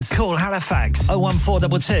Call Halifax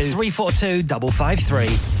 01422 342 553.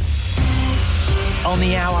 On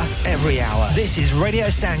the hour, every hour. This is Radio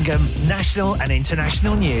Sangam, national and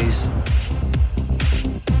international news.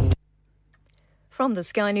 From the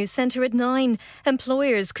Sky News Centre at 9,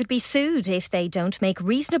 employers could be sued if they don't make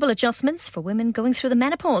reasonable adjustments for women going through the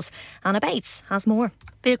menopause. Anna Bates has more.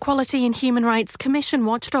 The Equality and Human Rights Commission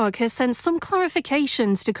watchdog has sent some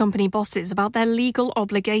clarifications to company bosses about their legal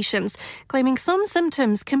obligations, claiming some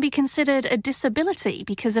symptoms can be considered a disability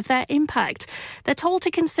because of their impact. They're told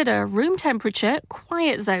to consider room temperature,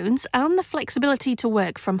 quiet zones and the flexibility to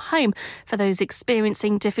work from home for those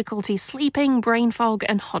experiencing difficulty sleeping, brain fog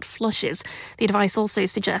and hot flushes. The advice also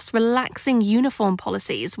suggests relaxing uniform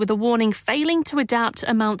policies with a warning failing to adapt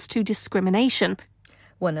amounts to discrimination.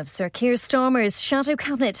 One of Sir Keir Starmer's shadow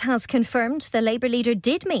cabinet has confirmed the Labour leader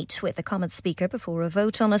did meet with the Commons Speaker before a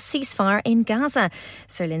vote on a ceasefire in Gaza.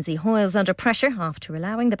 Sir Lindsay Hoyle's under pressure after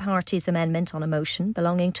allowing the party's amendment on a motion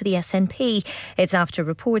belonging to the SNP. It's after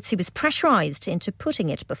reports he was pressurised into putting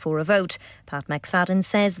it before a vote. Pat McFadden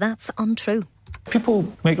says that's untrue. People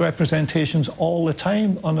make representations all the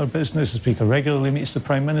time on their business. The Speaker regularly meets the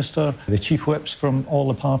Prime Minister. The Chief Whips from all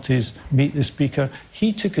the parties meet the Speaker.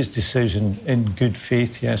 He took his decision in good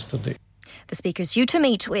faith yesterday. The Speaker's due to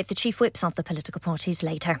meet with the Chief Whips of the political parties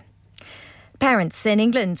later. Parents in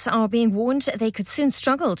England are being warned they could soon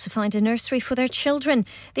struggle to find a nursery for their children.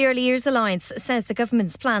 The Early Years Alliance says the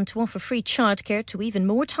government's plan to offer free childcare to even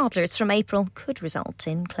more toddlers from April could result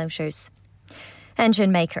in closures.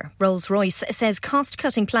 Engine maker Rolls-Royce says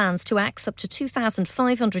cost-cutting plans to axe up to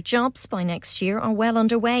 2,500 jobs by next year are well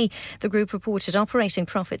underway. The group reported operating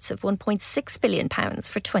profits of £1.6 billion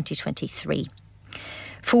for 2023.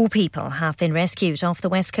 4 people have been rescued off the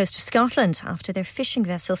west coast of Scotland after their fishing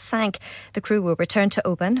vessel sank. The crew will return to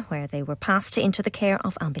Oban, where they were passed into the care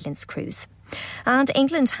of ambulance crews. And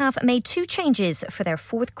England have made 2 changes for their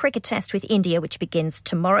 4th cricket test with India, which begins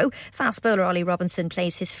tomorrow. Fast bowler Ollie Robinson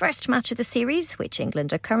plays his first match of the series, which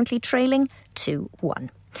England are currently trailing 2-1.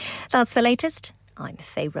 That's the latest. I'm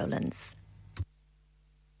Faye Rowlands.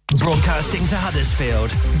 Broadcasting to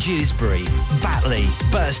Huddersfield, Dewsbury, Batley,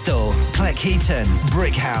 Birstall, Cleckheaton,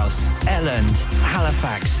 Brickhouse, Elland,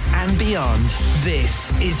 Halifax and beyond.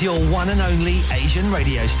 This is your one and only Asian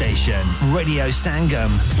radio station. Radio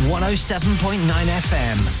Sangam, 107.9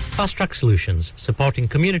 FM. Fast Track Solutions, supporting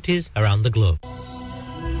communities around the globe.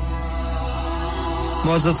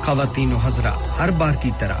 मोअज़्ज़ज़ ख़वातीन व हज़रात हर बार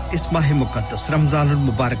की तरह इस माह मुक़द्दस रमज़ानुल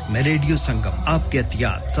मुबारक में radio संगम आपके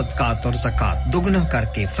अतियात सदक़ात और ज़कात दुगना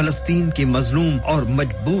करके फ़लस्तीन के मज़लूम और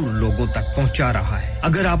मजबूर लोगों तक पहुंचा रहा है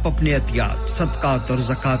अगर आप अपने अतियात सदक़ात और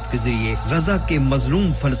ज़कात के ज़रिए गज़ा के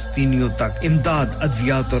मज़लूम फ़लस्तीनियों तक इमदाद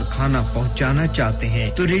अद्वियात और खाना पहुंचाना चाहते हैं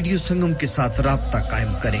तो रेडियो संगम के साथ राब्ता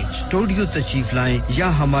कायम करें स्टूडियो तशरीफ लाएं या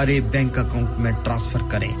हमारे बैंक अकाउंट में ट्रांसफर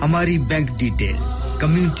करें हमारी bank details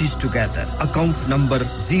communities together account number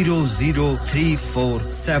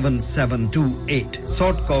 00347728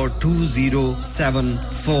 sort code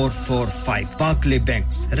 207445 Barclays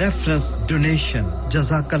Banks reference donation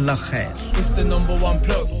jazakallah khair it's the number one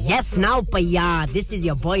plug yes now paya this is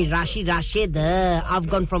your boy Rashid I've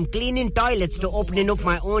gone from cleaning toilets to opening up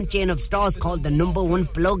my own chain of stores called the number one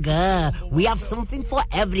plug we have something for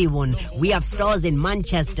everyone we have stores in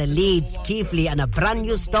Manchester Leeds Keighley and a brand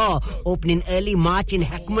new store opening early March in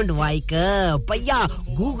Heckmond paya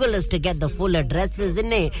Google us to get the full addresses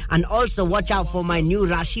in it and also watch out for my new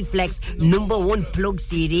Rashi Flex number 1 plug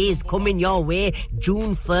series coming your way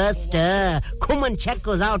June 1st come and check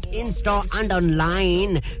us out in store and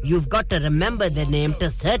online you've got to remember the name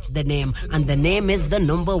to search the name and the name is the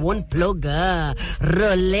number 1 plug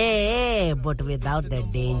relay but without the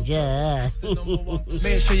danger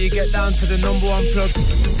make sure you get down to the number 1 plug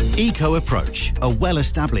Eco Approach a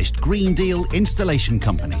well-established Green Deal installation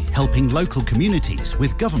company helping local communities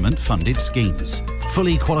with government-funded schemes.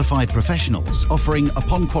 Fully qualified professionals offering,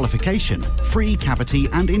 upon qualification, free cavity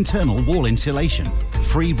and internal wall insulation,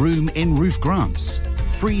 free room in roof grants,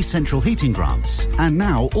 free central heating grants, and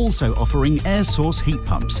now also offering air source heat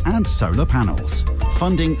pumps and solar panels.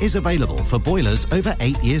 Funding is available for boilers over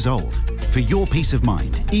 8 years old. For your peace of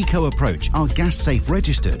mind, Eco Approach are gas safe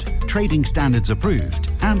registered, trading standards approved,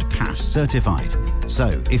 and PASS certified.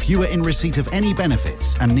 So, if you are in receipt of any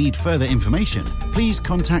benefits and need further information, please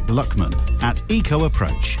contact Luckman at Eco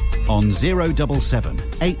Approach on 077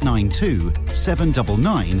 892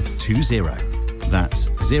 79920. That's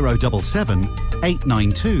 077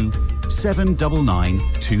 892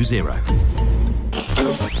 79920.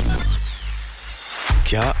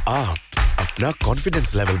 क्या आप अपना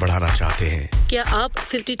confidence level बढ़ाना चाहते हैं? क्या आप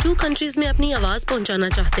 52 countries में अपनी आवाज पहुंचाना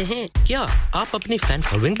चाहते हैं? क्या आप अपनी फैन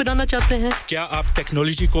फॉलोइंग बनाना चाहते हैं? क्या आप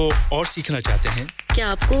टेक्नोलॉजी को और सीखना चाहते हैं? क्या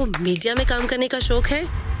आपको मीडिया में काम करने का शौक है?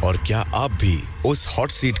 और क्या आप भी उस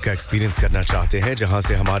हॉट सीट का एक्सपीरियंस करना चाहते हैं जहां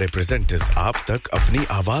से हमारे प्रेजेंटर्स आप तक अपनी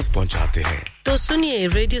आवाज पहुंचाते हैं? तो सुनिए,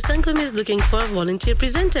 radio Sangam is looking for volunteer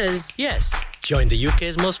presenters. Yes. Join the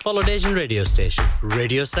UK's most followed Asian radio station,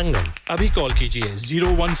 Radio Sangam. Abhi call kijiye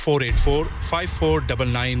 01484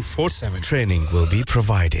 549947. Training will be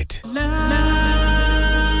provided.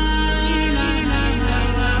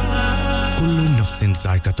 Kullu नफ्सिन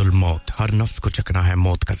जायकातुल मौत हर नफ्स को चखना है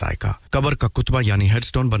मौत का जायका कब्र का कुतबा यानी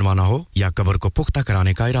हेडस्टोन बनवाना हो या कब्र को पुख्ता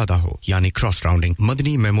कराने का इरादा हो यानी cross rounding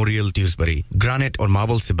Madani memorial ट्यूसबरी granite और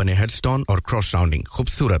मार्बल से बने हेडस्टोन और क्रॉस राउंडिंग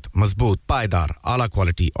खूबसूरत मजबूत पायदार आला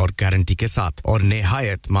क्वालिटी और गारंटी के साथ और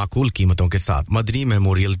निहायत माकूल कीमतों के साथ मदनी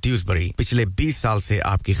मेमोरियल ट्यूसबरी पिछले 20 साल से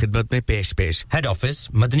आपकी खिदमत में पेश head office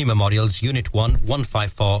Madani memorials unit 1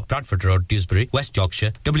 154 Bradford road ट्यूसबरी West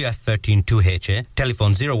Yorkshire WF13 2HA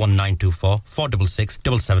telephone 01924 466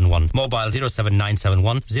 771 mobile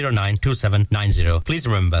 07971 092790 please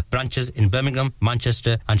remember branches in Birmingham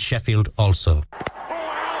Manchester and Sheffield also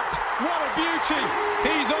what a beauty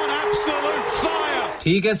he's on absolute fire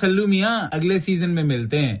ठीक है सल्लू मियां अगले सीजन में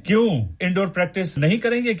मिलते हैं क्यों इंडोर प्रैक्टिस नहीं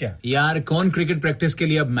करेंगे क्या यार कौन क्रिकेट प्रैक्टिस के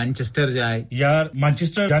लिए अब मैनचेस्टर जाए यार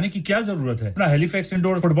मैनचेस्टर जाने की क्या जरूरत है अपना हैलिफैक्स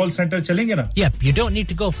इंडोर फुटबॉल सेंटर चलेंगे ना Yep, you don't need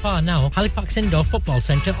to go far now. Halifax Indoor Football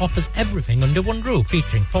Centre offers everything under one roof,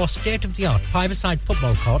 featuring 4 state-of-the-art five-a-side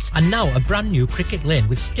football courts and now a brand new cricket lane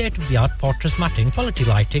with state-of-the-art fortress matting, quality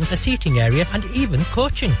lighting, a seating area and even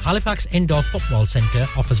coaching. Halifax Indoor Football Centre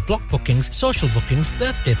offers block bookings, social bookings,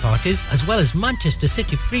 birthday parties as well as Manchester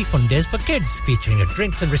City free fun days for kids, featuring a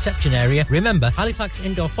drinks and reception area. Remember, Halifax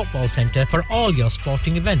Indoor Football Centre for all your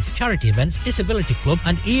sporting events, charity events, disability club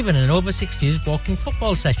and even an over 60s walking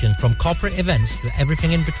football session. From corporate events to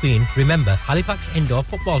everything in between, remember Halifax Indoor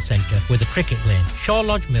Football Centre with a cricket lane. Shaw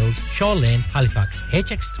Lodge Mills, Shaw Lane, Halifax,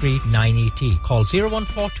 HX3 9ET. Call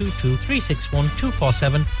 01422 361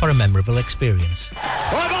 247 for a memorable experience.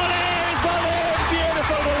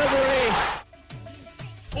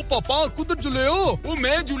 ओ पापा कुदर जुले हो ओ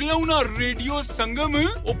मैं जुलिया हूं ना radio Sangam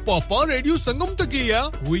ओ पापा radio संगम तो किया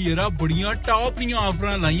वो येरा बढ़िया टॉप नी ऑफर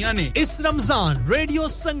लाईया ने इस रमजान रेडियो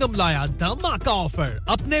संगम लाया धमाका ऑफर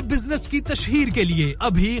अपने बिजनेस की तशहीर के लिए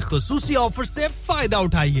अभी खुसूसी ऑफर से फायदा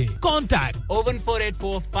उठाइए कांटेक्ट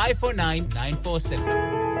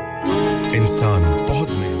 01484549947 इंसान बहुत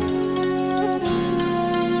मेहनत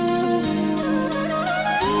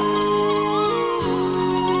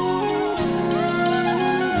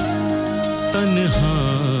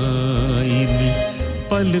तन्हाई में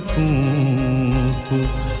पलकों को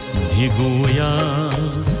भिगोया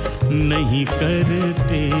नहीं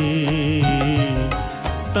करते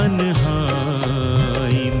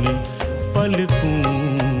तन्हाई में पलकों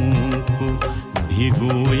को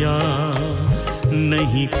भिगोया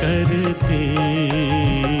नहीं करते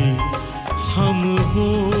हम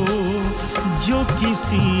वो जो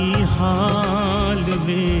किसी हाल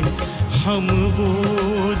में हम वो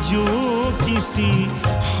जो किसी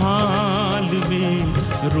हाल में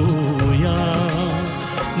रोया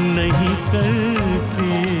नहीं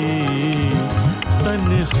करते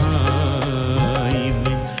तन्हाई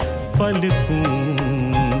में पलकों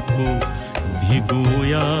को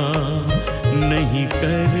भिगोया नहीं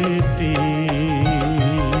करते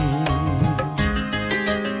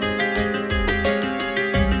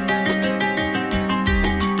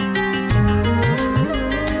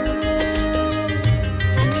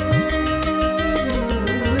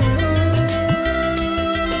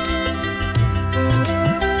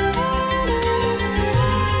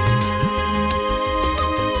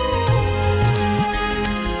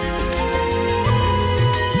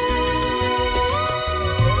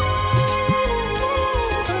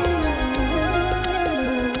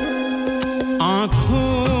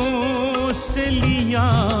आँखों से लिया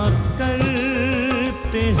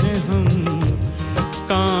करते हैं हम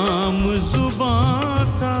काम जुबां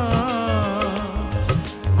का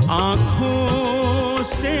आँखों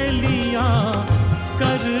से लिया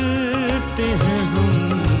करते हैं हम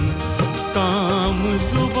काम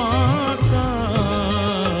जुबां का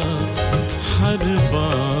हर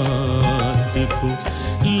बात को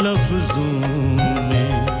लफ्जों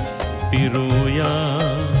में पिरोया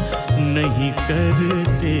नहीं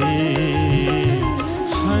करते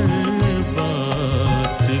हर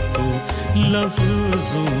बात को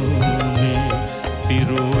लफ्जों में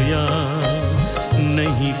पिरोया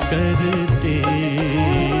नहीं करते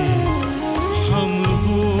हम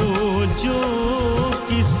वो जो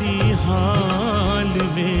किसी हाल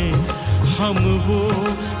में हम हम वो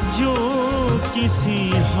जो किसी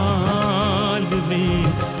हाल में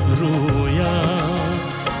रोया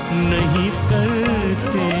नहीं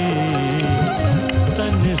करते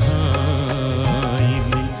तन्हाई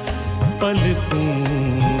में पलकों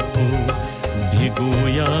को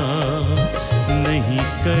भिगोया नहीं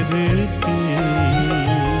करते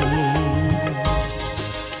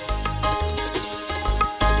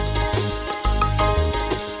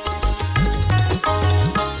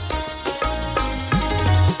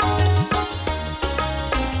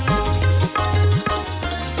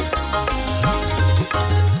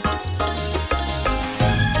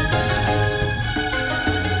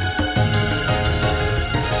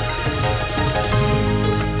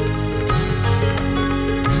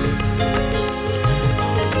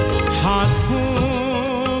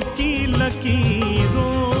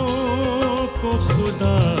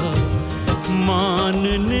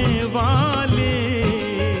मानने वाले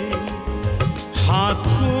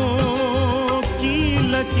हाथों की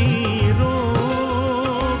लकीरों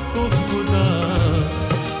को खुदा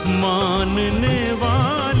मानने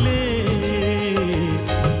वाले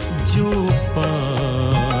जो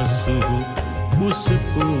पास हो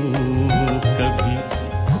उसको कभी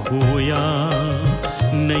खोया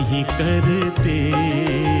नहीं करते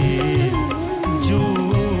जो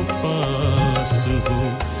पास हो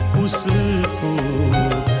उसको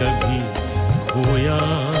कभी खोया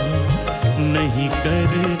नहीं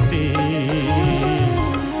करते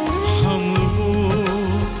हम वो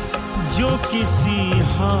जो किसी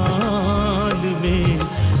हाल में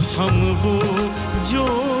हम वो जो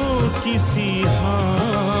किसी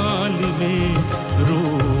हाल में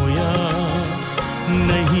रोया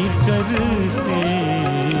नहीं करते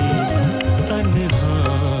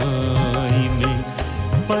तन्हाई में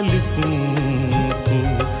पलकों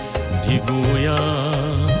भिगोया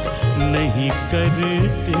नहीं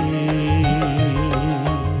करते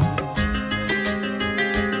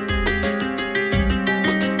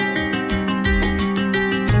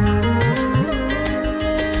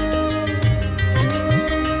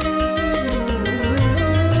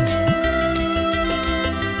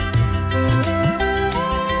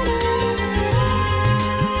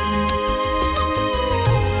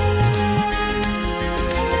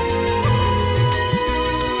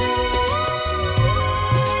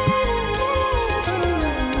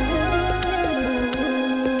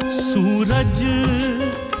सूरज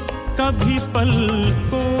कभी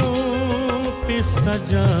पलकों पे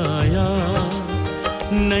सजाया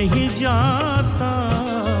नहीं जाता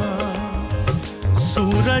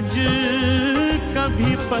सूरज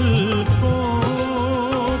कभी पलकों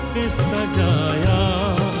पे सजाया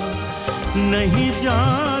नहीं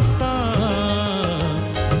जाता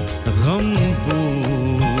गम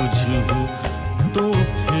बोझ हो तो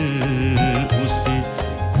फिर उसे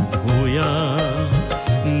होया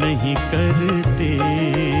नहीं करते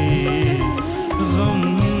गम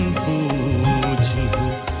बोझ हो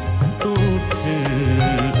तो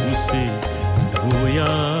फिर उसे ढोया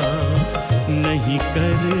नहीं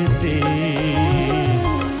करते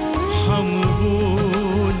हम वो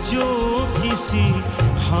जो किसी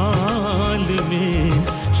हाल में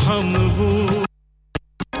हम वो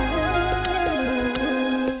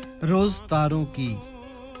रोज तारों की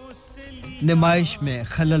नुमाइश में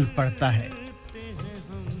खलल पड़ता है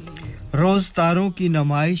रोज तारों की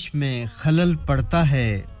नुमाइश में खलल पड़ता है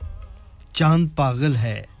चांद पागल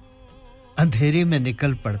है अंधेरे में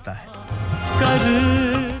निकल पड़ता है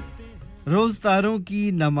रोज तारों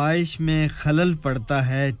की नुमाइश में खलल पड़ता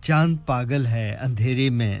है चांद पागल है अंधेरे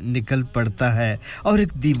में निकल पड़ता है और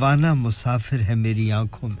एक दीवाना मुसाफिर है मेरी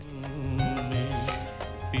आंखों में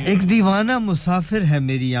एक दीवाना मुसाफिर है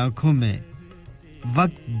मेरी आंखों में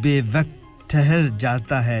वक्त बेवक्त ठहर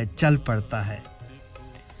जाता है चल पड़ता है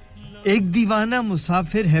एक दीवाना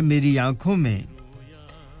मुसाफिर है मेरी आंखों में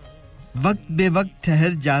वक्त बेवक्त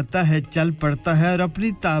ठहर जाता है चल पड़ता है और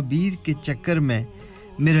अपनी ताबीर के चक्कर में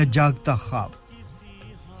मेरा जागता ख्वाब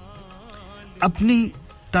अपनी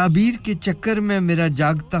ताबीर के चक्कर में मेरा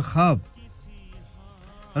जागता ख्वाब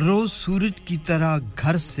रोज सूरज की तरह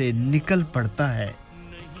घर से निकल पड़ता है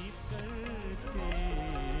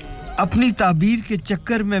अपनी ताबीर के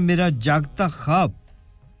चक्कर में मेरा जागता ख्वाब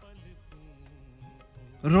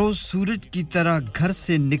रोज सूरज की तरह घर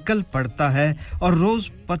से निकल पड़ता है और रोज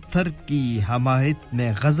पत्थर की हमायत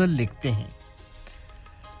में गजल लिखते हैं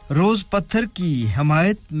रोज पत्थर की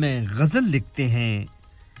हमायत में गजल लिखते हैं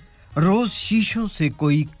रोज शीशों से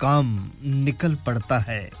कोई काम निकल पड़ता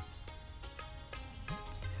है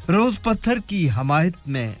रोज पत्थर की हमायत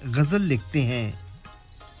में गजल लिखते हैं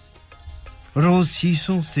रोज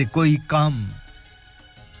शीशों से कोई काम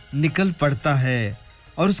निकल पड़ता है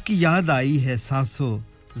और उसकी याद आई है सांसों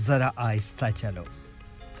जरा आहिस्ता चलो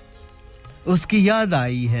उसकी याद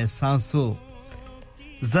आई है सांसों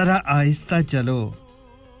जरा आहिस्ता चलो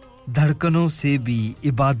धड़कनों से भी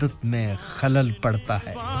इबादत में खलल पड़ता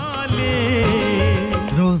है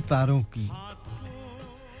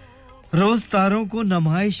रोज तारों को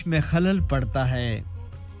नमाइश में खलल पड़ता है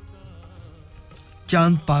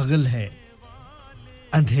चांद पागल है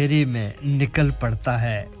अंधेरे में निकल पड़ता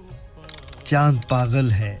है चांद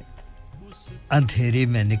पागल है अंधेरे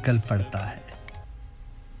में निकल पड़ता है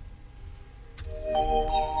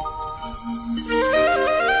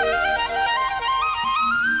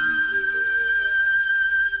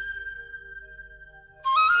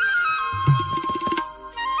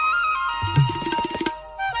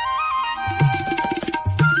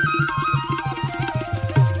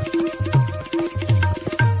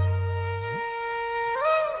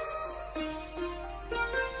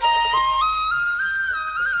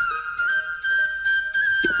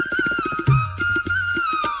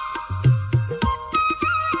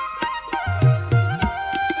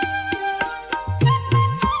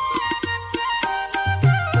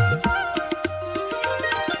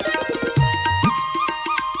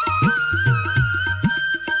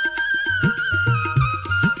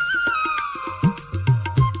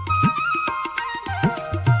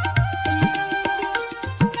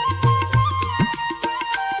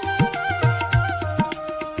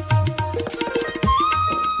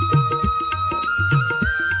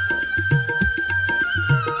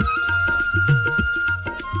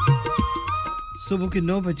सुबह के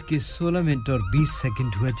 9:16 और 20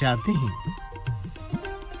 हुए चाहते हैं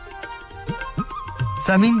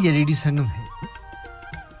सामीन ये रेडियो संगम है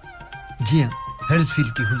जी हां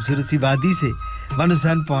हडर्सफील्ड की खूबसूरत सी वादी से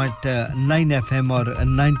 107.9 एफएम और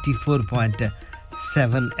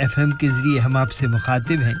 94.7 एफएम के जरिए हम आपसे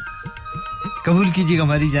मुखातिब हैं कबूल कीजिएगा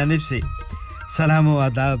हमारी जानिब से सलाम व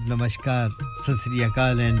आदाब नमस्कार सत श्री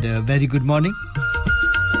अकाल एंड वेरी गुड मॉर्निंग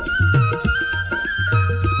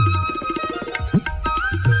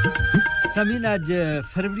सामीन आज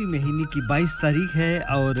फरवरी महीने की 22 तारीख है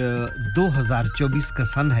और 2024 का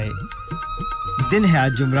सन है दिन है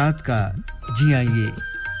आज जुमरात का जी हां ये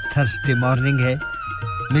थर्सडे मॉर्निंग है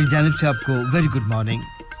मेरी जानिब से आपको वेरी गुड मॉर्निंग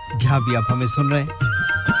जहां भी आप हमें सुन रहे हैं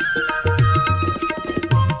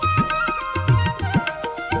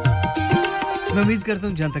मैं उम्मीद करता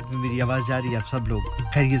हूं जहां तक मेरी आवाज जा रही है आप सब लोग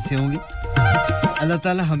खैरियत से होंगे अल्लाह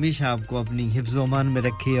ताला हमेशा आपको अपनी हिफ्ज़ व अमान में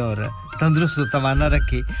रखे और तंदुरुस्त व तवाना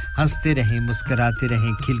रखे हंसते रहें मुस्कुराते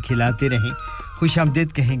रहें खिलखिलाते रहें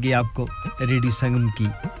खुशामदीद कहेंगे आपको रेडियो संगम की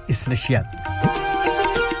इस नशियात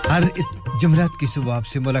हर जुमरात की सुबह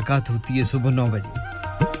आपसे मुलाकात होती है सुबह 9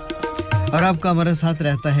 बजे और आपका हमारा साथ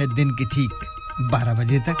रहता है दिन के ठीक 12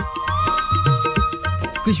 बजे तक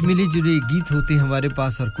कुछ मिले जुले गीत होते हैं हमारे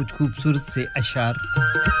पास और कुछ खूबसूरत से अशार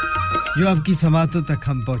जो आपकी समातों तक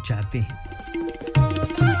हम पहुंचाते हैं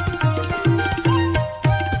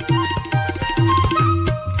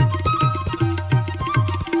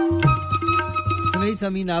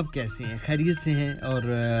सामीन आप कैसे हैं खैरियत से हैं और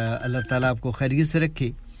अल्लाह ताला आपको खैरियत से रखे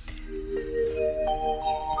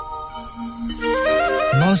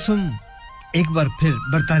मौसम एक बार फिर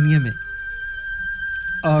बर्तानिया में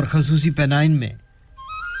और खसूसी पेनाइन में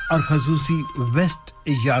और खसूसी वेस्ट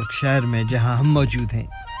यॉर्कशायर में जहां हम मौजूद हैं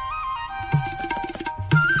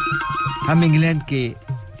हम इंग्लैंड के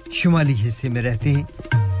शुमाली हिस्से में रहते हैं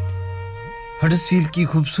हडर्सफील्ड की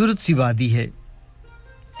खूबसूरत सी वादी है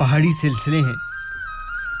पहाड़ी सिलसिले हैं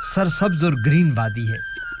सरसब्ज और ग्रीन वादी है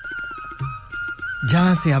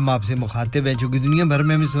जहां से हम आपसे मुखातिब हैं जो कि दुनिया भर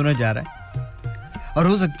में हमें सुना जा रहा है और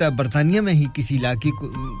हो सकता है बर्तानिया में ही किसी इलाके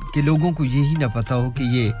के लोगों को यही ना पता हो कि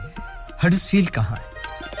ये हडर्सफील्ड कहां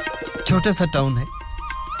है छोटा सा टाउन है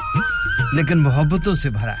लेकिन मोहब्बतों से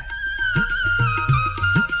भरा है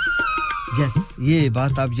यस ये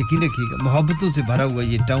बात आप यकीन रखिएगा मोहब्बतों से भरा हुआ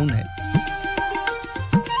ये टाउन है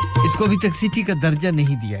इसको अभी तक सिटी का दर्जा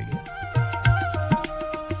नहीं दिया गया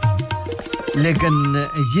लेकिन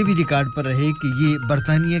ये भी रिकॉर्ड पर रहे कि ये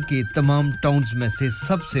बर्तानिया के तमाम टाउन्स में से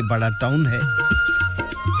सबसे बड़ा टाउन है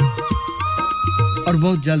और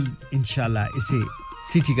बहुत जल्द इंशाल्लाह इसे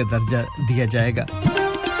सिटी का दर्जा दिया जाएगा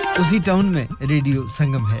उसी टाउन में रेडियो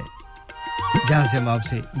संगम है जहां से हम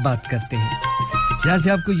आपसे बात करते हैं जहां से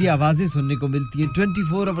आपको ये आवाजें सुनने को मिलती हैं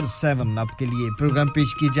 24/7 आपके लिए प्रोग्राम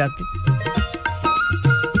पेश किए जाते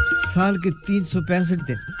साल के 365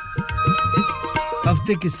 दिन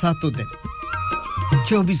हफ्ते के 7 दिन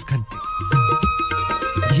 24 घंटे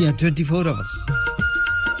जी हां 24 आवर्स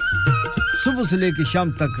सुबह से लेकर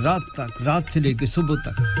शाम तक रात से लेकर सुबह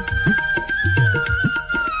तक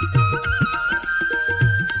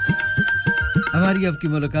हमारी आपकी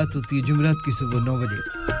मुलाकात होती है जुमेरात की सुबह 9 बजे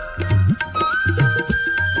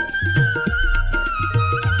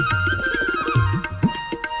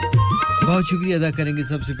बहुत शुक्रिया अदा करेंगे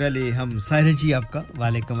सबसे पहले हम सायरा जी आपका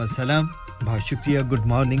वालेकुम अस्सलाम बहुत शुक्रिया गुड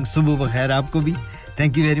मॉर्निंग सुबह बखैर आपको भी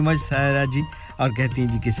thank you very much Saira जी और कहती हैं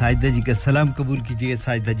जी कि साइदा जी का सलाम कबूल कीजिए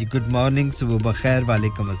साइदा जी गुड मॉर्निंग सुबह बखैर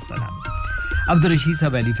वालेकुम अस्सलाम अब्दुल रशीद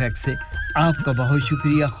साहब एलिफैक्स से आपका बहुत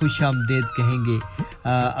शुक्रिया खुशामदीद कहेंगे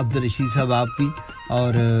अब्दुल रशीद साहब आप भी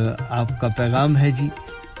और आपका पैगाम है जी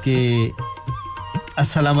कि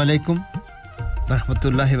अस्सलाम वालेकुम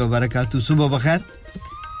रहमतुल्लाहि व बरकातहू सुबह बखैर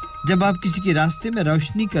जब आप किसी के रास्ते में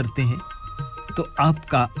रोशनी करते हैं तो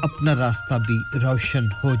आपका अपना रास्ता भी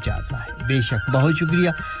रोशन हो जाता है बेशक बहुत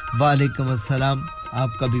शुक्रिया वालेकुम अस्सलाम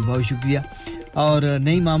आपका भी बहुत शुक्रिया और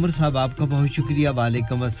नईम आमिर साहब आपका बहुत शुक्रिया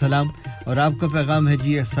वालेकुम अस्सलाम और आपका पैगाम है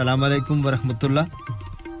जी अस्सलाम वालेकुम व रहमतुल्लाह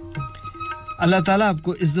अल्लाह ताला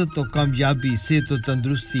आपको इज्जत और कामयाबी सेहत और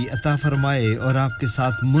तंदुरुस्ती अता फरमाए और आपके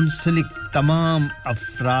साथ मुंसलिक तमाम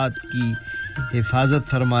अफराद की हिफाजत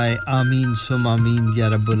फरमाए आमीन सुम आमीन या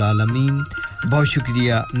रब्बुल आलमीन बहुत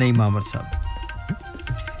शुक्रिया नईम आमिर साहब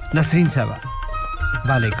नसरीन साहब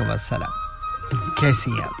वालेकुम अस्सलाम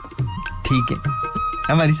कैसी हैं आप ठीक है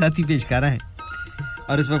हमारी साथी पेशकारा हैं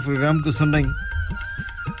और इस वक्त प्रोग्राम को सुन रही हैं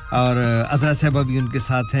और अज़रा साहबा भी उनके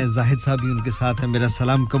साथ हैं जाहिद साहब भी उनके साथ हैं मेरा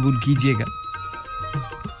सलाम कबूल कीजिएगा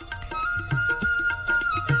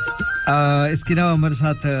इसके अलावा हमारे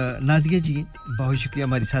साथ नादिया जी बहुत शुक्रिया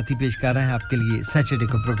हमारी साथी पेशकारा हैं आपके लिए सैटरडे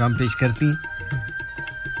को प्रोग्राम पेश करती हैं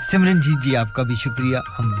सिमरन जी आपका भी शुक्रिया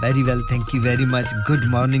हम very well thank you very much good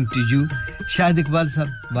morning to you Shahid Iqbal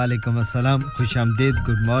साहब वालेकुम अस्सलाम खुशामदीद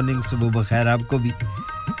गुड मॉर्निंग सुबह बखैर आपको भी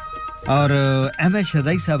और अहमद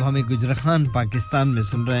शदाई साहब हमें गुजराखान पाकिस्तान में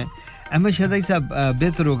सुन रहे हैं अहमद शदाई साहब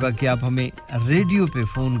बेहतर होगा कि आप हमें रेडियो पे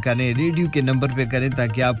फ़ोन करें रेडियो के नंबर पे करें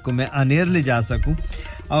ताकि आपको मैं ऑन एयर ले जा सकूं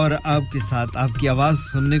और आपके साथ आपकी आवाज़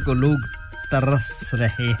सुनने को लोग तरस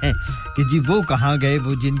रहे हैं कि जी वो कहाँ गए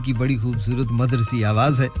वो जिनकी बड़ी खूबसूरत मधुर सी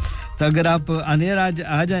आवाज़ है तो अगर आप ऑन एयर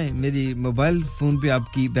आ जाएं मेरी मोबाइल फ़ोन पे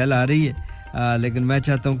आपकी बेल आ रही है लेकिन मैं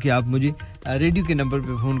चाहता हूं कि आप मुझे रेडियो के नंबर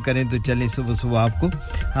पे फ़ोन करें तो चलें सुबह-सुबह आपको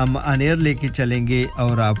हम ऑन एयर लेके चलेंगे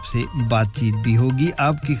और आपसे बातचीत भी होगी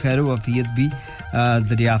आपकी खैर व आफियत भी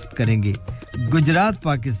दरियाफ्त करेंगे गुजरात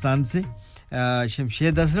पाकिस्तान से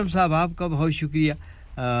शमशेद असलम साहब आपका बहुत शुक्रिया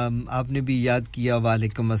आपने भी याद किया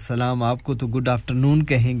वालेकुम अस्सलाम आपको तो गुड आफ्टरनून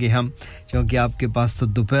कहेंगे हम क्योंकि आपके पास तो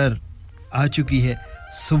दोपहर आ चुकी है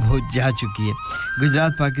सुबह जा चुकी है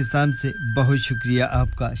गुजरात पाकिस्तान से बहुत शुक्रिया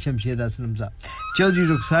आपका शमशेद असलम साहब चौधरी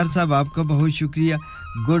रुखसार साहब आपका बहुत शुक्रिया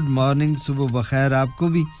गुड मॉर्निंग सुबह बखैर आपको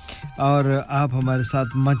भी और आप हमारे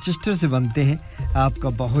साथ मैनचेस्टर से बनते हैं आपका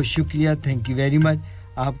बहुत शुक्रिया थैंक यू वेरी मच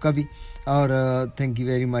आपका भी और थैंक यू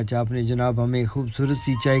वेरी मच आपने जनाब हमें खूबसूरत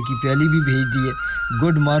सी चाय की प्याली भी भेज दी है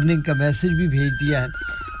गुड मॉर्निंग का मैसेज भी भेज दिया है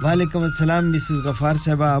वालेकुम अस्सलाम मिसेस गफार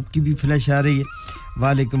साहबा आपकी भी फ्लैश आ रही है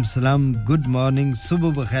वालेकुम सलाम गुड मॉर्निंग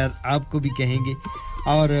सुबह बखैर आपको भी कहेंगे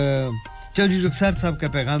और चौधरी रुखसार साहब का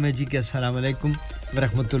पैगाम है जी कि अस्सलाम वालेकुम व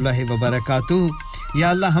रहमतुल्लाहि व बरकातहू या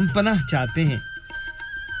अल्लाह हम पनाह चाहते हैं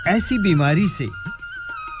ऐसी बीमारी से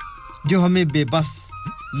जो हमें बेबस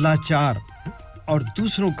लाचार और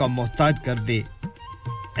दूसरों का मोहताज कर दे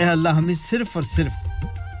ऐ अल्लाह हमें सिर्फ और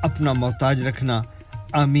सिर्फ अपना मोहताज रखना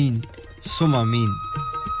आमीन सुम आमीन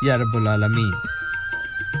या रब्बुल आलमीन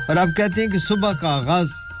और आप कहते हैं कि सुबह का आगाज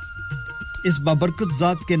इस बाबरकत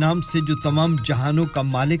जात के नाम से जो तमाम जहानों का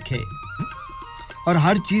मालिक है और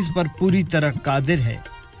हर चीज पर पूरी तरह कादिर है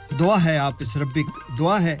दुआ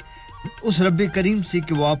है उस रब्बे करीम से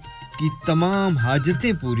कि वो आपकी तमाम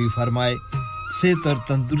हाजतें पूरी फरमाए सेहत और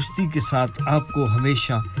तंदुरुस्ती के साथ आपको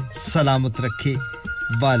हमेशा सलामत रखे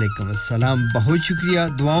वालेकुम अस्सलाम बहुत शुक्रिया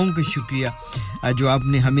दुआओं का शुक्रिया जो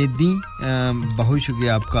आपने हमें दी बहुत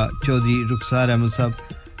शुक्रिया आपका चौधरी रुखसार अहमद साहब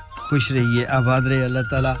खुश रहिए आबाद रहिए अल्लाह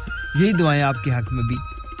ताला यही दुआएं आपके हक में भी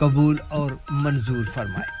कबूल और मंजूर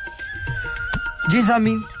फरमाए जी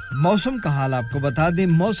सामीन मौसम का हाल आपको बता दें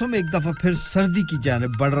मौसम एक दफा फिर सर्दी की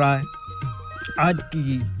जानिब बढ़ रहा है आज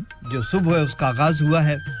की जो सुबह है उसका आगाज हुआ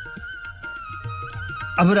है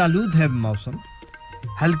अबर आलूद है मौसम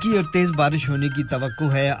हल्की और तेज बारिश होने की तवक्को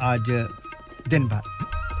है आज दिन भर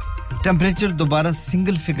टेंपरेचर दोबारा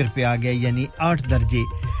सिंगल फिगर पे आ गया यानी 8 दर्जे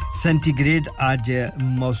सेंटीग्रेड आज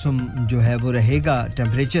मौसम जो है वो रहेगा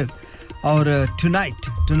टेंपरेचर और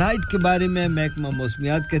टुनाइट के बारे में महकमा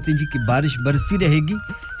मौसमियात कहते हैं जी कि बारिश बरसती रहेगी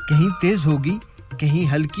कहीं तेज होगी कहीं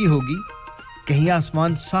हल्की होगी कहीं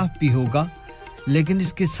आसमान साफ भी होगा लेकिन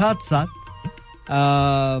इसके साथ-साथ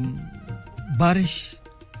बारिश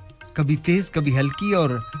कभी तेज कभी हल्की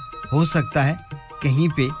और हो सकता है कहीं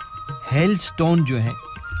पे हेल स्टोन जो है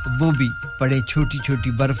वो भी पड़े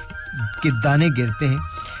छोटी-छोटी बर्फ के दाने गिरते हैं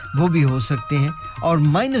वो भी हो सकते हैं और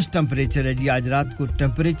माइनस टेंपरेचर है जी आज रात को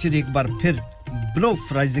टेंपरेचर एक बार फिर बिलो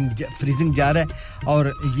फ्रीजिंग जा रहा है और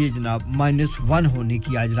ये जनाब -1 होने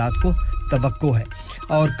की आज रात को तवक्को है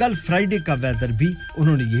और कल फ्राइडे का वेदर भी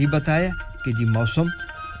उन्होंने यही बताया कि जी मौसम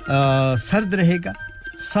सर्द रहेगा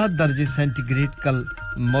 7 दर्जे सेंटीग्रेड कल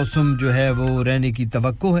मौसम जो है वो रहने की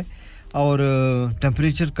तवक्को है और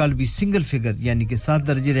टेंपरेचर कल भी सिंगल फिगर यानी कि 7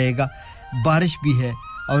 दर्जे रहेगा बारिश भी है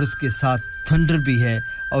और उसके साथ थंडर भी है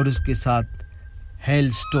और उसके साथ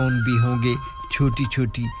हेलस्टोन भी होंगे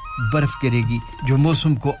छोटी-छोटी बर्फ गिरेगी जो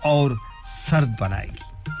मौसम को और सर्द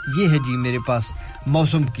बनाएगी ये है जी मेरे पास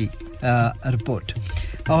मौसम की रिपोर्ट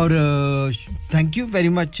और thank you very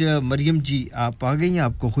much Maryam जी आप आ गई हैं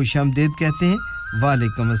आपको खुशामदीद कहते हैं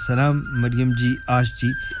वालेकुम अस्सलाम मरियम जी आज जी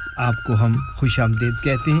आपको हम खुशामदीद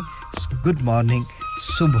कहते हैं गुड मॉर्निंग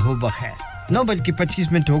सुबह बखैर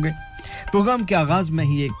 9:25 हो गए प्रोग्राम के आगाज में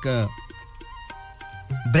ही एक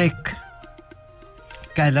ब्रेक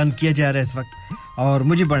का ऐलान किया जा रहा है इस वक्त और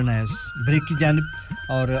मुझे बढ़ना है उस ब्रेक की जानिब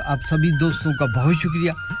और आप सभी दोस्तों का बहुत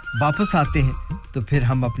शुक्रिया वापस आते हैं तो फिर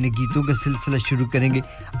हम अपने गीतों का सिलसिला शुरू करेंगे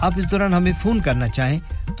आप इस दौरान हमें फोन करना चाहें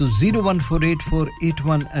तो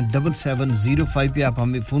 01484817705 पे आप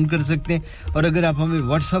हमें फोन कर सकते हैं और अगर आप हमें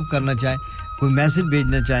व्हाट्सएप करना चाहें कोई मैसेज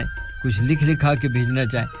भेजना चाहें कुछ लिखा के भेजना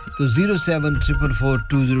चाहें तो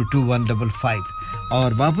 07444202155 और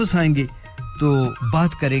वापस आएंगे तो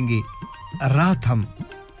बात करेंगे रात हम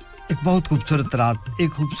एक बहुत खूबसूरत रात एक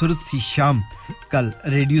खूबसूरत सी शाम कल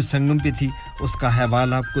रेडियो संगम पे थी उसका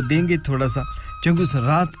हवाला आपको देंगे थोड़ा सा क्योंकि उस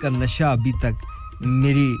रात का नशा अभी तक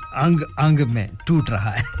मेरी अंग में टूट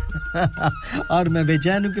रहा है और मैं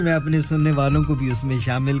बेचैन हूं कि मैं अपने सुनने वालों को भी उसमें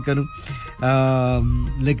शामिल करूं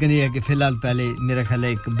लेकिन ये है कि फिलहाल पहले मेरा ख्याल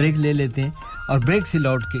है एक ब्रेक ले लेते हैं और ब्रेक से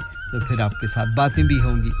लौट के तो फिर आपके साथ बातें भी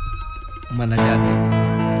होंगी मना जाते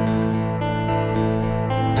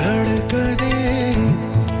धड़कने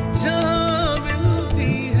जहाँ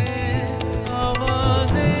मिलती है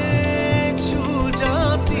आवाज़ें छू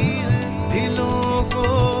जाती है दिलों को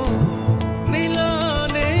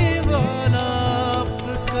मिलाने वाला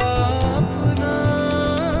आपका अपना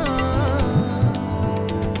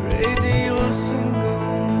रेडियो संगम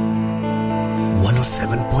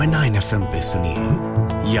 107.9 FM पे सुनिए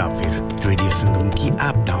या फिर रेडियो संगम की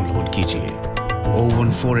ऐप डाउनलोड कीजिए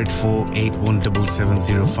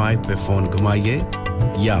 01484817705 पे फोन घुमाइए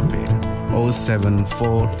या फिर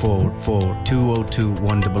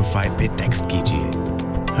 07444202155 पे टेक्स्ट कीजिए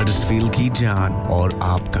हडर्सफील्ड की जान और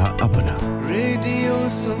आपका अपना रेडियो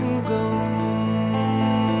संगम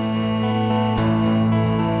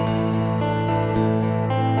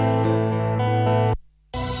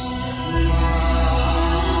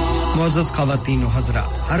मुअज़्ज़ज़ ख़वातीन व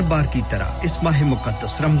हज़रात हर बार की तरह इस माह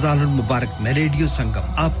मुक़द्दस रमज़ानुल मुबारक में रेडियो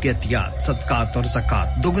संगम आपके अतियात सदक़ात और ज़कात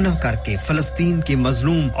दुगना करके फ़लस्तीन के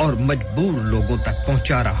मज़लूम और मजबूर लोगों तक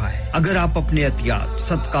पहुंचा रहा है अगर आप अपने अतियात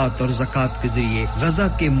सदक़ात और ज़कात के ज़रिए गज़ा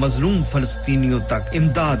के मज़लूम फ़लस्तीनियों तक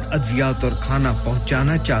इमदाद अद्वियात और खाना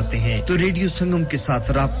पहुंचाना चाहते हैं तो रेडियो संगम के साथ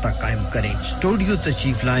राब्ता कायम करें स्टूडियो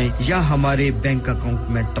तशरीफ लाएं या हमारे बैंक अकाउंट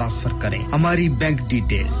में ट्रांसफर करें हमारी bank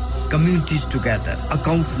details communities together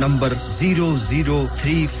account number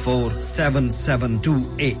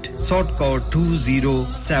 00347728 sort code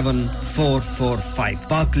 207445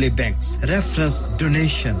 Barclays Banks reference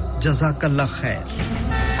donation jazakallah khair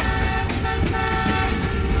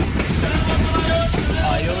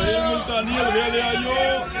आयो मुल्तानी हलवे ले आयो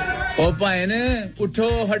ओ भाईन उठो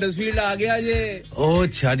हडर्सफील्ड आ गया जे ओ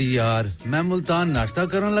छाड़ी यार मैं मुल्तान नाश्ता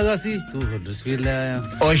करन लगा सी तू हडर्सफील्ड ले आया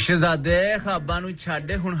ओ शहजादे खाबा नु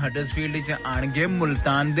छाड़े हुन हडर्सफील्ड च आणगे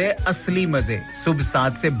मुल्तान दे असली मजे सुबह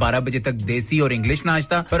 7 से 12 बजे तक देसी और इंग्लिश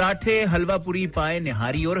नाश्ता पराठे हलवा पूरी पाए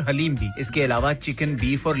निहारी और हलीम भी इसके अलावा चिकन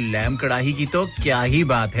बीफ और लैम कढ़ाई की तो क्या ही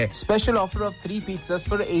बात है special offer of 3 pizzas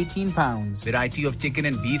for 18 pounds variety of chicken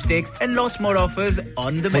and beef steaks and lots more offers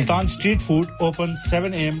on the menu Multan street food open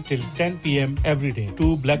 7 a.m. till 10 p.m. every day.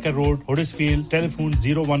 2 Blacker Road, Huddersfield. Telephone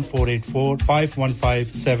 01484 515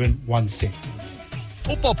 716. ओ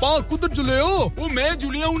पापा कुदर चले हो ओ मैं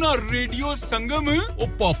जुलिया हूं ना radio Sangam ओ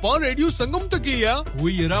पापा रेडियो संगम तक ही है वो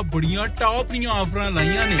येरा बढ़िया टॉप नी ऑफर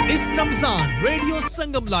लाईया ने इस रमजान रेडियो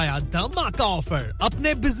संगम लाया धमाका ऑफर अपने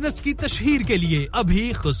बिजनेस की तशहीर के लिए अभी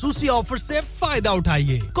खुसूसी ऑफर से फायदा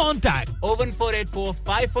उठाइए कांटेक्ट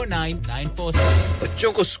 01484549947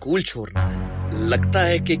 बच्चों को स्कूल छोड़ना है लगता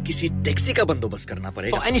है कि किसी टैक्सी का बंदोबस्त करना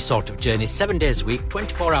पड़ेगा For any sort of journey 7 days a week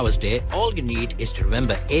 24 hours a day all you need is to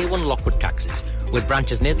remember A1 Lockwood Taxis with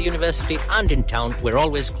branches near the university and in town we're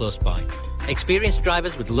always close by Experienced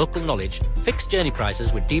drivers with local knowledge, fixed journey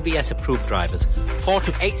prices with DBS approved drivers, 4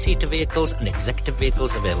 to 8 seater vehicles and executive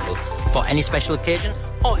vehicles available. For any special occasion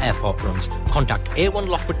or airport runs, contact A1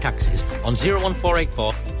 Lockwood Taxis on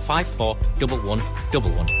 01484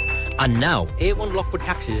 541111. And now, A1 Lockwood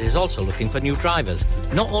Taxis is also looking for new drivers.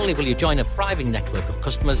 Not only will you join a thriving network of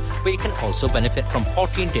customers, but you can also benefit from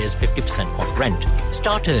 14 days 50% off rent.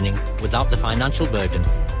 Start earning without the financial burden.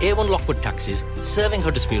 A1 Lockwood Taxis, serving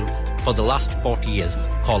Huddersfield for the last 40 years.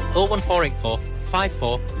 Call 01484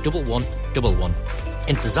 541111.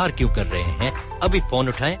 इंतजार क्यों कर रहे हैं? अभी phone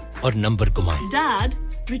उठाएं और number घुमाएं. Dad,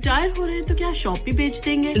 retire हो रहे हैं तो क्या शॉप भी बेच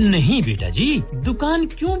देंगे? नहीं बेटा जी, दुकान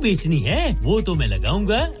क्यों बेचनी है? वो तो मैं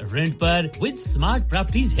लगाऊंगा रेंट पर with smart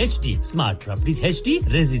properties HD. Smart properties HD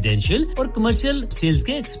residential और कमर्शियल सेल्स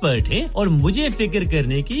के एक्सपर्ट हैं और मुझे फिक्र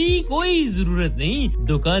करने की कोई जरूरत नहीं.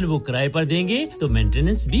 दुकान वो किराए पर देंगे तो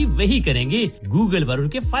मेंटेनेंस भी वही करेंगे. गूगल पर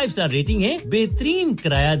उनके 5 स्टार रेटिंग है. बेहतरीन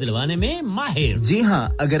किराया दिलवाने में माहिर. जी हां,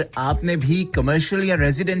 अगर आपने भी कमर्शियल या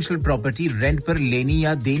रेजिडेंशियल प्रॉपर्टी रेंट पर लेनी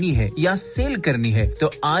या देनी है या सेल करनी है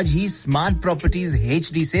तो आज ही स्मार्ट प्रॉपर्टीज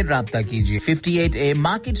एचडी से राब्ता कीजिए. 58A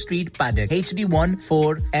market street Paddock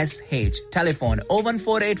HD14SH. Telephone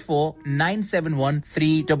 01484 971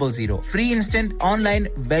 300. Free instant online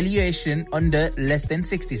valuation under less than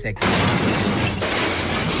 60 seconds.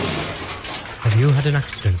 Have you had an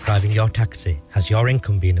accident driving your taxi? Has your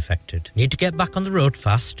income been affected? Need to get back on the road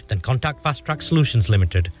fast? Then contact Fast Track Solutions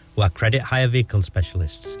Limited, who are credit hire vehicle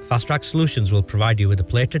specialists. Fast Track Solutions will provide you with a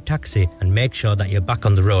plated taxi and make sure that you're back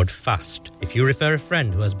on the road fast. If you refer a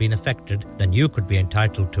friend who has been affected, then you could be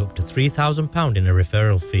entitled to up to £3,000 in a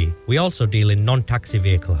referral fee. We also deal in non-taxi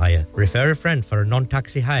vehicle hire. Refer a friend for a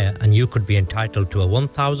non-taxi hire and you could be entitled to a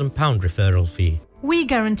 £1,000 referral fee. We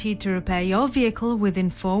guaranteed to repair your vehicle within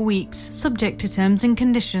 4 weeks, subject to terms and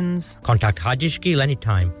conditions. Contact Haji Shakil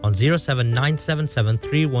anytime on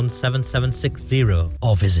 07977317760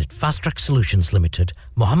 or visit Fast Track Solutions Limited,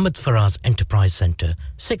 Mohammed Faraz Enterprise Centre,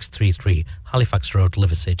 633 Halifax Road,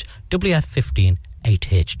 Liversedge, WF15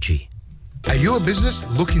 8HG. Are you a business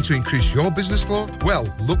looking to increase your business flow? Well,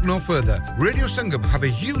 look no further. Radio Sangam have a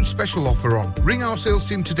huge special offer on. Ring our sales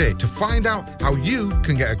team today to find out how you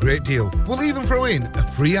can get a great deal. We'll even throw in a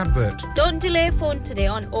free advert. Don't delay, phone today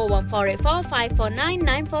on 01484 549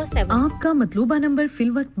 947. आपका मतलूबा number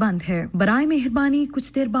fill वक्त बंद है. बराए मेहरबानी कुछ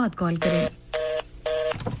देर बाद call करें.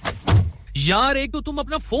 यार एक तो तुम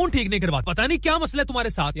अपना फोन ठीक नहीं करवा. पता नहीं क्या मसला है तुम्हारे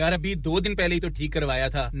साथ. यार अभी 2 दिन पहले ही तो ठीक करवाया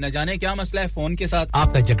था. न जाने क्या मसला है फोन के साथ.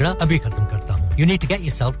 आपका झगड़ा अभी खत्म करता हूं. You need to get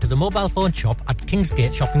yourself to the mobile phone shop at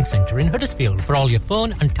Kingsgate Shopping Centre in Huddersfield for all your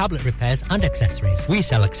phone and tablet repairs and accessories. We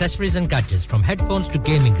sell accessories and gadgets from headphones to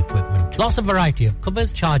gaming equipment. Lots of variety of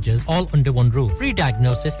covers, chargers, all under one roof. Free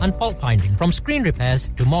diagnosis and fault finding. From screen repairs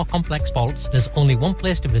to more complex faults, there's only one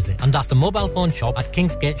place to visit, and that's the mobile phone shop at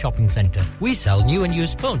Kingsgate Shopping Centre. We sell new and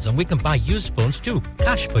used phones, and we can buy used phones too.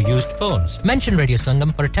 Cash for used phones. Mention Radio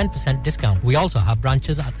Sangam for a 10% discount. We also have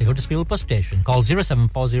branches at the Huddersfield bus station. Call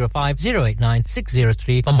 07405 089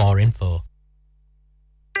 603 for more info.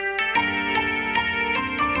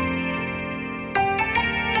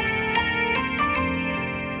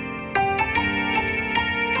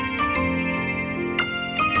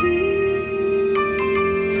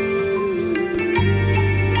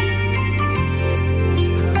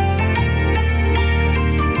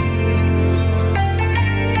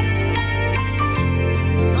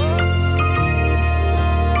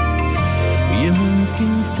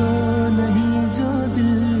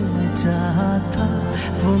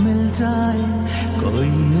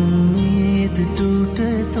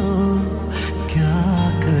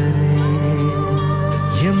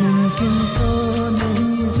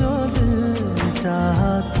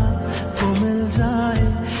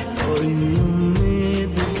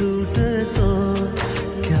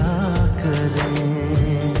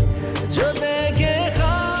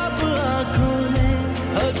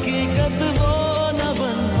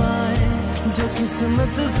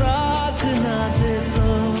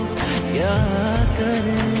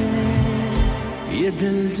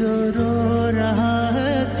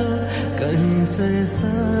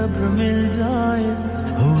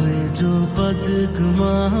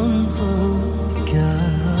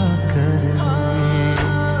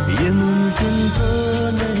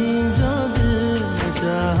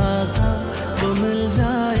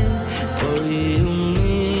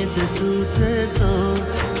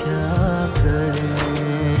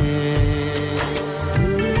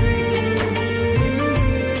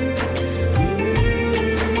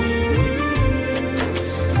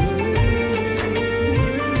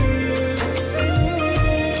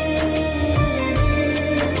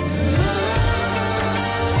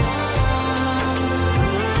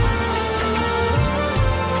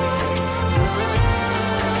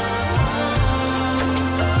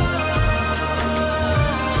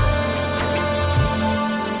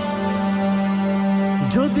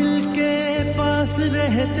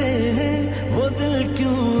 लगते हैं वो दिल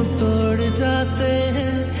क्यों तोड़ जाते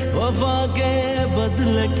हैं वफा के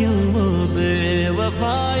बदले क्यों वो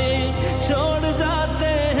बेवफाई छोड़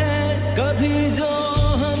जाते हैं कभी जो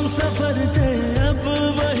हम सफर थे अब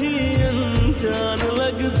वही अनजान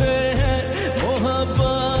लगते हैं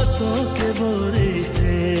मोहब्बतों के वो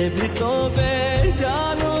रिश्ते भी तो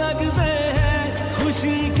बेजान लगते हैं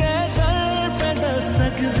खुशी के दर पे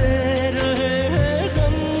दस्तक दे रहे हैं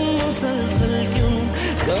गम मुसलसल क्यों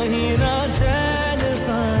कहीं ना चैन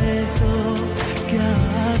पाए तो क्या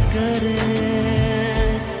करें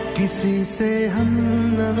किसी से हम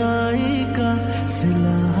नवाई का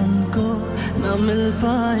सिला हमको न मिल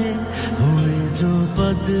पाए हुए जो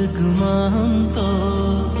बदगुमा हम तो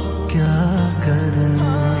क्या करें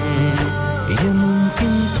ये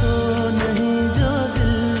मुमकिन तो नहीं जो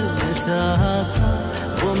दिल में चाहा था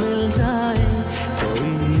वो मिल जाए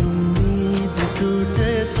कोई उम्मीद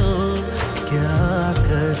टूटे तो क्या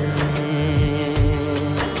करें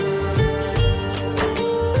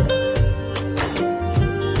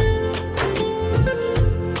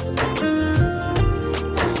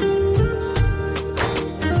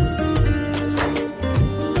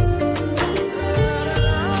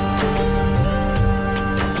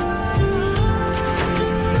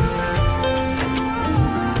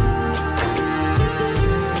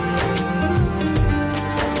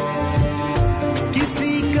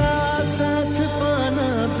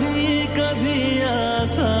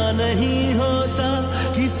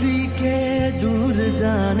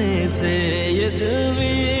जाने से ये दिल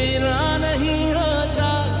वीरा नहीं होता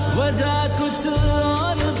वजह कुछ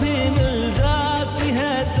और भी मिल जाती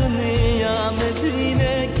है दुनिया में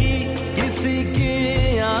जीने की किसी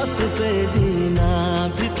की आस पे जीना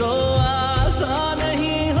भी तो आसान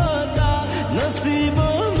नहीं होता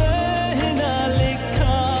नसीबों में ही ना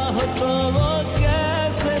लिखा हो तो वो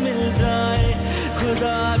कैसे मिल जाए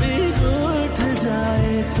खुदा भी रूठ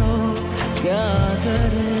जाए तो क्या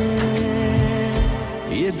करें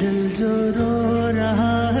ये दिल जो रो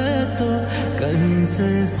रहा है तो कहीं से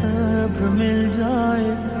सब्र मिल जाए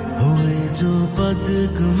हुए जो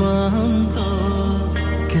बदगुमा हम तो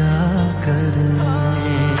क्या करें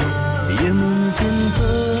ये मुमकिन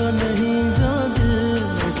तो नहीं जो दिल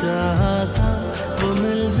में चाहा था वो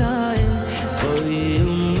मिल जाए कोई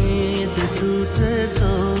उम्मीद टूटे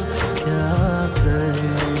तो क्या करें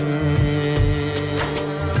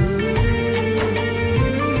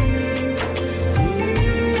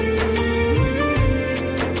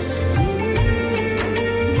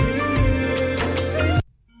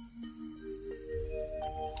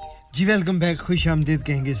जी वेलकम बैक खुशामदीद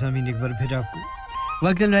कहेंगे सामीन एक बार फिर आपको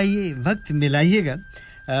वक्त मिलाइएगा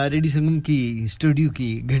रेडियो संगम की स्टूडियो की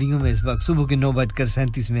घड़ियों में इस वक्त सुबह के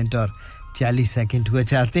 9:37 और 40 सेकंड हुआ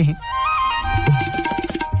चाहते हैं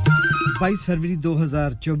 22 फरवरी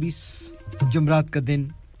 2024 जुमरात का दिन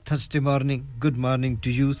Thursday morning good morning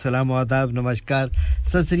to you सलाम आदाब नमस्कार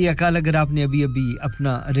सत श्री अकाल अगर आपने अभी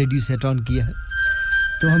अपना रेडियो सेट ऑन किया है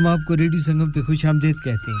तो हम आपको रेडियो संगम पे खुशामदीद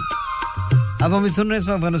कहते हैं अब हमें सुन रहे हैं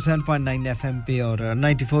 107.9 एफएम पे और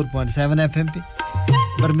 94.7 एफएम पे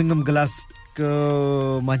बर्मिंघम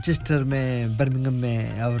ग्लासगो मैनचेस्टर में बर्मिंघम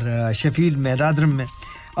में और शेफील्ड में रादरम में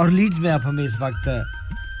और लीड्स में आप हमें इस वक्त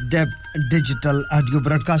डिजिटल ऑडियो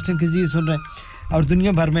ब्रॉडकास्टिंग के जरिए सुन रहे हैं और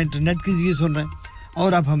दुनिया भर में इंटरनेट के जरिए सुन रहे हैं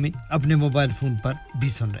और आप हमें अपने मोबाइल फोन पर भी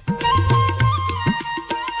सुन रहे हैं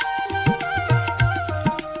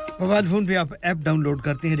मोबाइल फोन पे आप ऐप डाउनलोड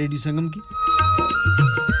करते हैं रेडियो संगम की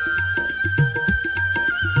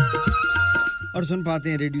और सुन पाते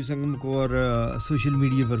हैं रेडियो संगम को और सोशल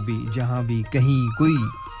मीडिया पर भी जहां भी कहीं कोई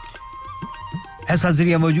ऐसा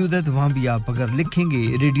जरिया मौजूद है तो वहां भी आप अगर लिखेंगे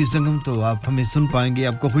रेडियो संगम तो आप हमें सुन पाएंगे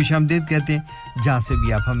आपको खुशामदीद कहते हैं जहां से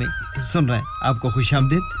भी आप हमें सुन रहे हैं आपको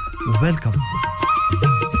खुशामदीद वेलकम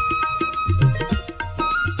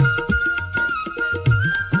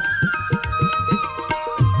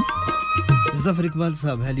ज़फर इकबाल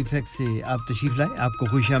साहब हैलीफैक्स से आप तशरीफ लाए आपको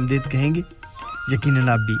खुशामदीद कहेंगे यकीनन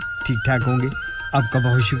आप भी ठीक ठाक होंगे आपका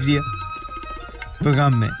बहुत शुक्रिया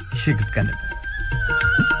प्रोग्राम में शिरकत करने पर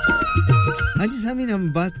हाँ जी सामीन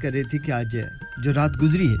हम बात कर रहे थे कि आज जो रात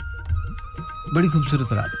गुजरी है बड़ी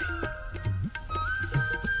खूबसूरत रात थी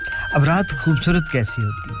अब रात खूबसूरत कैसी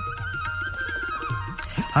होती है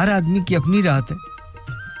हर आदमी की अपनी रात है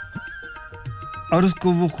और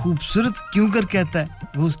उसको वो खूबसूरत क्यों कर कहता है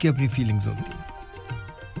वो उसकी अपनी फीलिंग्स होती है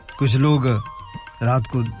कुछ लोग रात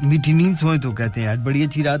को मीठी नींद सोए तो कहते हैं आज बड़ी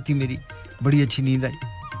अच्छी रात थी मेरी बड़ी अच्छी नींद आई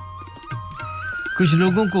कुछ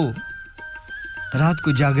लोगों को रात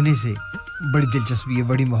को जागने से बड़ी दिलचस्पी है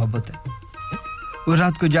बड़ी मोहब्बत है वो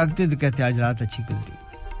रात को जागते हैं तो कहते हैं आज रात अच्छी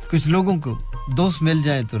गुजरी कुछ लोगों को दोस्त मिल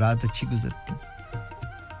जाए तो रात अच्छी गुजरती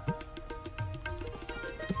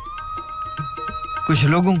कुछ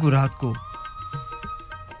लोगों को रात को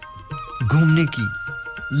घूमने की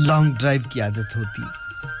लॉन्ग ड्राइव की आदत होती है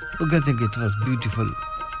वो कहते हैं कि इट वाज ब्यूटीफुल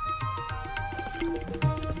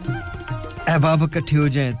अहबाब इकट्ठे हो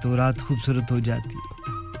जाएं तो रात खूबसूरत हो जाती है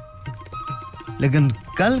लेकिन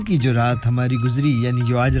कल की जो रात हमारी गुजरी यानी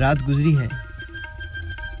जो आज रात गुजरी है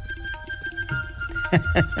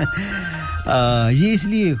ये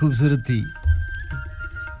इसलिए खूबसूरत थी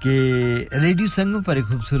कि रेडियो संगम पर एक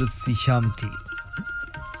खूबसूरत सी शाम थी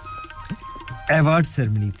अवार्ड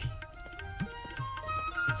सेरेमनी थी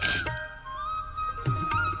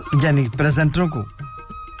यानी प्रेजेंटरों को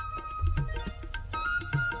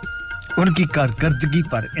उनकी कारकर्दगी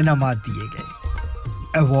पर इनामात दिए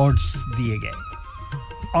गए अवार्ड्स दिए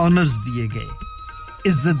गए ऑनर्स दिए गए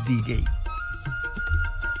इज्जत दी गई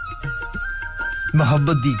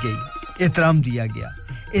मोहब्बत दी गई एहतराम दिया गया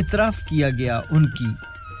इतराफ किया गया उनकी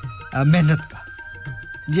मेहनत का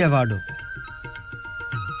ये अवार्ड होता है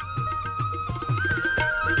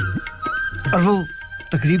और वो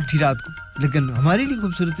तकरीब थी रात को लेकिन हमारे लिए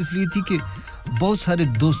खूबसूरत इसलिए थी कि बहुत सारे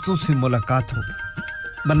दोस्तों से मुलाकात हो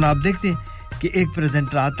गई वरना आप देखते हैं कि एक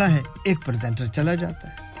प्रेजेंटर आता है एक प्रेजेंटर चला जाता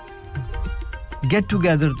है गेट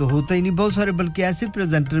टुगेदर तो होता ही नहीं बहुत सारे बल्कि ऐसे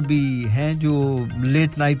प्रेजेंटर भी हैं जो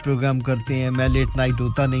लेट नाइट प्रोग्राम करते हैं मैं लेट नाइट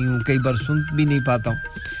होता नहीं हूं कई बार सुन भी नहीं पाता हूं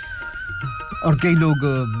और कई लोग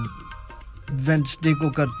वेडनेसडे को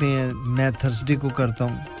करते हैं मैं थर्सडे को करता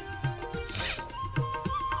हूं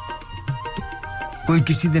कोई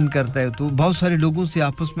किसी दिन करता है तो बहुत सारे लोगों से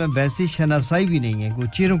आपस में वैसे शनासाई भी नहीं है कोई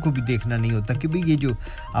चेहरों को भी देखना नहीं होता कि भाई ये जो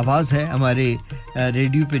आवाज है हमारे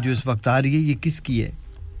रेडियो पे जो इस वक्त आ रही है ये किसकी है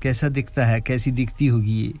कैसा दिखता है कैसी दिखती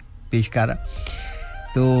होगी ये पेशकारा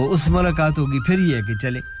तो उस मुलाकात होगी फिर ये है कि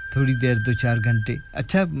चले थोड़ी देर 2-4 घंटे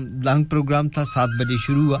अच्छा लॉन्ग प्रोग्राम था 7 बजे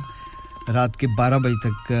शुरू हुआ रात के 12 बजे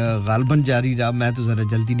तक गालबन जारी रहा मैं तो जरा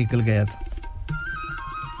जल्दी निकल गया था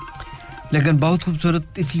लेकिन बहुत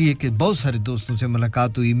खूबसूरत इसलिए कि बहुत सारे दोस्तों से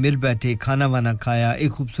मुलाकात हुई मिल बैठे खाना वाना खाया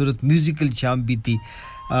एक खूबसूरत म्यूजिकल शाम भी थी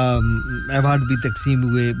अवार्ड भी तकसीम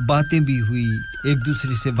हुए बातें भी हुई एक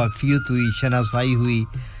दूसरे से वाकफियत हुई शनासाई हुई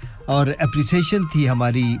और एप्रिसिएशन थी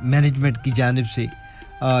हमारी मैनेजमेंट की जानिब से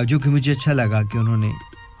जो कि मुझे अच्छा लगा कि उन्होंने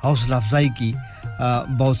हौसला अफजाई की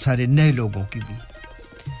बहुत सारे नए लोगों की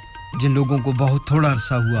भी जिन लोगों को बहुत थोड़ा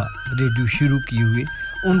अरसा हुआ रेडियो शुरू किए हुए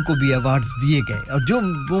उनको भी अवार्ड्स दिए गए और जो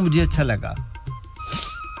वो मुझे अच्छा लगा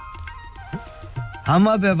हम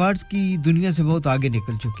अब अवार्ड्स की दुनिया से बहुत आगे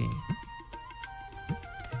निकल चुके हैं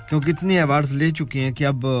क्योंकि इतने अवार्ड्स ले चुके हैं कि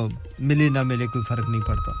अब मिले ना मिले कोई फर्क नहीं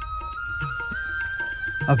पड़ता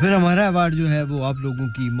और फिर हमारा अवार्ड जो है वो आप लोगों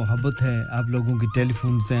की मोहब्बत है आप लोगों की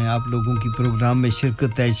टेलीफोन्स हैं आप लोगों की प्रोग्राम में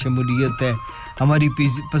शिरकत है शमूलियत है हमारी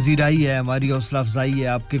पजीराई है हमारी हौसला अफजाई है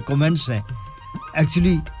आपके कमेंट्स हैं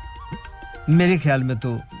एक्चुअली मेरे ख्याल में तो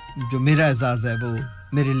जो मेरा एजाज है वो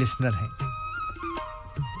मेरे लिसनर हैं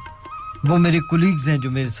वो मेरे कोलीग्स हैं जो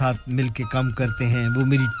मेरे साथ मिलके काम करते हैं वो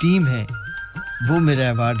मेरी टीम है वो मेरा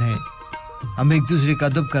अवार्ड है हम एक दूसरे का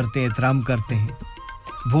अदब करते हैं एहतराम करते हैं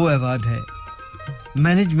वो अवार्ड है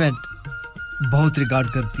मैनेजमेंट बहुत रिगार्ड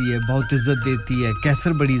करती है बहुत इज्जत देती है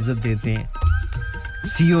कैसर बड़ी इज्जत देते हैं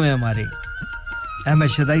सीईओ हैं हमारे अहमद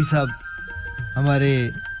शदाई साहब हमारे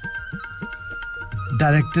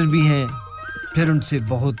डायरेक्टर भी हैं फिर उनसे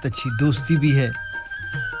बहुत अच्छी दोस्ती भी है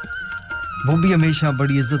वो भी हमेशा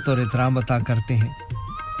बड़ी इज्जत और एहतराम अता करते हैं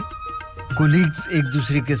कोलीग्स एक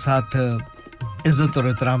दूसरे के साथ इज्जत और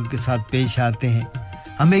एहतराम के साथ पेश आते हैं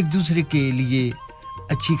हम एक दूसरे के लिए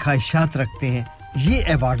अच्छी ख्वाहिशात रखते हैं ये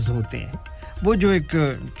अवार्ड्स होते हैं वो जो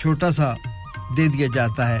एक छोटा सा दे दिया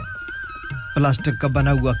जाता है प्लास्टिक का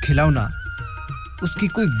बना हुआ खिलौना उसकी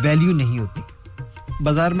कोई वैल्यू नहीं होती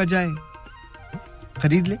बाजार में जाएं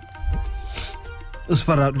खरीद लें उस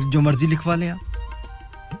पर जो मर्जी लिखवा लें आप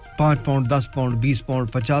 5 पाउंड 10 पाउंड 20 पाउंड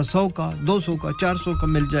 50 100 का 200 का 400 का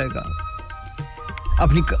मिल जाएगा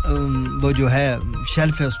अपनी वो जो है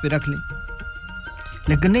शेल्फ है उस पे रख लें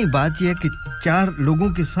लेकिन नहीं बात यह है कि 4 लोगों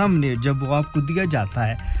के सामने जब वो आपको दिया जाता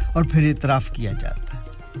है और फिर इतराफ किया जाता है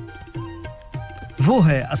वो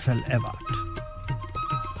है असल अवार्ड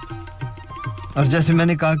और जैसे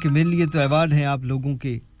मैंने कहा कि मेरे लिए तो अवार्ड हैं आप लोगों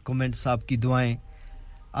के कमेंट्स आपकी दुआएं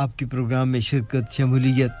आपके प्रोग्राम में शिरकत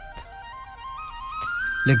शमूलियत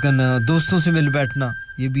लेकिन दोस्तों से मिल बैठना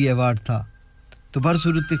ये भी अवार्ड था तो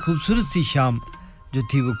बरसूरत खूबसूरत सी शाम जो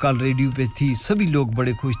थी वो कल रेडियो पे थी सभी लोग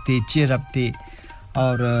बड़े खुश थे चेयर अप थे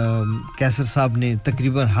और कैसर साहब ने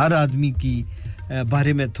तकरीबन हर आदमी की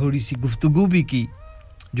बारे में थोड़ी सी गुफ्तगू भी की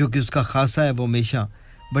जो कि उसका खासा है वो हमेशा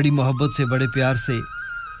बड़ी मोहब्बत से बड़े प्यार से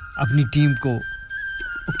अपनी टीम को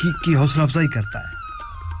की हौसला अफजाई करता है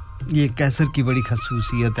ये कैसर की बड़ी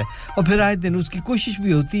खसूसियत है और फिर आए दिन उसकी कोशिश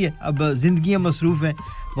भी होती है अब जिंदगियां मसरूफ हैं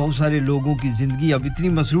बहुत सारे लोगों की जिंदगी अब इतनी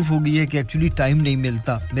मसरूफ हो गई है कि एक्चुअली टाइम नहीं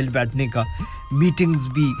मिलता मिल बैठने का मीटिंग्स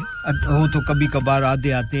भी हो तो कभी-कभार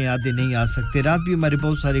आधे आते हैं आधे नहीं आ सकते रात भी हमारे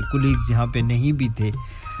बहुत सारे कोलीग्स यहां पे नहीं भी थे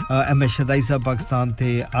एमएस शदाई साहब पाकिस्तान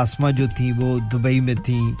थे आसमा जो थी वो दुबई में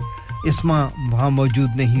थी इस्मा वहां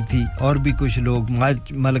मौजूद नहीं थी और भी कुछ लोग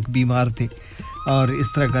मलक बीमार थे और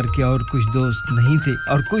इस तरह करके और कुछ दोस्त नहीं थे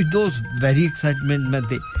और कुछ दोस्त वेरी एक्साइटमेंट में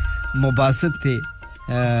थे मुबासित थे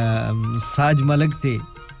साज मलक थे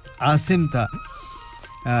आसिम था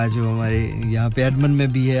जो हमारे यहाँ पे एडमन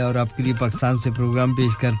में भी है और आपके लिए पाकिस्तान से प्रोग्राम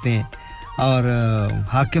पेश करते हैं और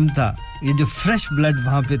हाकिम था ये जो फ्रेश ब्लड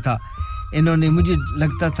वहाँ पे था इन्होंने मुझे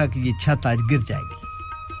लगता था कि ये छत आज गिर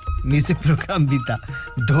जाएगी म्यूजिक प्रोग्राम भी था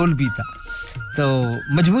ढोल भी था तो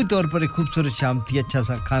मजमूई तौर पर एक खूबसूरत शाम थी अच्छा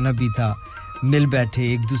सा खाना भी था मिल बैठे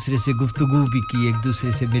एक दूसरे से गुफ्तगू भी की एक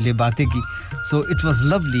दूसरे से मिले बातें की so it was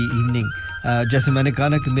lovely evening जैसे मैंने कहा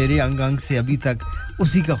ना कि मेरे अंग से अभी तक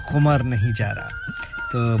उसी का खुमार नहीं जा रहा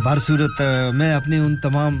तो बार सूरत मैं अपने उन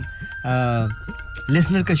तमाम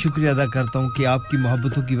लिसनर का शुक्रिया अदा करता हूं कि आपकी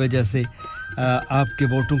मोहब्बतों की वजह से आपके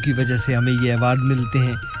वोटों की वजह से हमें ये अवार्ड मिलते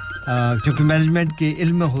हैं क्योंकि मैनेजमेंट के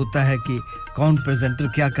इल्म में होता है कि कौन प्रेजेंटर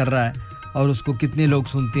क्या कर रहा है और उसको कितने लोग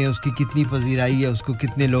सुनते हैं उसकी कितनी पजीराई है उसको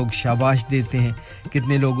कितने लोग शाबाश देते हैं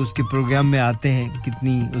कितने लोग उसके प्रोग्राम में आते हैं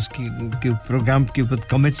कितनी उसकी के प्रोग्राम के ऊपर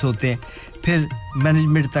कमेंट्स होते हैं फिर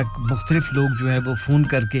मैनेजमेंट तक मुख्तलिफ लोग जो हैं वो फ़ोन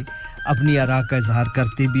करके अपनी आरा का इजहार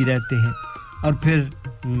करते भी रहते हैं और फिर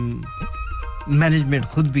मैनेजमेंट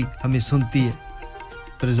खुद भी हमें सुनती है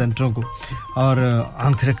प्रेजेंटरों को और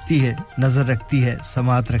आंख रखती है नज़र रखती है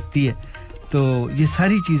समाअत रखती है तो ये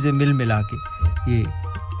सारी चीज़ें मिल मिला के ये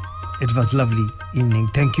It was lovely evening.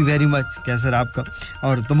 Thank you very much. कैसर आपका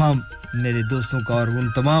और तमाम मेरे दोस्तों का और उन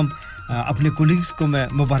तमाम अपने कोलीग्स को मैं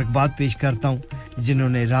मुबारकबाद पेश करता हूं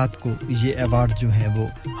जिन्होंने रात को ये अवार्ड जो है वो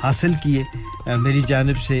हासिल किए मेरी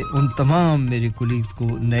जानिब से उन तमाम मेरे कोलीग्स को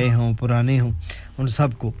नए हों पुराने हों उन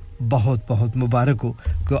सब को बहुत-बहुत मुबारक हो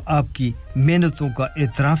कि आपकी मेहनतों का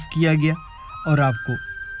एतराफ़ किया गया और आपको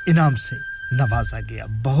इनाम से नवाजा गया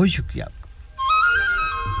बहुत शुक्रिया आपका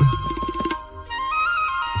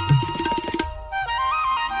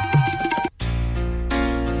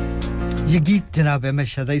ये गीत जनाब अहमद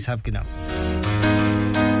शदाई साहब के नाम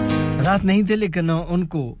रात नहीं थे लेकिन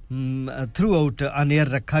उनको थ्रू आउट ऑन एयर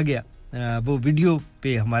रखा गया वो वीडियो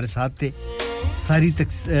पे हमारे साथ थे सारी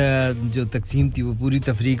जो तकसीम थी वो पूरी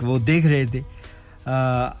तफरीक वो देख रहे थे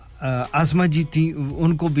आसमा जी थी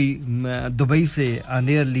उनको भी दुबई से ऑन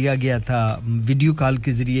एयर लिया गया था वीडियो कॉल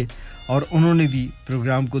के ज़रिए और उन्होंने भी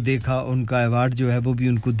प्रोग्राम को देखा उनका अवार्ड जो है वो भी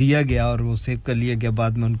उनको दिया गया और वो सेव कर लिया गया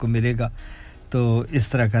बाद में उनको मिलेगा तो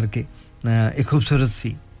इस तरह करके एक खूबसूरत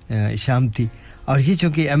सी शाम थी और ये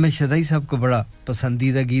चूंकि एमएस शदाई साहब को बड़ा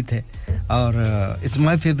पसंदीदा गीत है और it's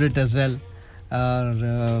my favourite as well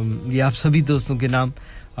और ये आप सभी दोस्तों के नाम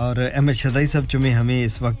और एमएस शदाई साहब जो में हमें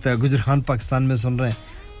इस वक्त गुजर खान पाकिस्तान में सुन रहे हैं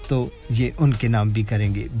तो ये उनके नाम भी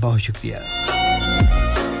करेंगे बहुत शुक्रिया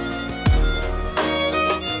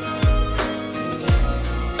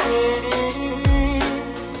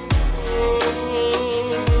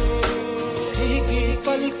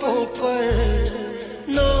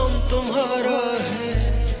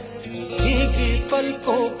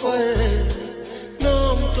पलकों पर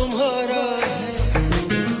नाम तुम्हारा है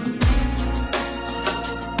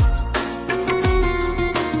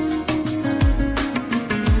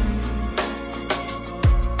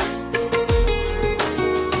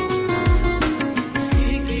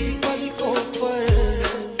भीगी पलकों पर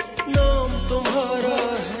नाम तुम्हारा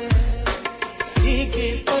है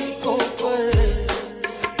भीगी पलकों पर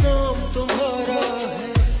नाम तुम्हारा है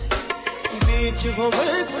बीच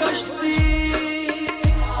भंवर कश्ती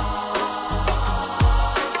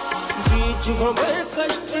भंवर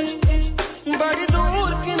कश्ती बड़ी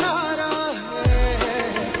दूर किनारा है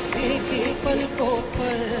भीगी पलकों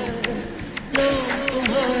पर नाम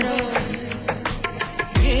तुम्हारा है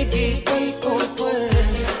भीगी पलकों पर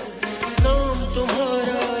नाम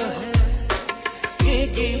तुम्हारा है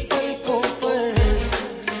भीगी पलकों पर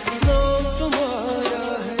नाम तुम्हारा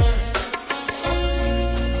है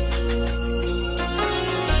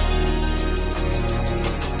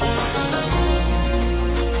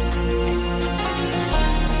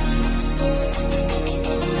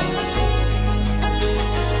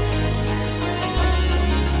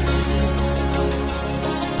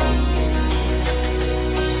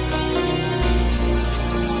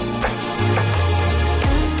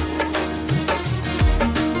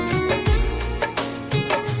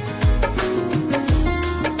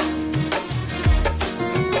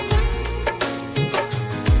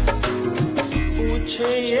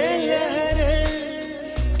ये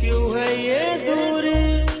लहरें क्यों है ये दूरी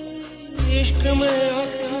इश्क में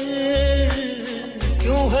आखिर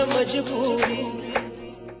क्यों है मजबूरी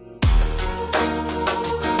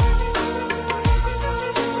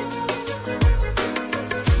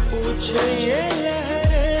पूछे ये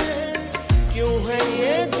लहरें क्यों है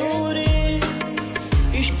ये दूरी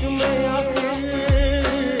इश्क में आखिर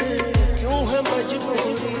क्यों है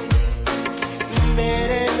मजबूरी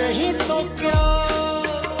मेरे नहीं तो क्या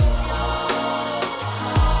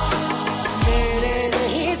मेरे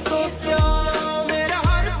नहीं तो क्या मेरा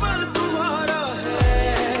हर पल तुम्हारा है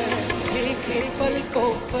एक ही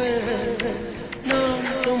पलकों पर नाम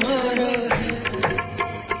तुम्हारा है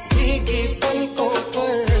एक ही पलकों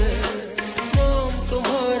पर नाम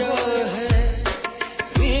तुम्हारा है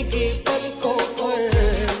एक ही पलकों पर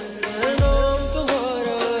नाम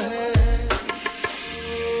तुम्हारा है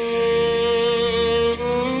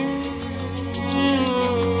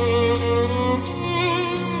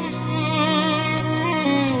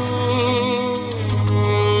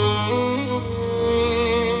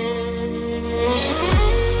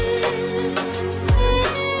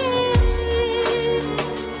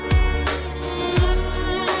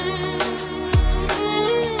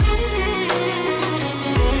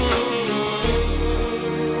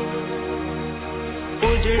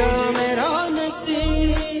उजड़ा मेरा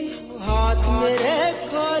नसीब हाथ मेरे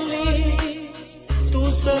खाली तू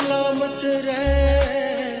सलामत रहे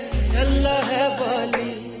अल्लाह है वाली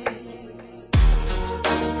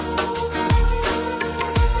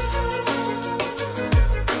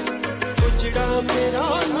उजड़ा मेरा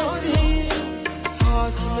नसीब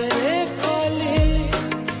हाथ मेरे खाली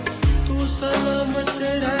तू सलामत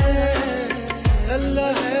रहे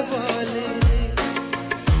अल्लाह है वाली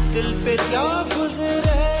दिल पे क्या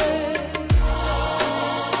गुजरे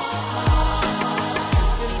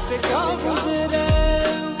दिल पे क्या गुजरे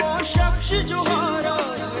वो शख्स जो हारा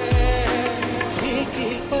है एक ही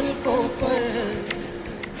पलकों पर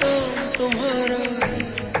नाम तुम्हारा है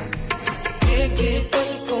एक ही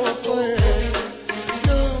पलकों पर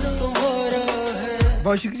नाम तुम्हारा है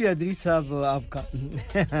बहुत शुक्रिया अदरी साहब आपका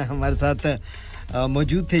हमारे साथ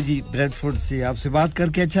मौजूद थे जी ब्रेडफोर्ड से आपसे बात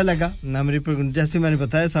करके अच्छा लगा हमारे प्रोग्राम जैसे मैंने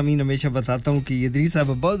बताया सामीन हमेशा बताता हूं कि ये अदरी साहब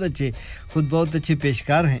बहुत अच्छे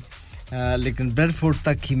पेशकार हैं लेकिन ब्रेडफोर्ड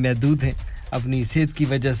तक ही महदूद हैं अपनी सेहत की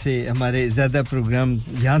वजह से हमारे ज़्यादा प्रोग्राम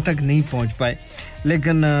यहां तक नहीं पहुंच पाए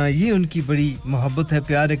लेकिन ये उनकी बड़ी मोहब्बत है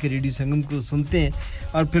प्यार है कि रेडियो संगम को सुनते हैं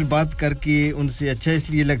और फिर बात करके उनसे अच्छा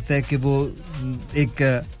इसलिए लगता है कि वो एक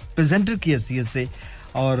प्रेजेंटर की हैसियत से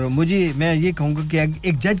और मैं ये कहूंगा कि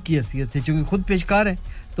एक जज की हैसियत से क्योंकि खुद पेशकार हैं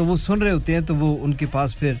तो वो सुन रहे होते हैं तो वो उनके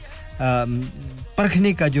पास फिर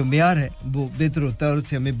परखने का जो मेयार है वो बेहतर होता है और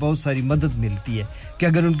उससे हमें बहुत सारी मदद मिलती है कि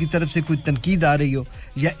अगर उनकी तरफ से कोई तनकीद आ रही हो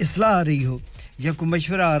या इस्लाह आ रही हो या कोई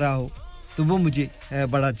मशवरा आ रहा हो तो वो मुझे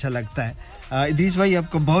बड़ा अच्छा लगता है इदरीस भाई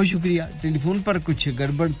आपका बहुत शुक्रिया टेलीफोन पर कुछ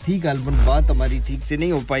गड़बड़ थी गालबन बात हमारी ठीक से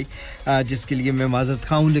नहीं हो पाई जिसके लिए मैं माजरत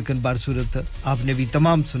खाऊं लेकिन बारसूरत आपने भी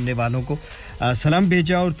तमाम सुनने वालों को सलाम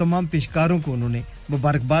भेजा और तमाम पेशकारों को उन्होंने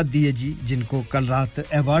मुबारकबाद दी है जी जिनको कल रात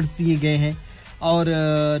अवार्ड्स दिए गए हैं और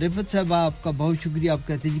रिफत साहब आपका बहुत शुक्रिया आप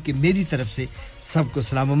कहते हैं जी कि मेरी तरफ से सबको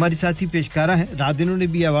सलाम हमारे साथी पेशकारा हैं रात इन्होंने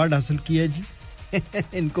भी अवार्ड हासिल किया जी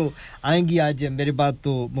इनको आएंगी आज मेरे बाद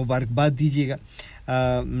तो मुबारकबाद दीजिएगा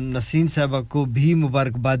नसरीन साहबा को भी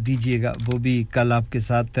मुबारकबाद दीजिएगा वो भी कल आपके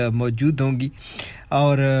साथ मौजूद होंगी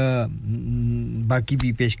और बाकी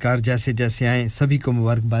भी पेशकार जैसे जैसे आए सभी को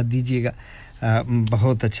मुबारकबाद दीजिएगा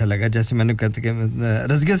बहुत अच्छा लगा जैसे मैंने कहते कि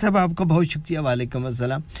रज़िया साहब आपका बहुत शुक्रिया वालेकुम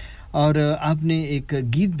अस्सलाम और आपने एक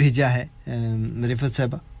गीत भेजा है रिफत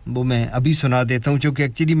साहबा वो मैं अभी सुना देता हूं क्योंकि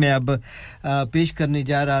एक्चुअली मैं अब पेश करने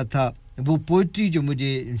जा रहा था वो पोएट्री जो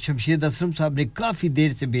मुझे शमशेद असलम साहब ने काफ़ी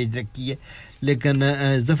देर से भेज रखी है लेकिन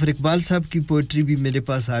ज़फ़र इकबाल साहब की पोएट्री भी मेरे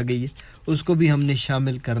पास आ गई है उसको भी हमने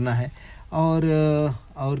शामिल करना है और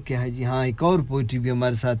क्या है जी हाँ एक और पोएट्री भी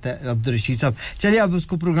हमारे साथ है अब्दुल रशीद साहब चलिए अब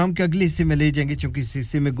उसको प्रोग्राम के अगले हिस्से में ले जाएंगे क्योंकि इस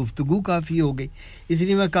हिस्से में गुफ्तगू काफ़ी हो गई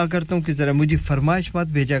इसलिए मैं क्या करता हूँ कि ज़रा मुझे फरमाइश मत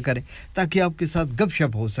भेजा करें ताकि आपके साथ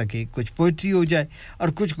गपशप हो सके कुछ पोएट्री हो जाए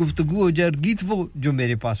और कुछ गुफ्तगू हो जाए और गीत वो जो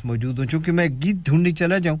मेरे पास मौजूद हो चूँकि मैं गीत ढूंढने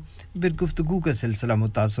चला जाऊँ फिर गुफ्तगू का सिलसिला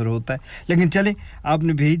मुतासर होता है लेकिन चलें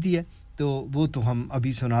आपने भेज दिया तो वो तो हम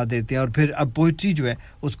अभी सुना देते हैं और फिर अब पोएट्री जो है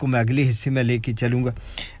उसको मैं अगले हिस्से में लेके चलूंगा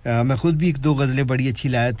मैं खुद भी एक दो गज़लें बड़ी अच्छी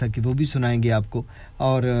लाया था कि वो भी सुनाएंगे आपको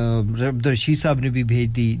और अब्दुल साहब ने भी भेज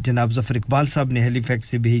दी जनाब ज़फर इकबाल साहब ने हैलीफैक्स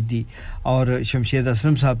से भेज दी और शमशेद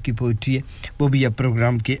असलम साहब की पोएट्री है वो भी अब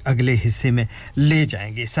प्रोग्राम के अगले हिस्से में ले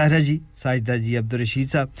जाएंगे साहिरा जी साजिदा जी अब्दुल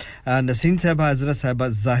साहब नसीन साहब हज़रत साहब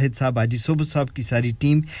जाहिद साहब हाजी सोबत साहब की सारी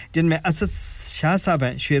टीम जिनमें असद शाह साहब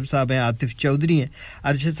हैं शुएब साहब हैं आतिफ चौधरी हैं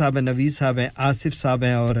अरशद साहब हैं नवीद साहब हैं आसिफ साहब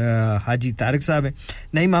हैं और हाजी तारिक साहब हैं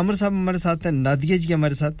नईम आमर साहब हमारे साथ हैं नादिया जी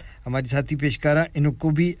हमारे साथ हमारी साथी पेशकारा इनको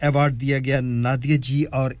भी अवार्ड दिया गया नादिया जी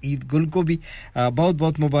और ईद गुल को भी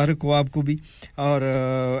बहुत-बहुत मुबारक हो आपको भी और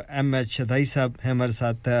एमएच शदाई साहब हैं हमारे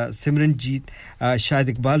साथ सिमरनजीत शाहिद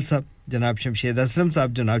इकबाल साहब जनाब शमशेद असलम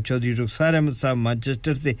साहब जनाब चौधरी रुखसार अहमद साहब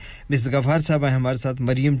मैनचेस्टर से मिस गफार साहब हैं हमारे साथ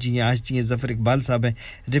मरियम जी हैं आश जी हैं ज़फर इकबाल साहब हैं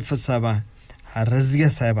रिफत साहब हैं रज़िया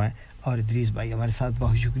साहब हैं और इदरीस भाई हमारे साथ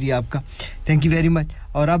बहुत शुक्रिया आपका थैंक यू वेरी मच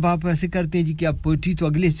और अब आप ऐसे करते हैं जी कि आप पोएट्री तो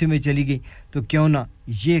अगले हिस्से में चली गई तो क्यों ना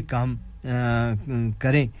ये काम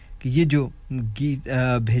करें कि ये जो गीत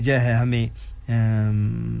भेजा है हमें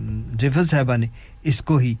रिफत साहबा ने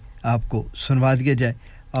इसको ही आपको सुनवा दिया जाए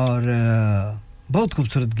और बहुत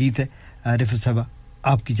खूबसूरत गीत है रिफत साहबा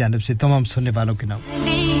आपकी जानिब से तमाम सुनने वालों के नाम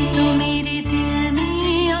तो मेरे दिल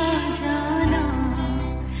में आ जाना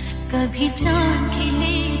कभी चांद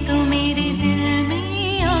खिले तो मेरे दिल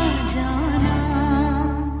में आ जाना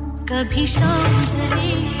कभी शाम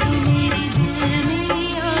ढले तो मेरे दिल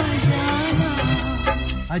में आ जाना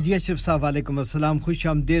हाजी अशरफ साहब वालेकुम अस्सलाम खुश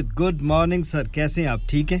आमदीद गुड मॉर्निंग सर कैसे हैं आप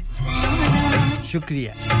ठीक हैं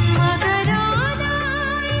शुक्रिया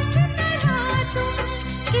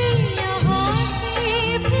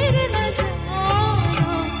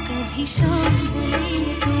शाम ढले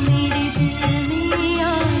तो मेरे दिल में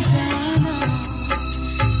आ जाना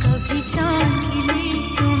कभी चांद खिले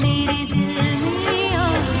तो मेरे दिल में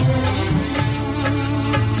आ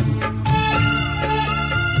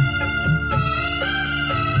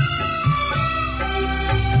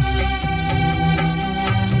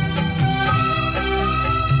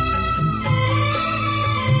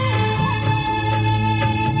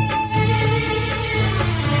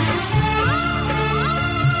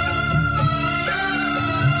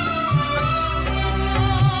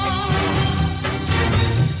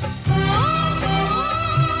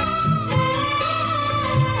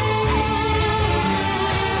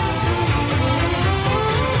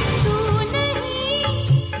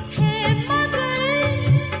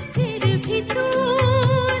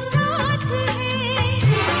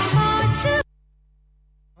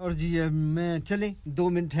और जी मैं चलें 2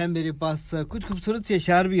 मिनट हैं मेरे पास कुछ खूबसूरत से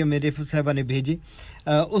अशार भी मेरे साहिबा ने भेजे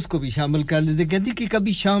उसको भी शामिल कर लेते कहती कि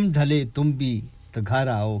कभी शाम ढले तुम भी तो घर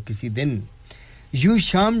आओ किसी दिन यूं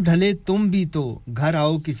शाम ढले तुम भी तो घर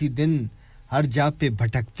आओ किसी दिन हर जा पे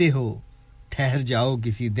भटकते हो ठहर जाओ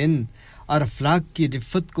किसी दिन और अफलाक की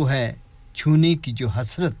रिफ़त को है छूने की जो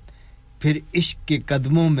हसरत फिर इश्क के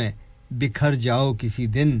कदमों में बिखर जाओ किसी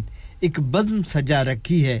दिन एक बज़्म सजा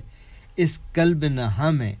रखी है इस कल्ब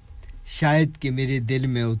नहा में शायद कि मेरे दिल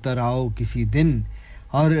में उतर आओ किसी दिन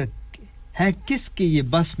और है किसके ये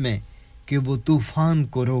बस में कि वो तूफान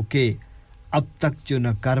को रोके अब तक जो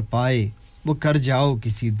न कर पाए वो कर जाओ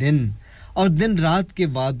किसी दिन और दिन रात के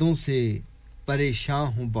वादों से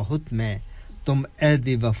परेशान हूँ बहुत मैं तुम ऐद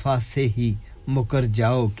वफा से ही मुकर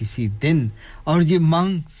जाओ किसी दिन और ये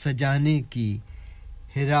मांग सजाने की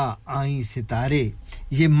हिरा आई सितारे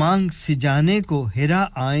ये मांग सजाने को हिरा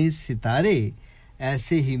आए सितारे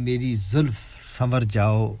ऐसे ही मेरी जुल्फ संवर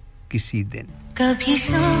जाओ किसी दिन कभी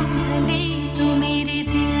शाम ढले तो मेरे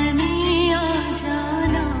दिल में आ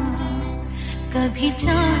जाना कभी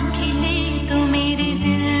चांद खिले तो मेरे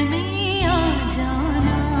दिल में आ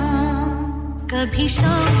जाना कभी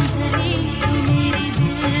शाम ढले तो मेरे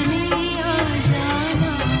दिल में आ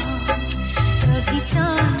जाना कभी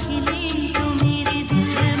चांद खिले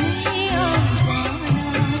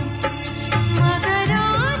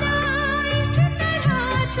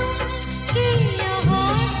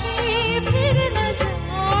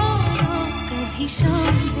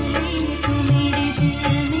शाम ढले तो मेरे दिल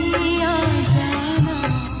में आ जाना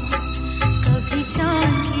कभी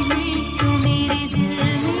चांद खिले तो मेरे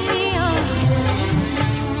दिल में आ जाना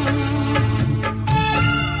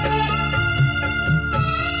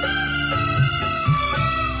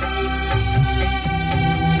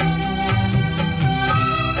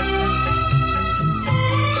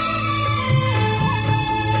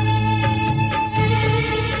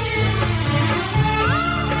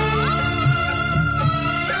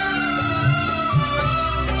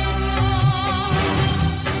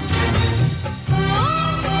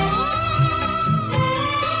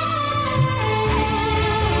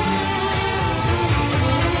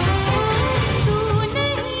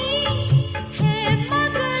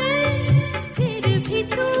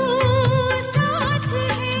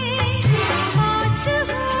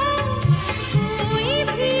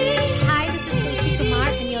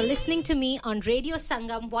listening to me on Radio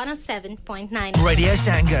Sangam 107.9. Radio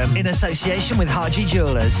Sangam, in association with Haji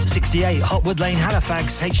Jewellers, 68 Hotwood Lane,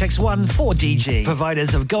 Halifax, HX1 4DG.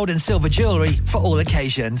 Providers of gold and silver jewellery for all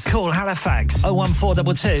occasions. Call Halifax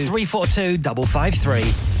 01422 342 553.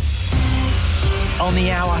 On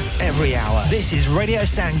the hour, every hour. This is Radio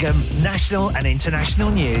Sangam, national and international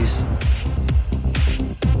news.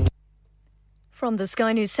 From the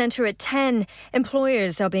Sky News Centre at 10,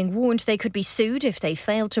 employers are being warned they could be sued if they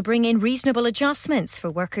fail to bring in reasonable adjustments for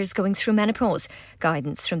workers going through menopause.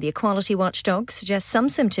 Guidance from the Equality Watchdog suggests some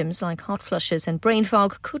symptoms like hot flushes and brain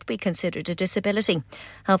fog could be considered a disability.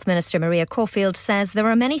 Health Minister Maria Caulfield says there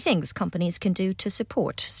are many things companies can do to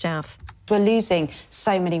support staff. We're losing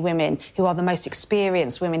so many women who are the most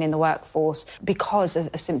experienced women in the workforce because of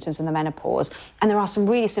symptoms in the menopause. And there are some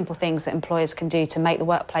really simple things that employers can do to make the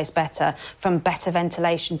workplace better, from better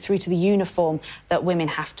ventilation through to the uniform that women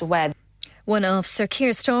have to wear. One of Sir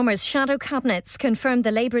Keir Starmer's shadow cabinets confirmed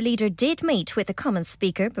the Labour leader did meet with the Commons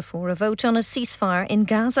Speaker before a vote on a ceasefire in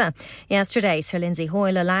Gaza. Yesterday, Sir Lindsay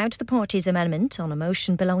Hoyle allowed the party's amendment on a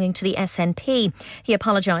motion belonging to the SNP. He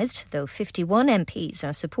apologised, though 51 MPs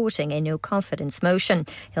are supporting a no-confidence motion.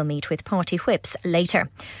 He'll meet with party whips later.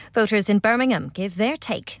 Voters in Birmingham give their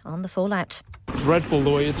take on the fallout. Dreadful the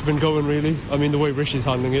way it's been going, really. I mean, the way Rishi's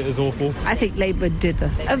handling it is awful. I think Labour did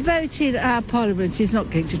that. A vote in our Parliament is not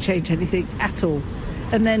going to change anything at all,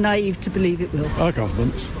 and they're naive to believe it will. Our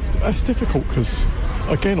government, that's difficult because,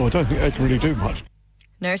 again, I don't think they can really do much.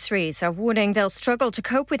 Nurseries are warning they'll struggle to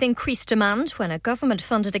cope with increased demand when a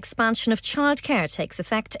government-funded expansion of childcare takes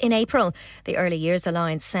effect in April. The Early Years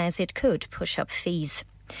Alliance says it could push up fees.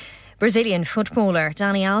 Brazilian footballer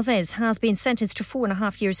Dani Alves has been sentenced to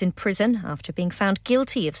 4.5 years in prison after being found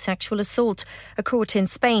guilty of sexual assault. A court in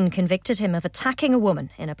Spain convicted him of attacking a woman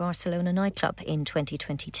in a Barcelona nightclub in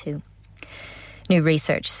 2022. New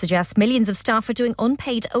research suggests millions of staff are doing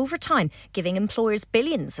unpaid overtime, giving employers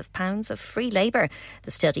billions of pounds of free labour.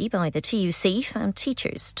 The study by the TUC found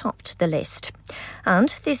teachers topped the list.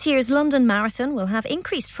 And this year's London Marathon will have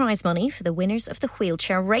increased prize money for the winners of the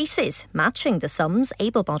wheelchair races, matching the sums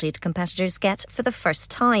able-bodied competitors get for the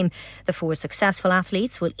first time. The 4 successful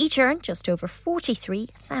athletes will each earn just over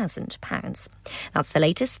 £43,000. That's the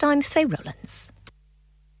latest. I'm Faye Rowlands.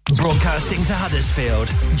 Broadcasting to Huddersfield,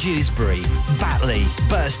 Dewsbury, Batley,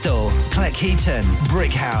 Birstall, Cleckheaton,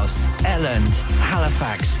 Brickhouse, Elland,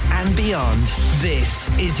 Halifax and beyond. This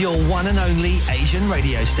is your one and only Asian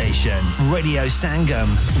radio station. Radio Sangam,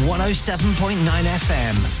 107.9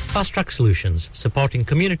 FM. Fast Track Solutions, supporting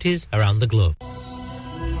communities around the globe.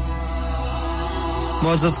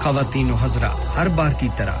 मोअज़्ज़ज़ ख़वातीन व हज़रात हर बार की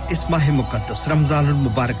तरह इस माह मुक़द्दस रमज़ानुल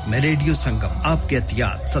मुबारक में radio संगम आपके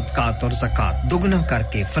एहतियात सदक़ात और ज़कात दुगना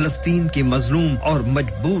करके फ़लस्तीन के मज़लूम और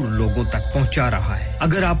मजबूर लोगों तक पहुंचा रहा है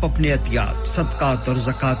अगर आप अपने एहतियात सदक़ात और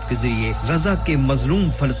ज़कात के ज़रिए गज़ा के मज़लूम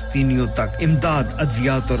फ़लस्तीनियों तक इमदाद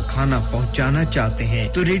अद्वियात और खाना पहुंचाना चाहते हैं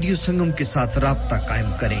तो रेडियो संगम के साथ राब्ता कायम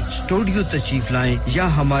करें स्टूडियो तशरीफ लाएं या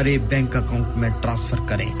हमारे बैंक अकाउंट में ट्रांसफर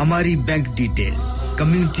करें हमारी bank details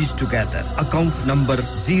communities together account number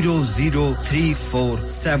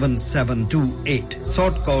 00347728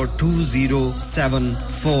 sort code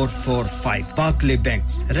 207445 Barclay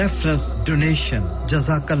Banks reference donation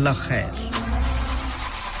Jazakallah khair.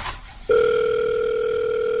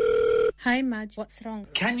 Hi Madge, what's wrong?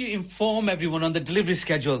 Can you inform everyone on the delivery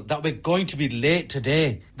schedule that we're going to be late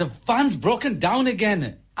today? The van's broken down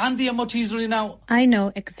again. And the MOT's running out. I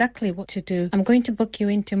know exactly what to do. I'm going to book you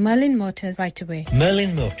into Merlin Motors right away.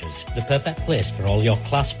 Merlin Motors, the perfect place for all your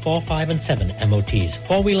Class 4, 5 and 7 MOTs.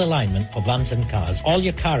 Four-wheel alignment for vans and cars. All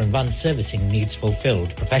your car and van servicing needs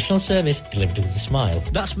fulfilled. Professional service delivered with a smile.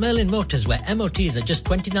 That's Merlin Motors, where MOTs are just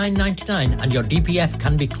 $29.99 and your DPF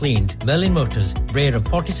can be cleaned. Merlin Motors, rear of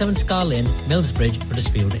 47 Scar Lane, Millsbridge,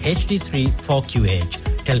 Huddersfield, HD3 4QH.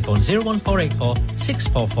 Telephone 01484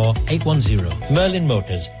 644 810. Merlin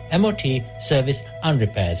Motors. MOT, service and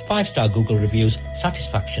repairs. 5-star Google reviews.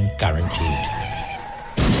 Satisfaction guaranteed.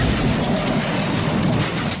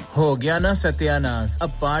 हो गया ना सत्यानाश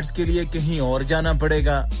अब parts के लिए कहीं और जाना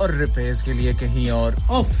पड़ेगा और रिपेयर्स के लिए कहीं और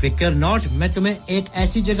ओ फिकर नॉट मैं तुम्हें एक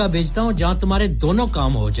ऐसी जगह भेजता हूं जहां तुम्हारे दोनों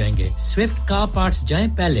काम हो जाएंगे स्विफ्ट कार पार्ट्स जाएं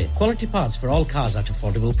पहले quality parts for all cars at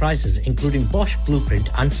affordable prices including Bosch Blueprint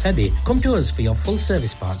and Febi come to us for your full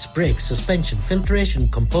service parts brakes suspension filtration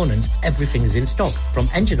components everything is in stock from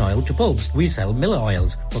engine oil to bulbs we sell Miller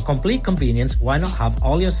oils for complete convenience why not have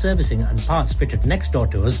all your servicing and parts fitted next door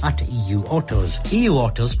to us at EU Autos EU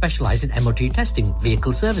Autos specialise in MOT testing,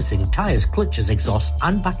 vehicle servicing, tyres, clutches, exhaust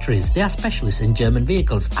and batteries. They are specialists in German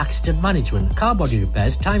vehicles, accident management, car body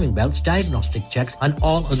repairs, timing belts, diagnostic checks and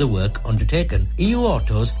all other work undertaken. EU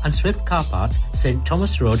Autos and Swift Car Parts, St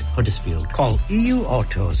Thomas Road, Huddersfield. Call EU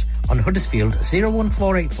Autos on Huddersfield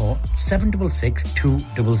 01484 766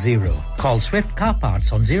 200. Call Swift Car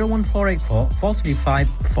Parts on 01484 435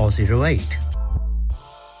 408.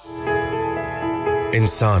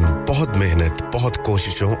 इंसान बहुत मेहनत, बहुत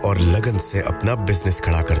कोशिशों और लगन से अपना business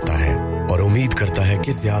खड़ा करता है और उम्मीद करता है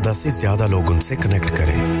कि ज्यादा से ज्यादा लोग उनसे कनेक्ट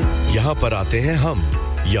करें। यहाँ पर आते हैं हम,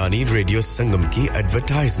 यानी रेडियो संगम की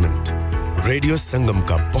एडवर्टाइजमेंट। रेडियो संगम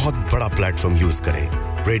का बहुत बड़ा प्लेटफॉर्म यूज करें।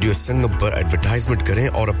 रेडियो संगम पर एडवर्टाइजमेंट करें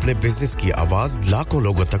और अपने बिजनेस की आवाज लाखों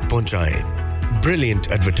लोगों तक पहुंचाएं। Brilliant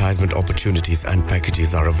advertisement opportunities and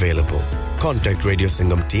packages are available. Contact Radio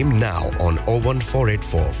Sangam team now on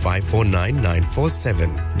 01484 549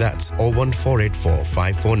 947. That's 01484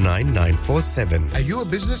 549 947. Are you a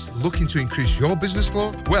business looking to increase your business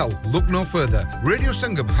flow? Well, look no further. Radio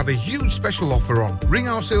Sangam have a huge special offer on. Ring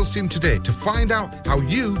our sales team today to find out how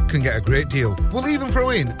you can get a great deal. We'll even throw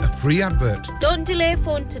in a free advert. Don't delay,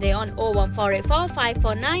 phone today on 01484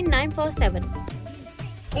 549 947.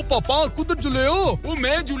 ओ पापा कुदर चले हो ओ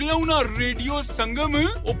मैं जुलिया हूं ना radio Sangam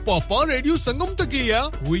ओ पापा radio संगम तक ही है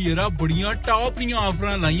वो येरा बढ़िया टॉप नी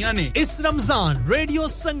ऑफर लाईया ने इस रमजान रेडियो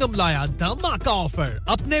संगम लाया धमाका ऑफर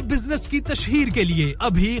अपने बिजनेस की तशहीर के लिए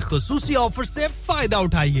अभी खुसूसी ऑफर से फायदा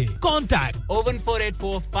उठाइए कांटेक्ट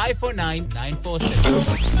 01484 549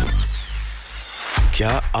 947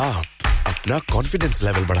 क्या आप अपना कॉन्फिडेंस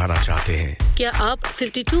लेवल बढ़ाना चाहते हैं क्या आप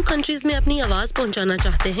 52 कंट्रीज में अपनी आवाज पहुंचाना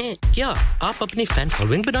चाहते हैं क्या आप अपनी फैन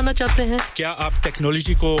फॉलोइंग बनाना चाहते हैं क्या आप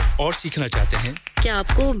टेक्नोलॉजी को और सीखना चाहते हैं क्या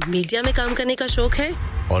आपको मीडिया में काम करने का शौक है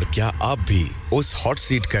और क्या आप भी उस हॉट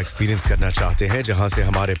सीट का एक्सपीरियंस करना चाहते हैं जहां से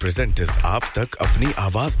हमारे प्रेजेंटर्स आप तक अपनी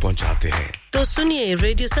आवाज पहुंचाते हैं तो सुनिए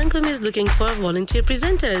radio Sangam is looking for volunteer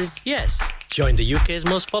presenters yes join the UK's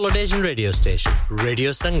most followed Asian radio station Radio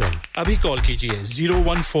Sangam अभी कॉल कीजिए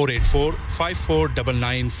 01484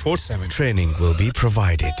 549947 training will be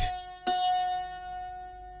provided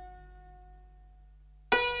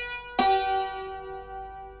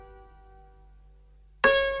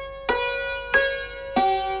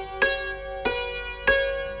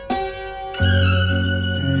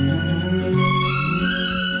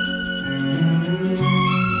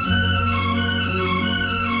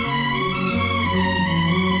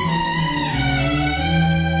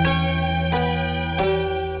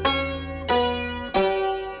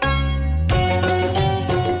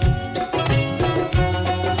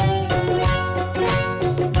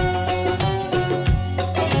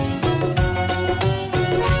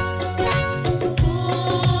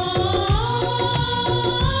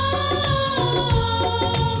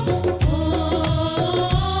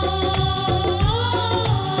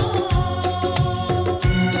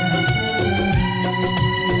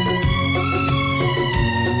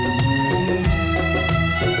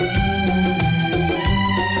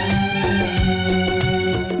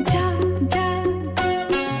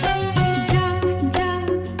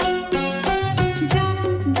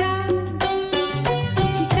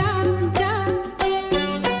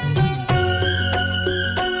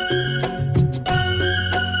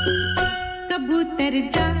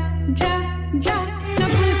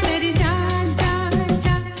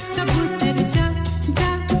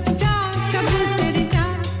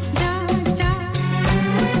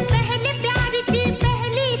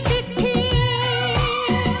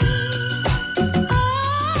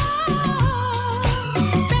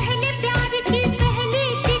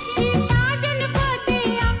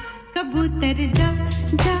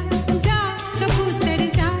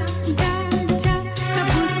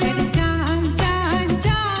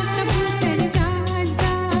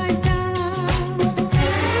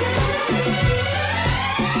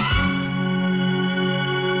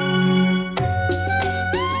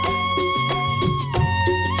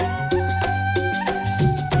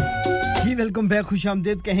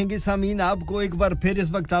खुशामदीद कहेंगे सामीन आपको एक बार फिर इस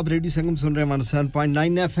वक्त आप रेडियो संगम सुन रहे हैं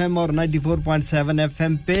 107.9 एफएम और 94.7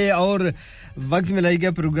 एफएम पे और वक्त मिलाई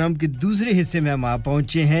गया प्रोग्राम के दूसरे हिस्से में हम आ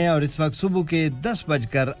पहुंचे हैं और इस वक्त सुबह के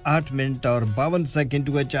 10:08 और 52 सेकंड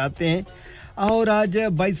हुए चाहते हैं और आज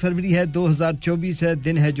 22 फरवरी है 2024 है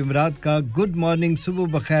दिन है जुमरात का गुड मॉर्निंग सुबह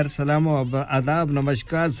बखैर सलाम और आदाब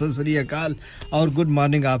नमस्कार सत श्री अकाल और गुड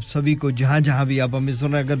मॉर्निंग आप सभी को जहां-जहां भी आप हमें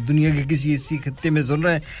सुन रहे हैं अगर दुनिया के किसी हिस्से खत्ते में सुन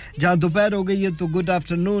रहे हैं जहां दोपहर हो गई है तो गुड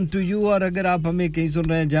आफ्टरनून टू यू और अगर आप हमें कहीं सुन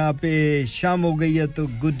रहे हैं जहां पे शाम हो गई है तो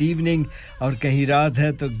गुड इवनिंग और कहीं रात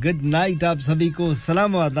है तो गुड नाइट आप सभी को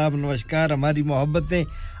सलाम और आदाब नमस्कार हमारी मोहब्बतें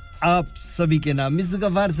आप सभी के नाम मिस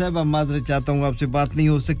गफार साहब मैं माजरत चाहता हूं आपसे बात नहीं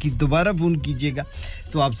हो सकी दोबारा फोन कीजिएगा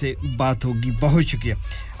तो आपसे बात होगी बहुत शुक्रिया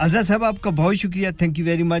अज़रा साहब आपका बहुत शुक्रिया थैंक यू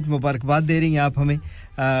वेरी मच मुबारकबाद दे रही हैं आप हमें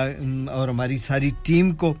और हमारी सारी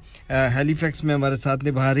टीम को हैलिफैक्स में हमारे साथ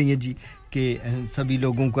निभा रही हैं जी कि सभी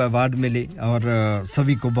लोगों को अवार्ड मिले और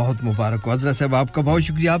सभी को बहुत मुबारक हो अज़रा साहब आपका बहुत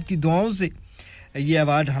शुक्रिया आपकी दुआओं से ये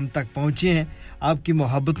अवार्ड हम तक पहुंचे हैं आपकी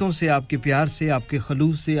मोहब्बतों से आपके प्यार से आपके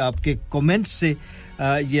खलूस से आपके कमेंट्स से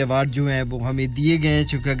ये अवार्ड जो है वो हमें दिए गए हैं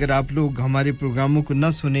क्योंकि अगर आप लोग हमारे प्रोग्रामों को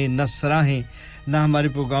न सुने न सराहें ना हमारे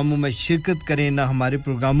प्रोग्रामों में शिरकत करें ना हमारे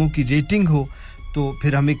प्रोग्रामों की रेटिंग हो तो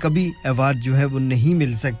फिर हमें कभी अवार्ड जो है वो नहीं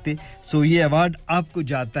मिल सकते सो ये अवार्ड आपको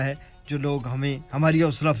जाता है जो लोग हमें हमारी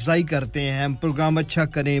हौसला अफजाई करते हैं हम प्रोग्राम अच्छा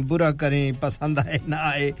करें बुरा करें पसंद आए ना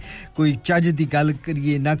आए कोई चज दी गल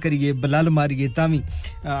करिए ना करिए बलाल मारिए तामी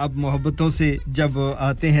अब मोहब्बतों से जब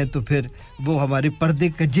आते हैं तो फिर वो हमारे पर्दे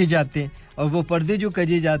कजे जाते हैं और वो पर्दे जो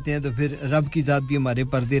कजे जाते हैं तो फिर रब की ज़ात भी हमारे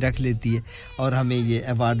पर्दे रख लेती है और हमें ये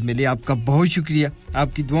अवार्ड मिले आपका बहुत शुक्रिया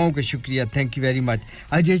आपकी दुआओं का शुक्रिया thank you very much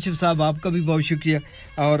Ajay Shiv साहब आपका भी बहुत शुक्रिया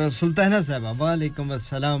और सुल्ताना साहब वालेकुम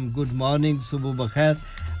अस्सलाम गुड मॉर्निंग सुबह बखैर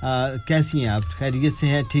कैसी हैं आप खैरियत से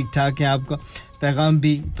हैं ठीक ठाक हैं आपका पैगाम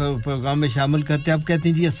भी प्रोग्राम में शामिल करते हैं आप कहते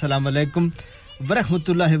हैं जी अस्सलाम वालेकुम व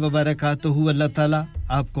रहमतुल्लाहि व बरकातहू अल्लाह ताला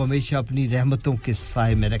आपको हमेशा अपनी रहमतों के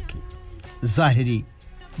साए में रखे ज़ाहिरी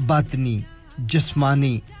बातनी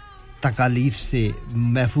जिस्मानी तकालीफ से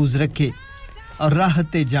महफूज रखे और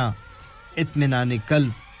राहत जां इत्मीनान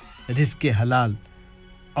कल्ब रिज़्क़ हलाल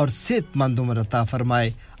और सेहतमंद उम्र अता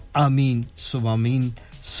फरमाए आमीन सुबह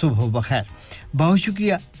सुबह बखैर बहुत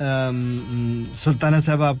शुक्रिया सुल्ताना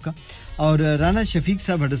साहब आपका और राना शफीक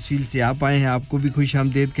साहब हडर्सफील्ड से आप आए हैं आपको भी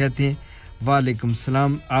खुशामदीद कहते हैं वालेकुम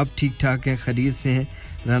सलाम आप ठीक ठाक हैं खैरियत से हैं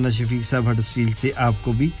राना शफीक साहब हडर्सफील्ड से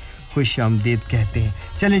आपको भी खुशामदीद कहते हैं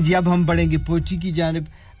चलें जी अब हम बढ़ेंगे पोइट्री की जानिब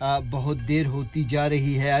बहुत देर होती जा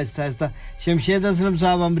रही है आहिस्ता-आहिस्ता शमशेद असलम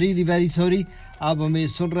साहब I am really very sorry आप हमें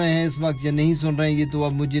सुन रहे हैं इस वक्त या नहीं सुन रहे हैं ये तो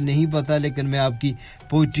अब मुझे नहीं पता लेकिन मैं आपकी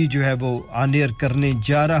पोइट्री जो है वो ऑन एयर करने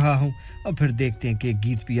जा रहा हूं और फिर देखते हैं कि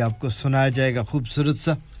गीत भी आपको सुनाया जाएगा खूबसूरत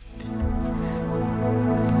सा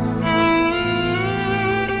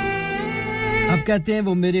अब कहते हैं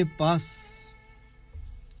वो मेरे पास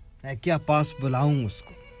है क्या पास बुलाऊं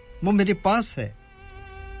उसको वो मेरे पास है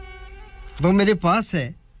वो मेरे पास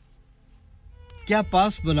है क्या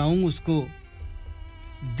पास बुलाऊं उसको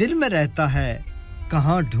दिल में रहता है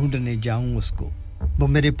कहां ढूंढने जाऊं उसको वो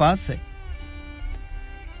मेरे पास है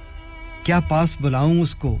क्या पास बुलाऊं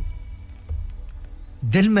उसको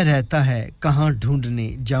दिल में रहता है कहां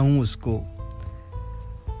ढूंढने जाऊं उसको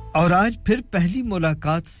और आज फिर पहली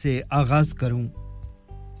मुलाकात से आगाज करूं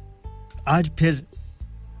आज फिर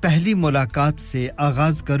पहली मुलाकात से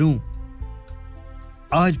आगाज करूं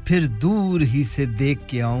आज फिर दूर ही से देख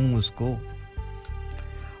के आऊं उसको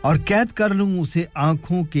और कैद कर लूं उसे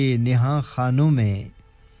आंखों के निहा खानों में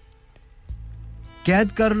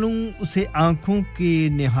कैद कर लूं उसे आंखों के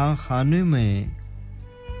निहा खानों में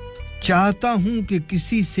चाहता हूं कि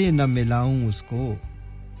किसी से न मिलाऊं उसको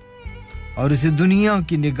और इसे दुनिया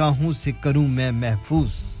की निगाहों से करूं मैं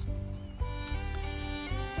महफूज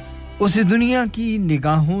उसे दुनिया की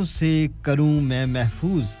निगाहों से करूं मैं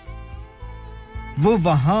महफूज वो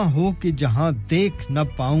वहां हो कि जहां देख न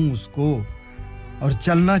पाऊं उसको और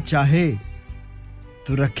चलना चाहे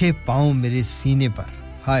तो रखे पांव मेरे सीने पर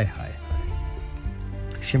हाय हाय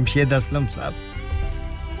हाय शमशेद असलम साहब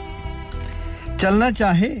चलना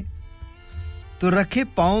चाहे तो रखे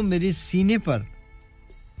पांव मेरे सीने पर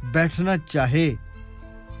बैठना चाहे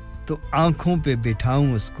तो आंखों पे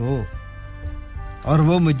बिठाऊं उसको और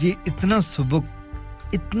वो मुझे इतना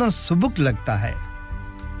सुबुक लगता है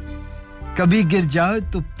कभी गिर जाए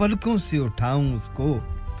तो पलकों से उठाऊं उसको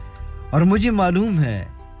और मुझे मालूम है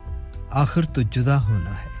आखिर तो जुदा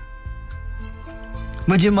होना है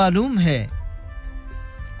मुझे मालूम है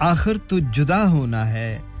आखिर तो जुदा होना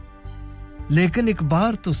है लेकिन एक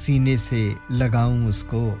बार तो सीने से लगाऊं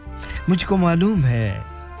उसको मुझको मालूम है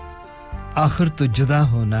आखिर तो जुदा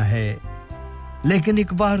होना है लेकिन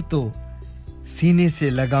एक बार तो सीने से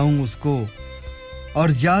लगाऊं उसको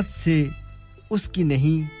और याद से उसकी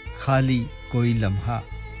नहीं खाली कोई लम्हा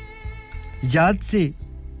याद से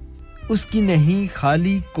उसकी नहीं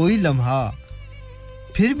खाली कोई लम्हा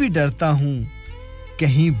फिर भी डरता हूं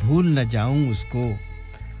कहीं भूल न जाऊं उसको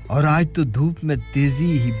और आज तो धूप में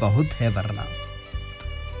तेजी ही बहुत है वरना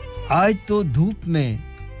आज तो धूप में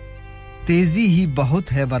तेजी ही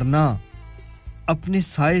बहुत है वरना अपने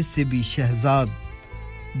साए से भी शहजाद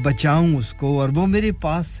बचाऊं उसको और वो मेरे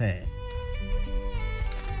पास है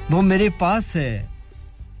वो मेरे पास है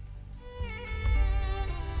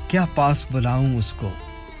क्या पास बुलाऊं उसको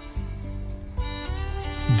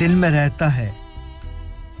दिल में रहता है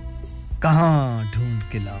कहां ढूंढ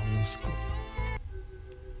के लाऊं उसको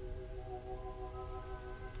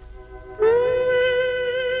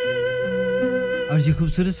और ये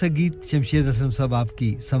खूबसूरत सा गीत शमशेद असलम साहब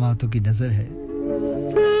आपकी समातों की नजर है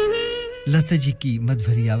लता जी की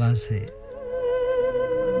मधुरी आवाज है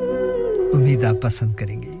उम्मीद आप पसंद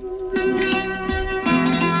करेंगे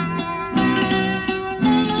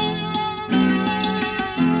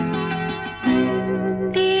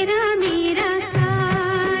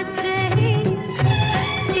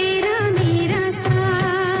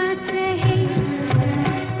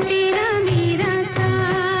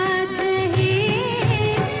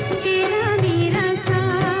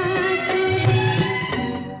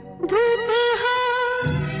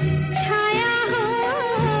छाया हो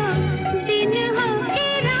दिन हो के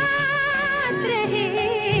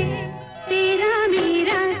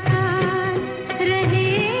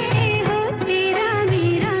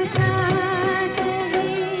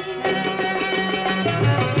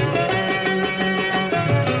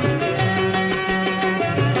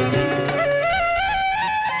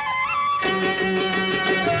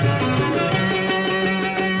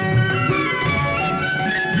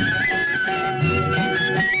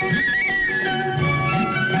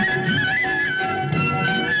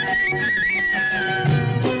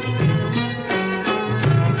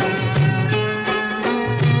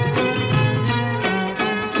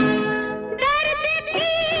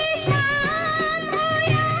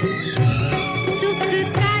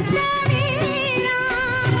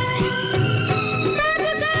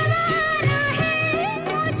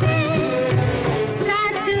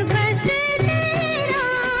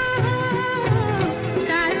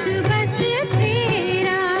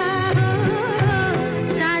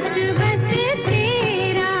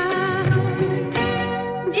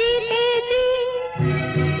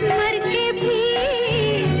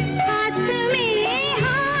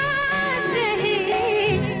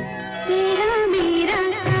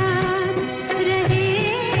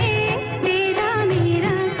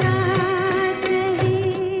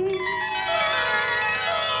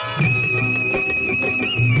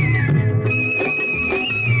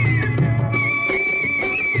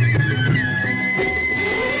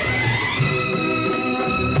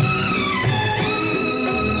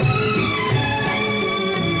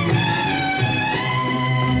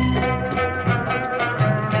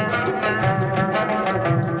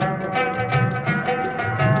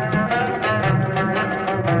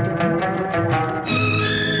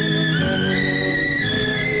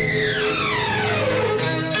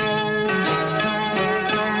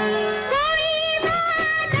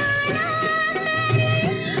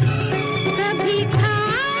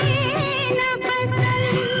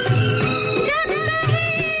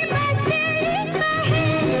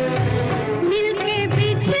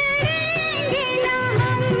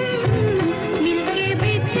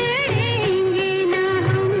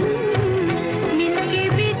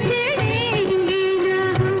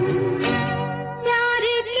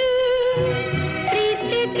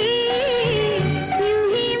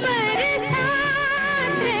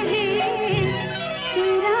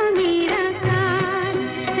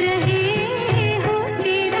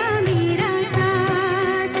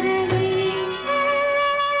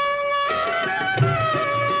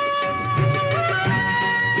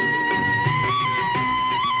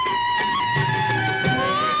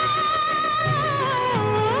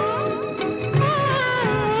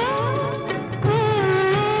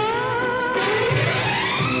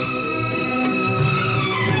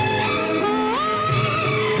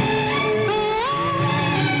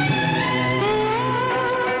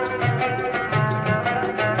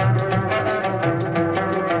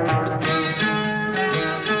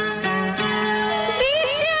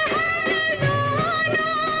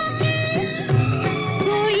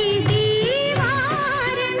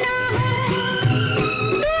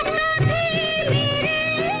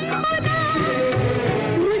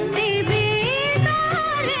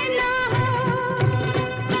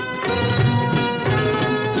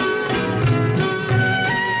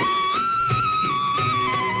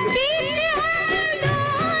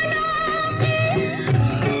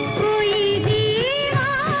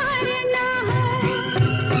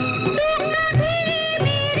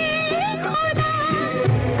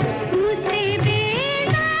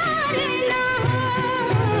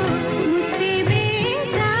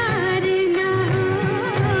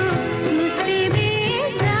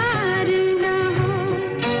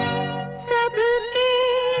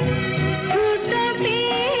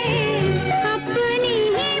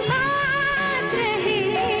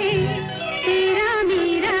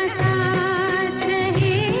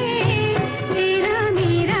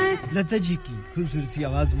लता जी की खूबसूरत सी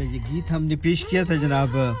आवाज में ये गीत हमने पेश किया था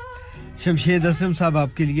जनाब शमशेद असलम साहब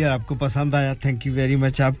आपके लिए आपको पसंद आया थैंक यू वेरी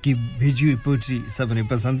मच आपकी भेजी हुई पोएट्री सबने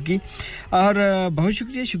पसंद की और बहुत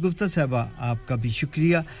शुक्रिया शगुफ्ता साहबा आपका भी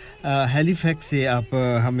शुक्रिया हैलिफैक्स से आप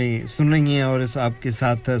हमें सुन रही हैं और आपके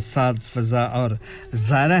साथ साद फजा और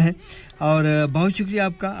ज़ारा है और बहुत शुक्रिया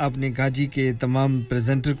आपका आपने कहा जी के तमाम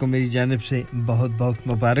प्रेजेंटर को मेरी जानिब से बहुत-बहुत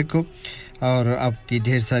मुबारक हो और आपकी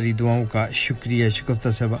ढेर सारी दुआओं का शुक्रिया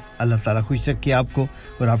शुक्रिया साहब अल्लाह ताला खुश रखे आपको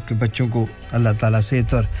और आपके बच्चों को अल्लाह ताला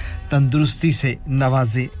सेहत और तंदुरुस्ती से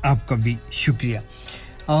नवाजे आपका भी शुक्रिया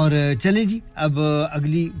और चलें जी अब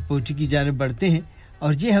अगली पोएट्री की जानिब बढ़ते हैं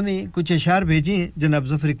और ये हमें कुछ अशार भेजे हैं जनाब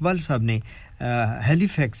ज़फर इकबाल साहब ने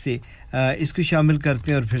हैलिफैक्स से इसको शामिल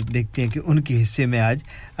करते हैं और फिर देखते हैं कि उनके हिस्से में आज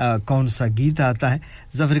कौन सा गीत आता है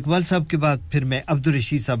ज़फर इकबाल साहब के बाद फिर मैं अब्दुल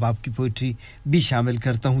रशीद साहब आपकी पोएट्री भी शामिल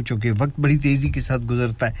करता हूं क्योंकि वक्त बड़ी तेजी के साथ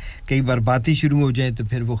गुजरता है कई बार बातें शुरू हो जाएं तो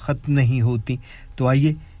फिर वो खत्म नहीं होती तो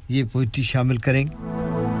आइए ये पोएट्री शामिल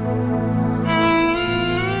करेंगे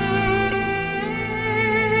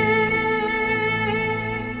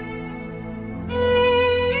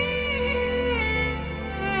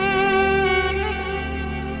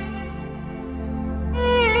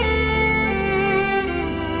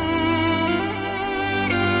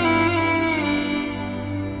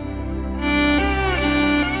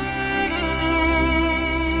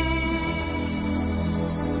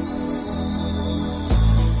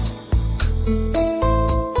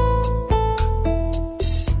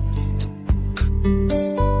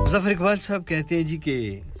ज़फर इकबाल साहब कहते हैं जी कि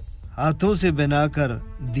हाथों से बनाकर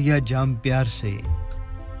दिया जाम प्यार से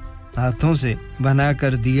हाथों से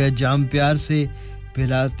बनाकर दिया जाम प्यार से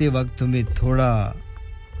पिलाते वक्त तुम्हें थोड़ा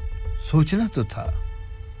सोचना तो था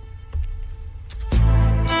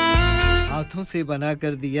हाथों से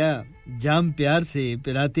बनाकर दिया जाम प्यार से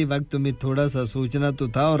पिलाते वक्त तुम्हें थोड़ा सा सोचना तो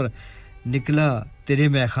था और निकला तेरे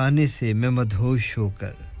मैखाने से मैं मदहोश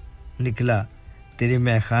होकर निकला तेरे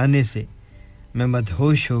मैखाने से मैं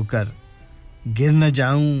मदहोश होकर गिर न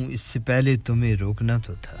जाऊं इससे पहले तुम्हें रोकना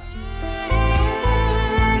तो था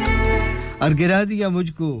और गिरा दिया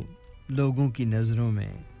मुझको लोगों की नजरों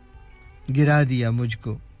में गिरा दिया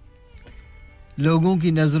मुझको लोगों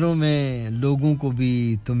की नजरों में लोगों को भी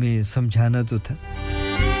तुम्हें समझाना तो था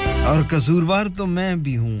और कसूरवार तो मैं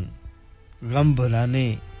भी हूं गम भुलाने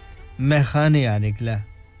मैं खाने आ निकला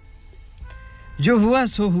जो हुआ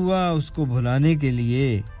सो हुआ उसको भुलाने के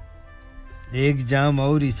लिए एक जाम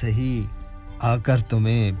और ही सही आकर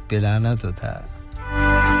तुम्हें पिलाना तो था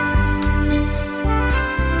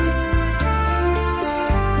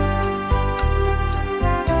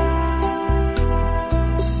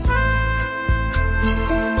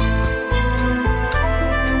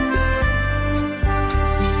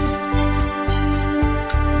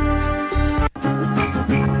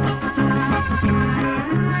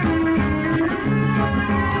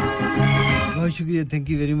शुक्रिया thank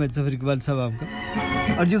you very much Zafar Iqbal साहब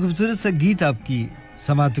आपका और जो खूबसूरत सा गीत आपकी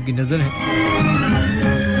समातों की नजर है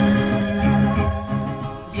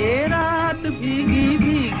ये रात भीगी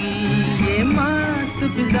भीगी ये मस्त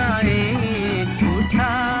फिजाएं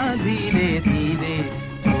उठा धीरे धीरे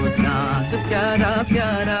वो चांद प्यारा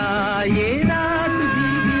प्यारा ये रात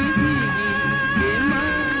भीगी भीगी ये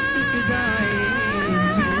मस्त फिजाएं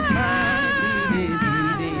उठा धीरे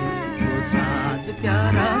धीरे वो चांद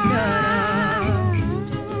प्यारा प्यारा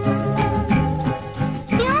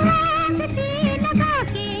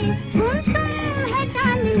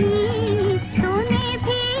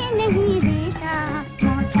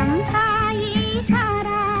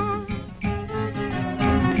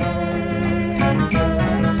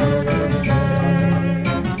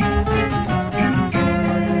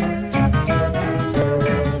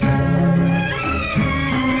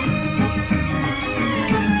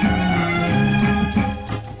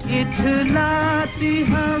इठलाती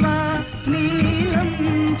हवा नीलम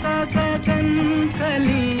का गगन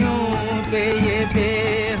कलियों पे ये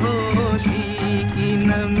बेहोशी की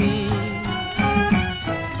नमी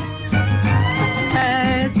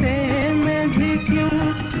ऐसे में भी क्यों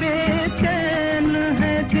बेचैन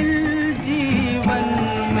है दिल जीवन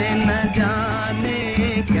में न जाने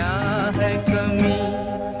क्या है कमी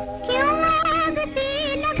क्यों आग सी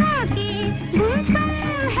लगा के गुमसुम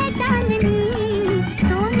है चांदनी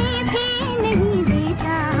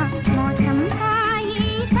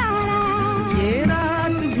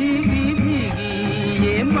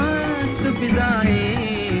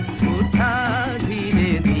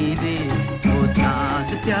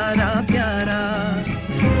प्यारा प्यारा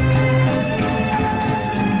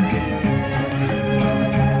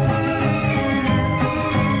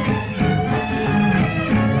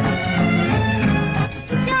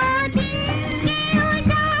जो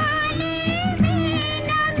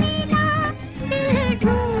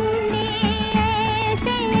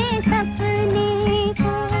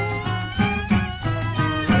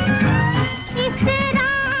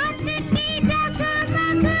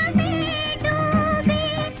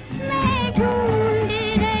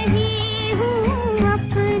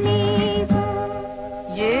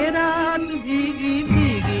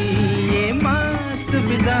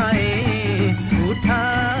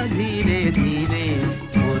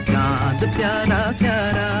प्यारा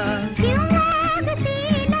प्यारा क्यों आग सी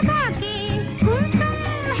लगा के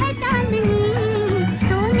गुमसुम है चांदनी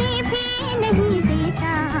सोने भी नहीं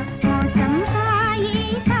देता मौसम का ये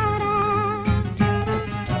इशारा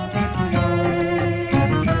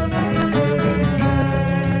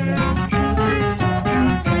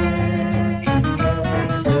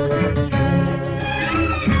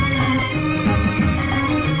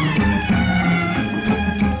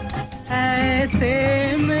ऐसे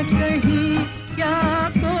में कहीं क्या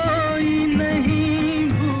कोई नहीं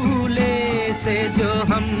भूले से जो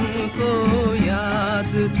हमको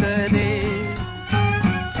याद करे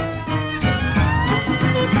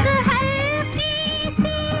एक हल्की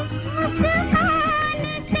सी मुस्कान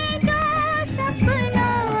से जो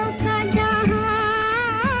सपनों का जहां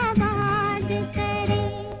आबाद करे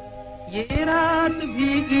ये रात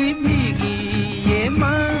भीगी भीगी ये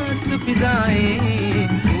मस्त फिजाएं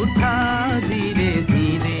उठा धीरे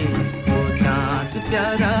धीरे वो चाँद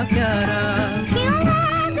प्यारा प्यारा क्यों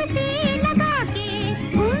आग सी लगा के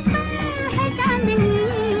गुमसुम है चांदनी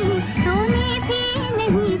सोने भी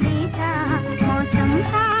नहीं देता मौसम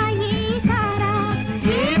का ये इशारा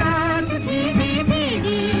ये रात भीगी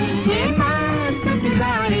भीगी ये मस्त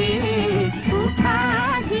फिजाएं उठा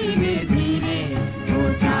धीरे धीरे वो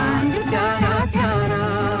चाँद प्यारा प्यारा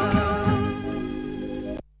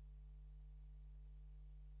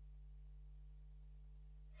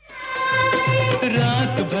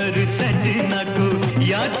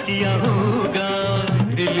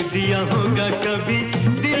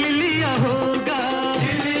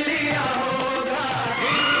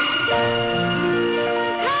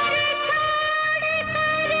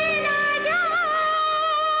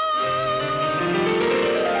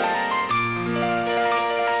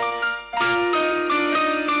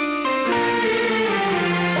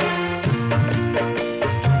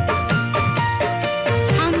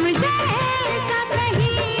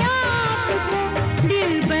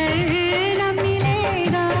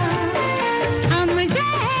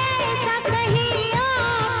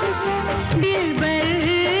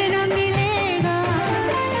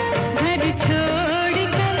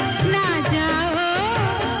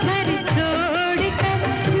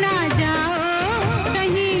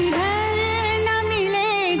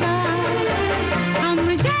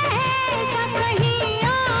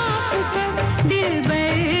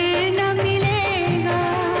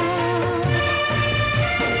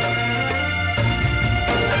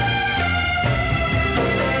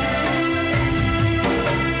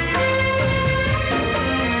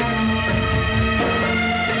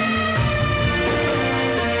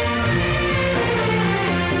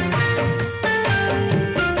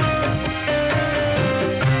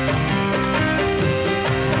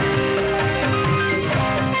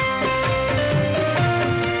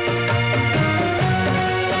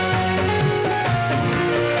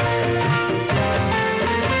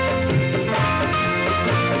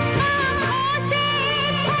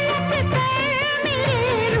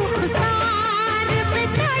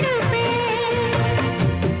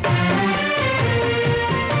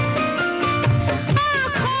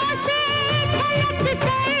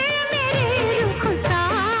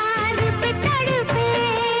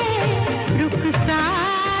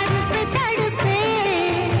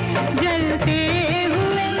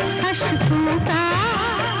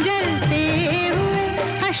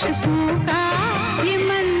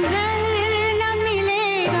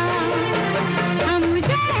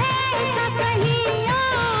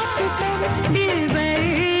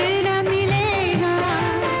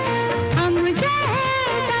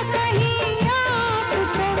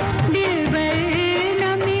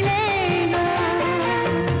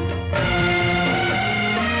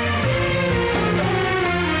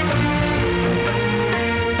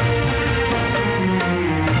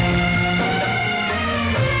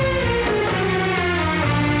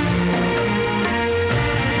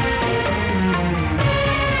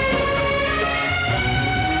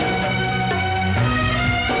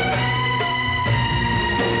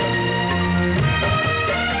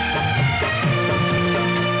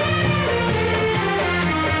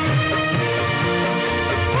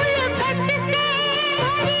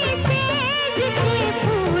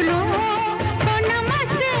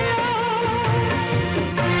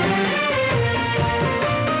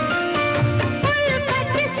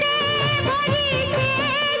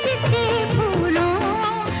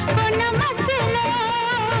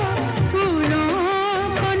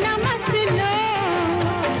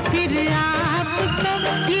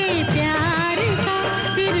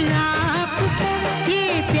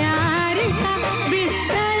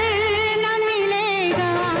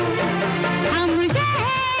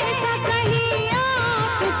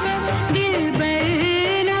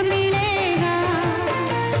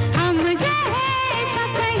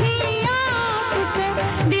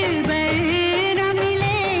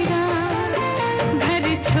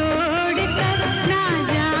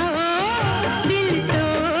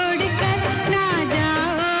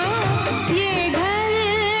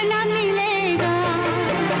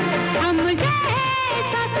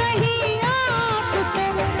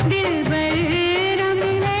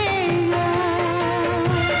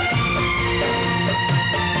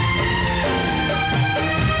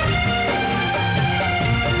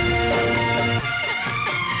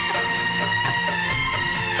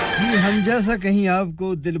हम जैसा कहीं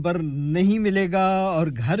आपको दिलबर नहीं मिलेगा और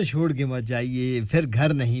घर छोड़ के मत जाइए फिर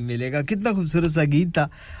घर नहीं मिलेगा कितना खूबसूरत सा गीत था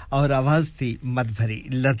और आवाज थी मत भरी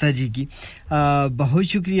लता जी की बहुत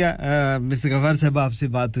शुक्रिया मिस गफार साहब आपसे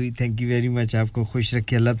बात हुई थैंक यू वेरी मच आपको खुश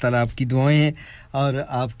रखे अल्लाह ताला आपकी दुआएं हैं और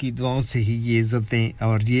आपकी दुआओं से ही ये इज्जतें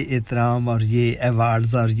और ये एहतराम और ये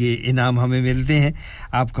अवार्ड्स और ये इनाम हमें मिलते हैं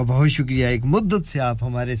आपका बहुत शुक्रिया एक मुद्दत से आप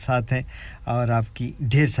हमारे साथ हैं और आपकी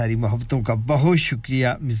ढेर सारी मोहब्बतों का बहुत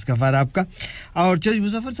शुक्रिया मिस गफार आपका और चौधरी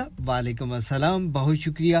मुजफ्फर साहब वालेकुम अस्सलाम बहुत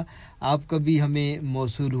शुक्रिया आपका भी हमें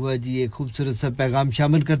मौसूल हुआ जी एक खूबसूरत सा पैगाम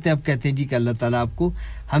शामिल करते हैं आप कहते हैं जी कि अल्लाह ताला आपको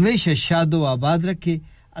हमेशा शाद व आबाद रखे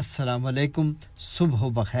अस्सलाम वालेकुम सुबह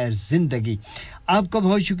बखैर जिंदगी आपका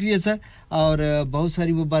बहुत शुक्रिया सर और बहुत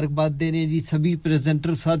सारी मुबारकबाद दे रहे हैं जी सभी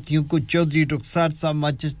प्रेजेंटर साथियों को चौधरी रुखसार साहब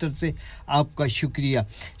मैनचेस्टर से आपका शुक्रिया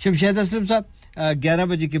शमशाद असलम साहब 11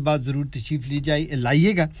 बजे के बाद जरूर तशरीफ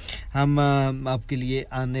लाइएगा हम आपके लिए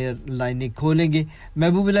आने लाइनें खोलेंगे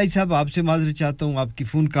महबूब इलाही साहब आपसे माजरत चाहता हूं आपकी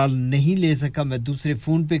फोन कॉल नहीं ले सका मैं दूसरे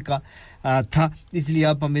फोन पे का था इसलिए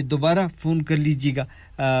आप हमें दोबारा फोन कर लीजिएगा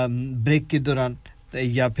ब्रेक के दौरान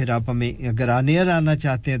या फिर आप हमें अगर आनेर आना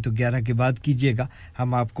चाहते हैं तो 11 के बाद कीजिएगा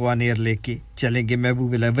हम आपको आनेर लेके चलेंगे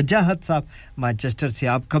महबूब इलाही वजाहत साहब मैनचेस्टर से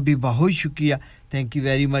आपका भी बहुत शुक्रिया थैंक यू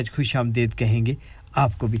वेरी मच खुशामदीद कहेंगे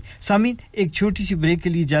आपको भी सामीन एक छोटी सी ब्रेक के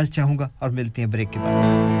लिए इजाजत चाहूंगा और मिलते हैं ब्रेक के बाद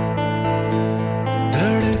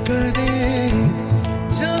धड़कने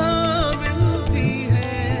जहां मिलती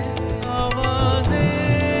है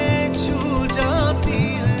आवाजें छू जाती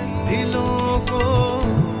है दिलों को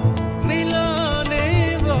मिलाने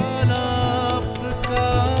वाला आपका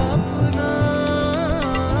अपना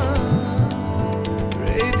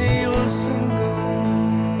रेडियो संगम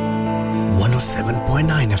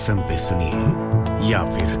 107.9 FM पे सुनिए या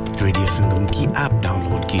फिर रेडियो संगम की ऐप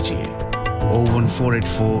डाउनलोड कीजिए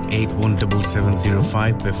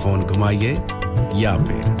 01484817705 पे फोन घुमाइए या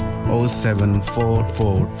फिर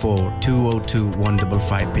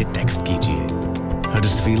 07444202155 पे टेक्स्ट कीजिए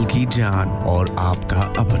हडर्सफील्ड की जान और आपका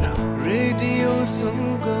अपना रेडियो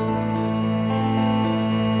संगम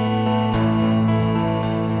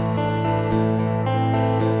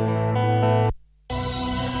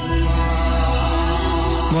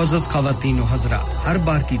मुअज़्ज़ज़ ख़वातीन व हज़रात हर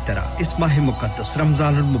बार की तरह इस माह मुक़द्दस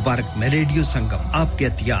रमज़ानुल मुबारक में रेडियो संगम आपके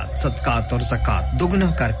अतियात सदक़ात और ज़कात दुगना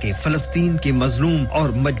करके फ़लस्तीन के मज़लूम और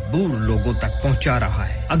मजबूर लोगों तक पहुंचा रहा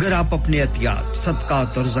है अगर आप अपने अतियात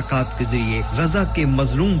सदक़ात और ज़कात के ज़रिए गज़ा के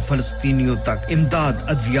मज़लूम फ़लस्तीनियों तक इमदाद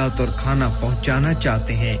अद्वियात और खाना पहुंचाना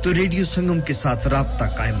चाहते हैं तो रेडियो संगम के साथ राब्ता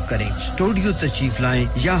कायम करें स्टूडियो तशरीफ लाएं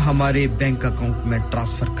या हमारे बैंक अकाउंट में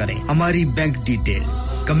ट्रांसफर करें हमारी bank details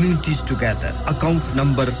communities together account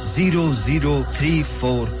number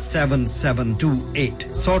 00347728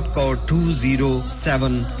 sort code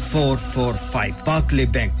 207445 Barclay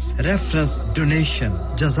Banks reference donation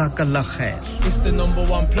jazakallah khair it's the number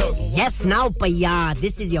one plug yes now payya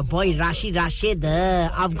this is your boy Rashid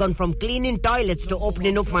I've gone from cleaning toilets to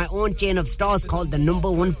opening up my own chain of stores called the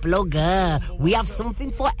number one plug we have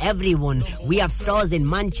something for everyone we have stores in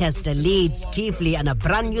Manchester Leeds Keighley and a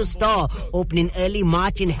brand new store opening early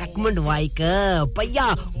March in Heckmond Wike payya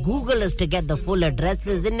Google us to get the full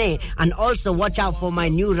addresses in it and also watch out for my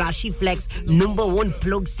new Rashi Flex number one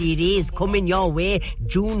plug series coming your way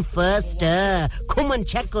June 1st come and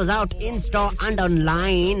check us out in store and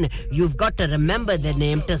online you've got to remember the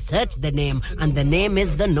name to search the name and the name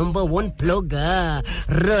is the number one plug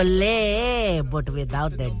Relay but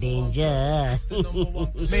without the danger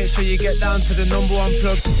make sure you get down to the number one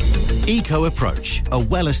plug Eco Approach a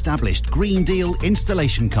well-established Green Deal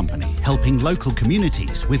installation company helping local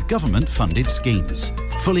communities with government-funded schemes.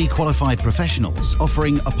 Fully qualified professionals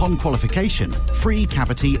offering, upon qualification, free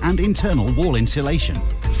cavity and internal wall insulation,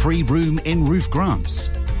 free room in roof grants,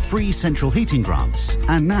 free central heating grants,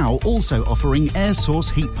 and now also offering air source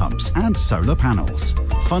heat pumps and solar panels.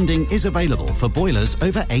 Funding is available for boilers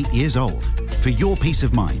over 8 years old. For your peace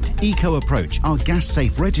of mind, Eco Approach are gas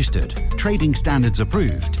safe registered, trading standards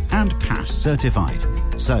approved, and PASS certified.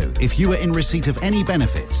 So, if you are in receipt of any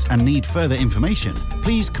benefits and need further information,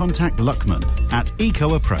 please contact Luckman at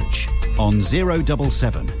Eco Approach on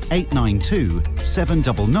 077 892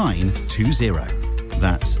 79920.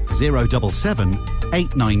 That's 077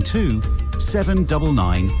 892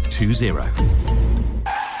 79920.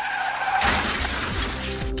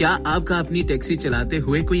 क्या आपका अपनी taxi चलाते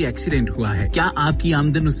हुए कोई accident हुआ है? क्या आपकी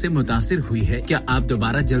आमदन उससे मुतासिर हुई है? क्या आप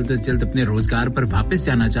दोबारा जल्द से जल्द अपने रोजगार पर वापस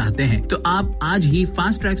जाना चाहते हैं? तो आप आज ही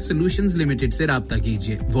फास्ट ट्रैक सॉल्यूशंस लिमिटेड से राब्ता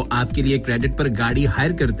कीजिए। वो आपके लिए क्रेडिट पर गाड़ी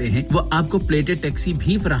हायर करते हैं। वो आपको प्लेटेड टैक्सी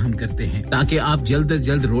भी फराहम करते हैं ताकि आप जल्द से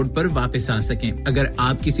जल्द रोड पर वापस आ सकें। अगर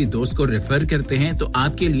आप किसी दोस्त को रेफर करते हैं तो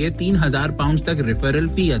आपके लिए 3000 पाउंड तक रेफरल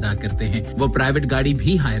फी अदा करते हैं। वो प्राइवेट गाड़ी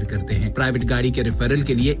भी हायर करते हैं। प्राइवेट गाड़ी के रेफरल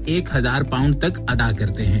के लिए 1000 पाउंड तक अदा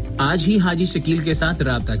करते हैं। आज ही हाजी शकील के साथ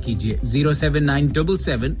राब्ता कीजिए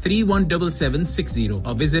 07977317760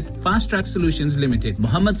 और visit fast track solutions limited,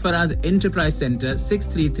 Mohammad Faraz enterprise centre,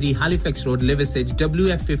 633 Halifax road, Liversedge,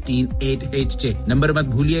 WF15 8HJ। Number मत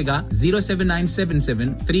भूलिएगा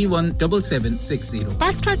 07977317760।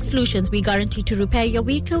 Fast Track Solutions, we guarantee to repair your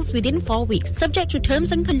vehicles within 4 weeks, subject to terms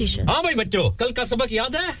and conditions. हाँ भाई बच्चों, कल का सबक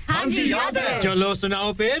याद है? हाँ जी याद है। चलो सुनाओ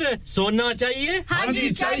फिर। सोना चाहिए? हाँ जी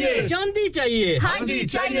चाहिए। चांदी चाहिए? हाँ जी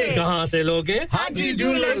चाहिए। कहाँ से लोगे? हाजी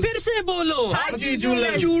जूलर्स। फिर से बोलो। हाजी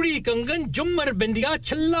जूलर्स। चूड़ी, कंगन, झुमर, बिंदिया,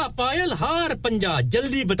 छल्ला, पायल, हार, पंजा,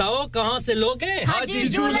 जल्दी बताओ कहाँ से लोगे? हाजी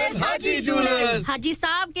जूलर्स। हाजी जूलर्स। हाजी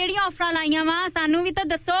साहब केड़ी ऑफर लाईयां वा सानू भी तो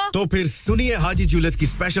दसो। तो फिर सुनिए हाजी जूलर्स की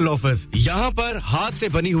स्पेशल ऑफर्स। यहाँ पर हाथ से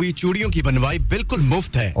बनी हुई चूड़ियों की बनवाई बिल्कुल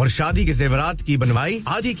मुफ्त है और शादी के जेवरात की बनवाई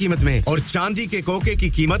आधी कीमत में और चांदी के कोके की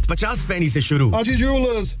कीमत 50 पैसे से शुरू। Haji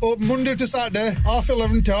Jewellers, open Monday to Saturday,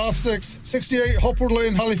 11:30 to 6:30, 68 Hopwood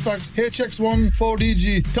Lane, Halifax, HX1 4DG.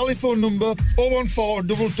 Telephone number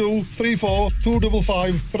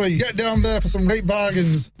 01422342553. Get down there for some great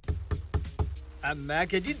bargains. मैं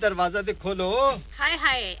के जी दरवाजा दे खोलो। हाय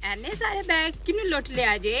हाय एने सारे बैग किनु लुट ले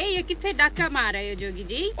आजे ये किथे डाका मार रहे हो जोगी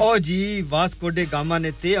जी? ओ जी वास्को डे गामा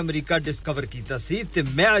ने ते अमेरिका डिस्कवर कीता सी ते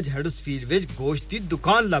मैं आज हडर्सफील्ड विच गोश्त दी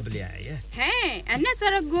दुकान लब ले आया है। एने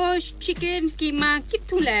सारा गोश्त, चिकन, कीमा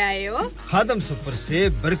किथु ले आए हो? खादम सुपर से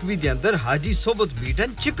बरकवी दे अंदर हाजी सोबत मीट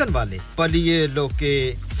एंड चिकन वाले पलिए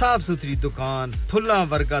लोके साफ सुथरी दुकान, फुल्ला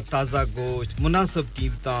वर्गा ताजा गोश्त, मुनासिब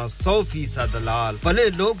कीमतां, 100% दलाल, भले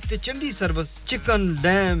लोग ते चंगी service. Chicken,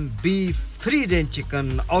 lamb, beef, free range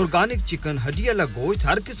chicken, organic chicken, हड्डियाला गोश्त,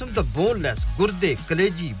 हर किस्म दा बोनलेस, गुर्दे,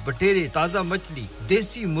 कलेजी, बटेरे, ताजा मछली,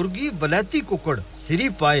 देसी मुर्गी, वलैती कुकड़, सिरी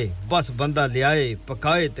पाए, बस बंदा ले आए,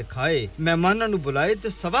 पकाए ते खाए, मेहमानां नु बुलाए ते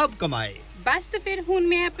सवाब कमाए। बस तो फिर हुन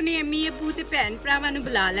मैं अपने अम्मी अब्बू ते भैन भरावां नु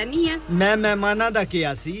बुला लनी है। मैं मेहमानां दा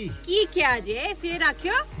किया सी की क्या जे फिर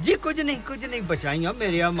आखियो जी कुछ नहीं बचाइयो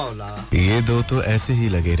मेरे आ मौला। ये दो तो ऐसे ही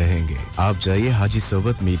लगे रहेंगे। आप जाइए Haji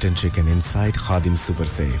Sobat meat and chicken inside Khadim super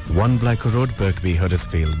safe, 1 Black Road, Birkby,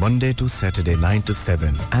 Huddersfield, Monday to Saturday 9 to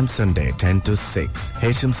 7 and Sunday 10 to 6.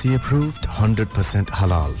 HMC approved, 100%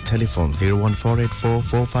 halal. Telephone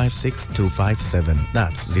 01484456257.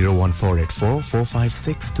 That's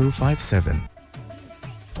 01484456257.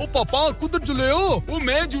 ओ पापा कुदर जुले हो? ओ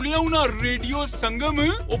मैं जुलिया हूं ना रेडियो संगम।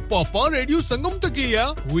 ओ पापा रेडियो संगम तक ही है।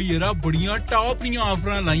 वो येरा बढ़िया टॉप निया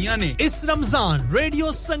ऑफर लाईया ने। इस रमजान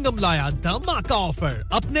रेडियो संगम लाया धमाका ऑफर।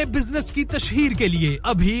 अपने बिजनेस की तशहीर के लिए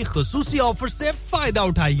अभी खुसूसी ऑफर से फायदा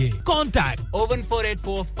उठाइए। कॉन्टैक्ट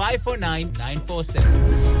 01484549947।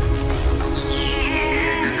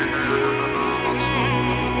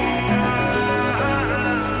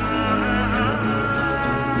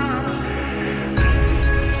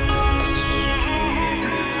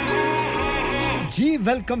 जी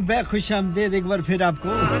वेलकम बैक, खुशामदीद एक बार फिर आपको।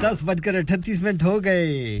 10:38 हो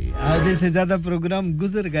गए। आधे से ज्यादा प्रोग्राम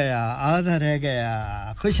गुजर गया, आधा रह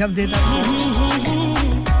गया। खुशामदीद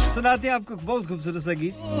सुनाते हैं आपको बहुत खूबसूरत सा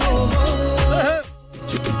गीत।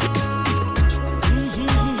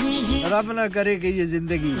 रब ना करे कि ये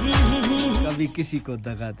जिंदगी कभी किसी को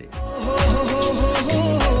दगा दे।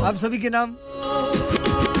 आप सभी के नाम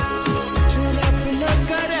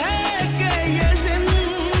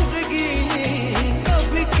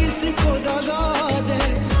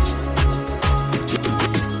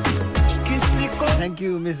थैंक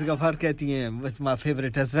यू मिस गफार कहती हैं बस my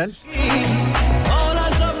favourite as well.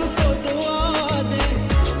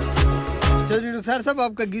 Chaudhary रुखसार साहब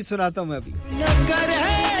आपका गीत सुनाता हूं मैं अभी।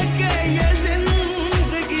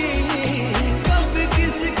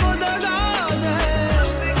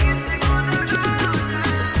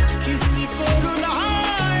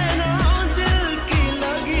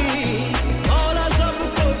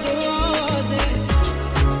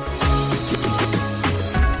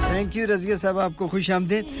 थैंक यू रज़िया साहब आपको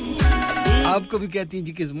खुशामदीद। आपको भी कहती हैं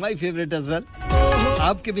जी कि माय फेवरेट एज वेल।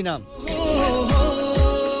 आपके भी नाम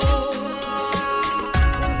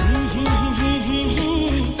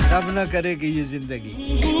रब ना करे कि ये जिंदगी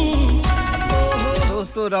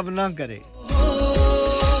दोस्तों रब ना करे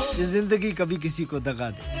ये जिंदगी कभी किसी को दगा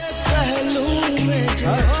दे। पहलू में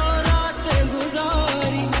जो रात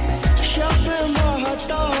गुजारी शब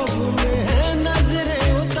महताब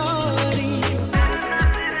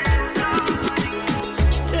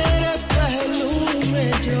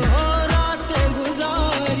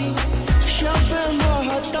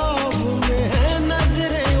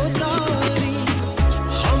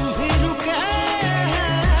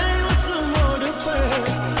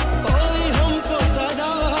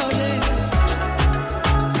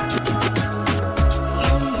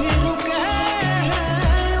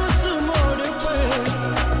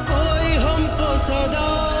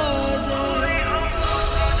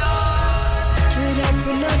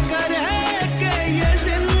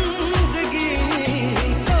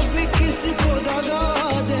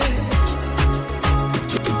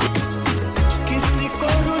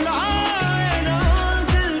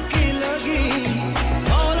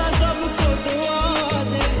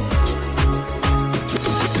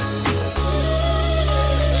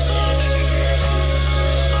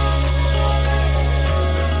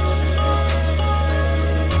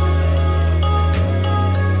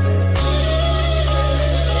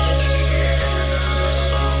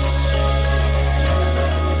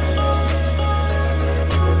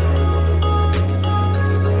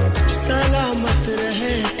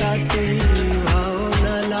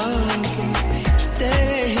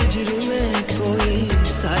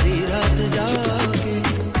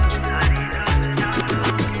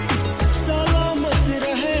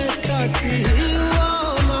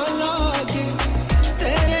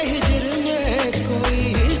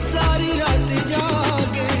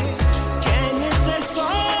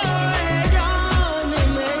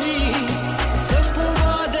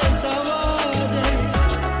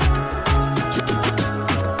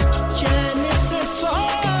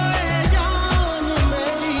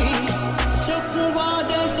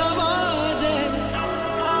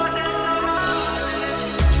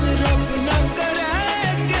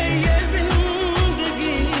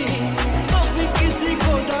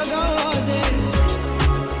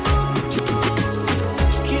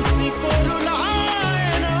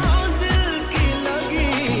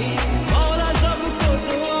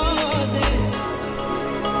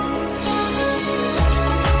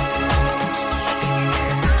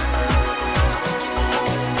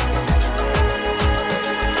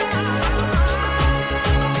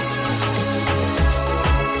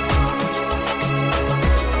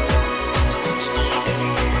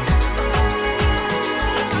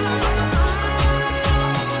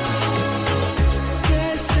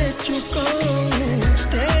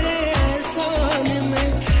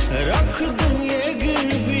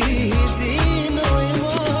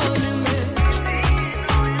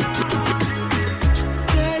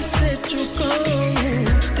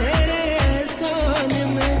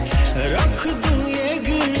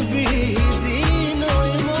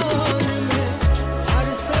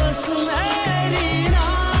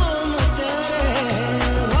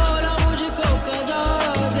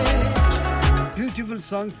ब्यूटीफुल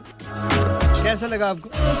सॉन्ग्स कैसा लगा आपको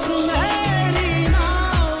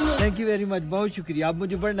थैंक यू वेरी मच बहुत शुक्रिया आप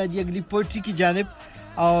मुझे बढ़ना जी अगली पोएट्री की जानिब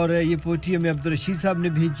और ये पोएट्री हमें अब्दुल रशीद साहब ने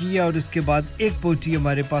भेजी है और उसके बाद एक पोएट्री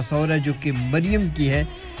हमारे पास और है जो कि मरियम की है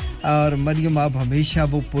और मरियम आप हमेशा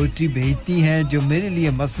वो पोएट्री भेजती हैं जो मेरे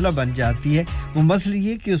लिए मसला बन जाती है वो मसला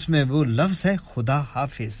ये कि उसमें वो लफ्ज़ है खुदा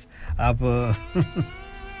हाफिज़ आप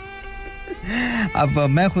अब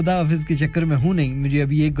मैं खुदा हाफिज़ के चक्कर में हूं नहीं मुझे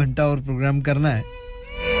अभी 1 घंटा और प्रोग्राम करना है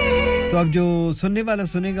तो अब जो सुनने वाला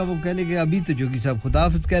सुनेगा वो कह लेगा अभी तो जोगी साहब खुदा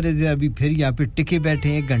हाफिज़ कह रहे थे अभी फिर यहां पे टिके बैठे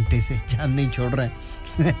हैं 1 घंटे से जान नहीं छोड़ रहे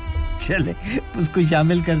हैं चले उसको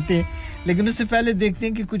शामिल करते हैं लेकिन उससे पहले देखते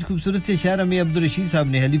हैं कि कुछ खूबसूरत से शेर हमें अब्दुल रशीद साहब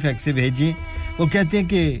ने हैलीफैक्स से भेजे वो कहते हैं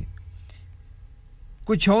कि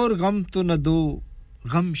कुछ और गम तो न दो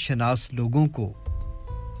गम शनास लोगों को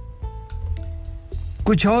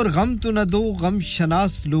कुछ और गम तो न दो गम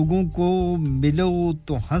शनास लोगों को मिलो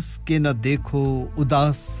तो हंस के न देखो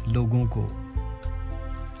उदास लोगों को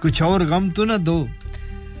कुछ और गम तो न दो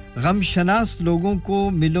गम शनास लोगों को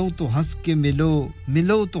मिलो तो हंस के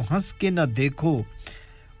मिलो तो हंस के न देखो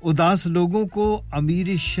उदास लोगों को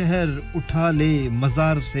अमीर शहर उठा ले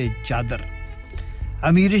मजार से चादर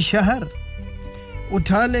अमीर शहर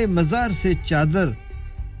उठा ले मजार से चादर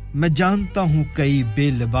मैं जानता हूं कई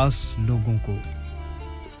बेलिबास लोगों को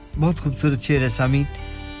बहुत खूबसूरत शेर है सामीन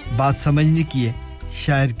बात समझने की है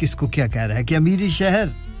शायर किसको क्या कह रहा है कि अमीर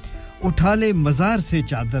शहर उठा ले मजार से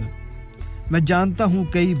चादर मैं जानता हूं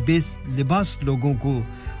कई बेलिबास लोगों को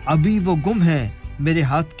अभी वो गुम है मेरे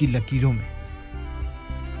हाथ की लकीरों में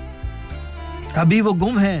अभी वो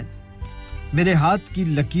गुम है मेरे हाथ की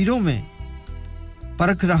लकीरों में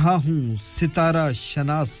परख रहा हूं सितारा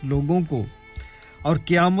शनास लोगों को और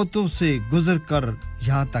क़यामतों से गुजर कर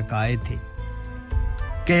यहां तक आए थे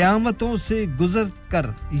क़यामतों से गुजर कर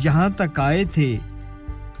यहां तक आए थे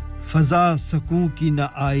फजा सकूं की न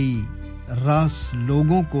आई रास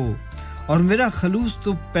लोगों को और मेरा खलूस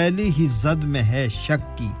तो पहले ही जद में है शक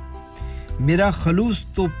की मेरा खलूस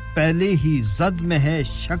तो पहले ही जद में है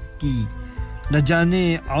शक की न जाने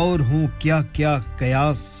और हूं क्या-क्या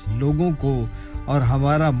कयास लोगों को और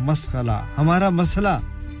हमारा मसला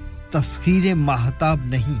तस्खीर महताब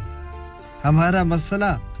नहीं हमारा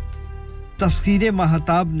मसला तस्खीर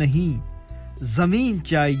महताब नहीं ज़मीन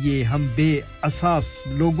चाहिए हम बेअसास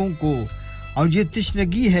लोगों को और ये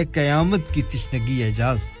तशनगी है क़यामत की तशनगी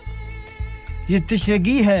एजाज ये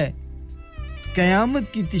तशनगी है क़यामत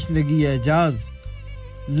की तशनगी एजाज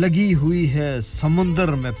लगी हुई है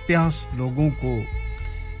समुंदर में प्यास लोगों को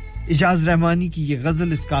इजाज रहमानी की ये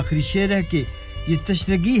गज़ल इसका आखिरी शेर है कि ये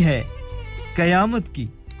तशनगी है क़यामत की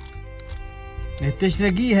ये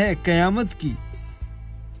तशनगी है क़यामत की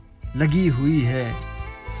लगी हुई है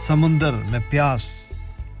समुंदर में प्यास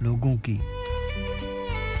लोगों की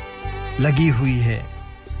लगी हुई है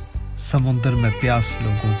समुंदर में प्यास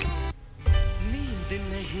लोगों की नींद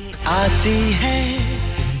नहीं आती है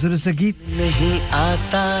ज़रा सा गीत नहीं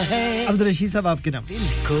आता है अब्दुल रशीद साहब आपके नाम दिल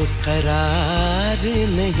को करार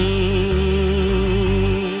नहीं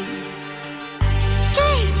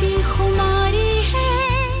कैसी खुमारी है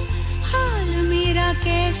हाल मेरा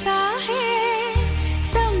कैसा है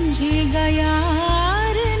समझेगा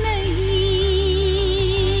यार नहीं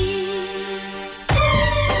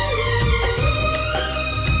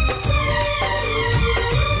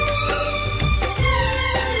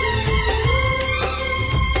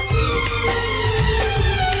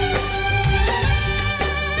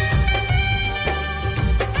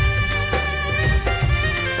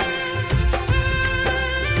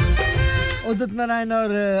उदित नारायण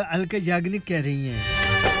और अलका याग्निक कह रही हैं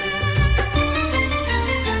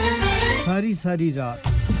सारी रात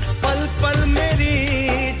पल पल मेरी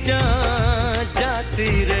जान जाती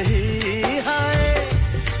रही हाय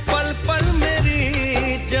पल पल मेरी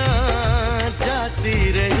जान जाती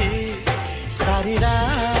रही सारी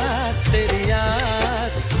रात तेरी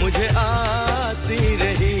याद मुझे आती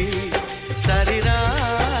रही सारी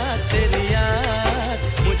रात तेरी याद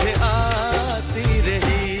मुझे आती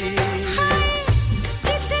रही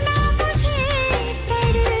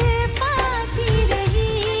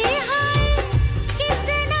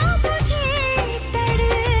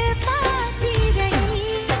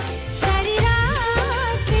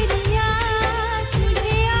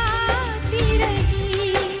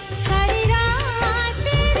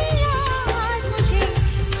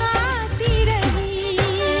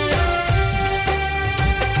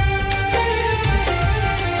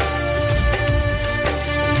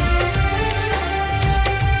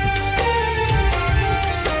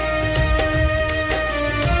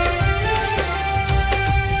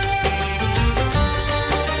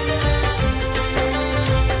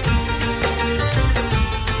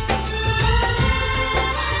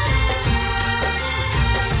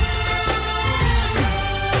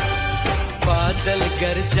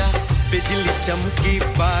बिजली चमकी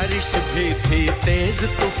बारिश भी थी तेज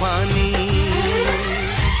तूफानी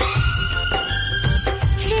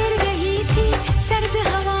छेड़ रही थी सर्द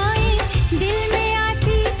हवाएं दिल में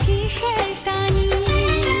आती थी शैतानी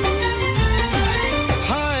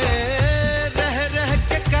हाय रह रह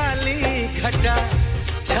के काली घटा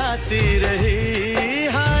छाती रही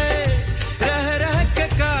हाय रह रह के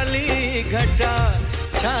काली घटा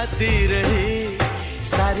छाती रही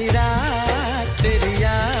सारी रात तेरी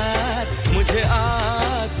याद मुझे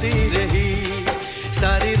आती रही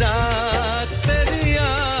सारी रात तेरी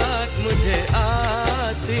याद मुझे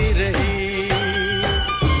आती रही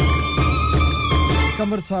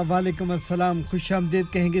कमर साहब वालेकुम अस्सलाम खुशामदीद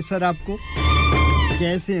कहेंगे सर आपको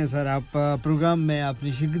कैसे हैं सर आप प्रोग्राम में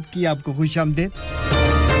आपने शिरकत की आपको खुशामदीद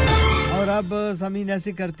और अब सामीन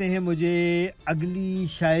ऐसे करते हैं मुझे अगली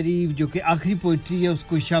शायरी जो कि आखिरी पोएट्री है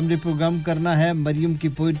उसको शामिल प्रोग्राम करना है मरियम की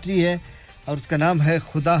पोएट्री है और उसका नाम है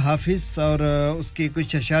खुदा हाफिज और उसके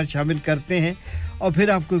कुछ अशआर शामिल करते हैं और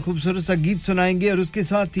फिर आपको एक खूबसूरत सा गीत सुनाएंगे और उसके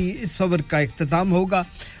साथ ही इस ओवर का इख्तिताम होगा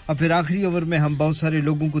और फिर आखिरी ओवर में हम बहुत सारे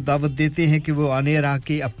लोगों को दावत देते हैं कि वो आने रह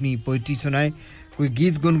के अपनी पोएट्री सुनाएं कोई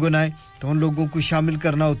गीत गुनगुनाए तो उन लोगों को शामिल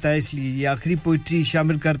करना होता है इसलिए ये आखिरी पोएट्री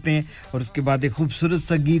शामिल करते हैं और उसके बाद एक खूबसूरत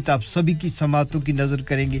सा गीत आप सभी की समातों की नज़र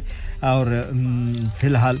करेंगे और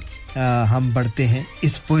फिलहाल हम बढ़ते हैं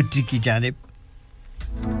इस पोएट्री की जानिब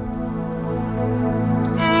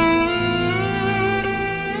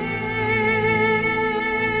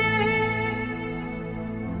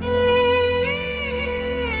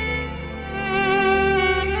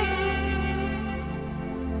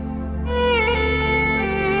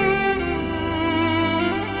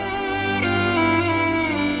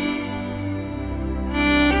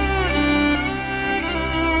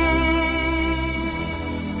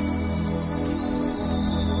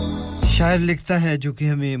शायर लिखता है जो कि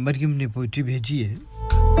हमें मरियम ने पोएट्री भेजी है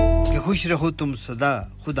कि खुश रहो तुम सदा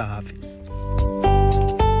खुदा हाफिज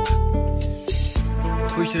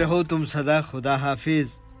खुश रहो तुम सदा खुदा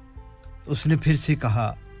हाफिज उसने फिर से कहा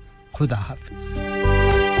खुदा हाफिज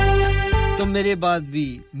तुम मेरे बाद भी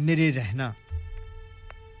मेरे रहना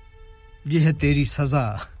ये है तेरी सजा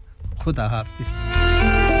खुदा हाफिज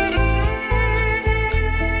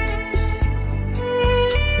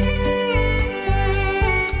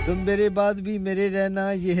तुम मेरे बाद भी मेरे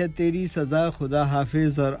रहना ये है तेरी सजा खुदा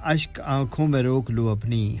हाफिज और अश्क आंखों में रोक लो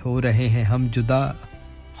अपनी हो रहे हैं हम जुदा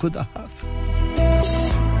खुदा हाफिज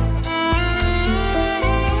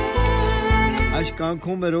अश्क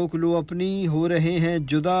आंखों में रोक लो अपनी हो रहे हैं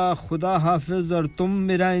जुदा खुदा हाफिज और तुम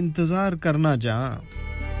मेरा इंतजार करना जहां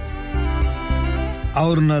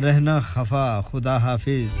और न रहना खफा खुदा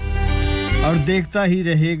हाफिज और देखता ही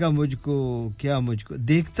रहेगा मुझको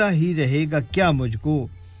देखता ही रहेगा क्या मुझको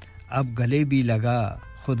अब गले भी लगा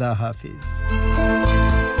खुदा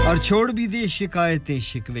हाफिज और छोड़ भी दे शिकायतें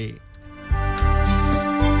शिकवे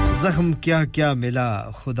जख्म क्या क्या मिला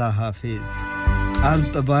खुदा हाफिज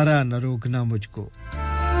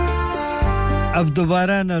अब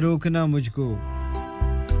दोबारा न रोकना मुझको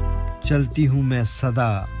चलती हूं मैं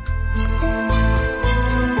सदा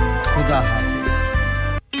खुदा हाफिज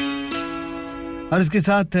और इसके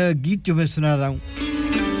साथ गीत जो मैं सुना रहा हूं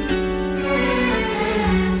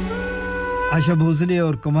आशा भोसले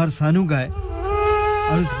और कुमार सानू गाए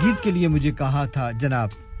और उस गीत के लिए मुझे कहा था जनाब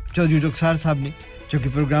चौधरी रुखसार साहब ने जो कि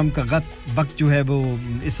प्रोग्राम का वक्त जो है वो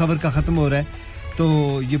इस ओवर का खत्म हो रहा है तो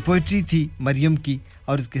ये पोएट्री थी मरियम की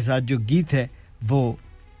और इसके साथ जो गीत है वो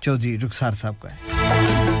चौधरी रुखसार साहब का है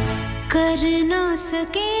कर ना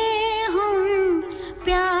सके हम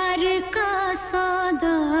प्यार का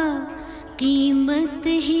सौदा कीमत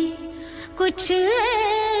ही कुछ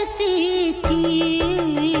ऐसी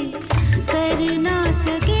थी कर ना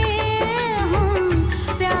सके हम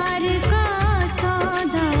प्यार का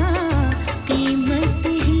सौदा कीमत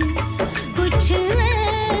ही कुछ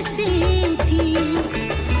ऐसी थी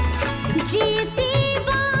जीती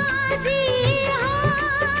बाजी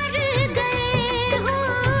हार गए हो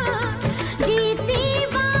जीती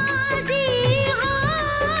बाजी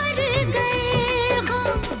हार गए हो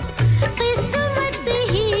किस्मत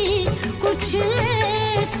ही कुछ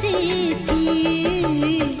ऐसी थी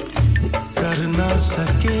कर ना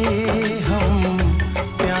सके हम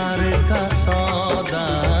प्यार का सौदा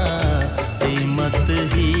कीमत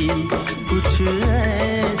ही कुछ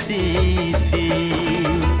ऐसी थी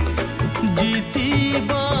जीती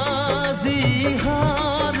बाजी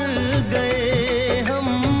हार गए हम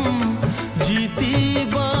जीती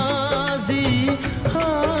बाजी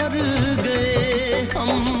हार गए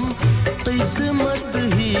हम किस्मत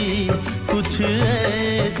ही कुछ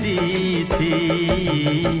ऐसी थी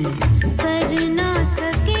कर ना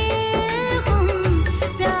सके हम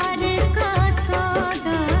प्यार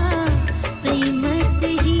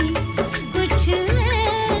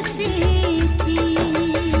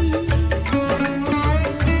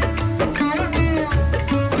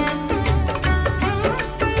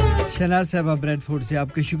शनाज साहब ब्रेडफोर्ड से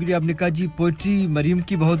आपका शुक्रिया आपने कहा जी पोएट्री मरियम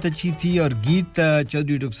की बहुत अच्छी थी और गीत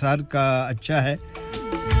चौधरी रुखसार का अच्छा है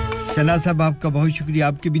शनाज साहब आपका बहुत शुक्रिया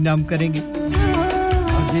आपके भी नाम करेंगे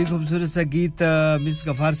और ये खूबसूरत सा गीत मिस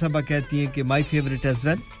गफार साहब कहती हैं कि माय फेवरेट एज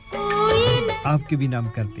वेल आपके भी नाम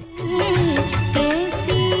करते हैं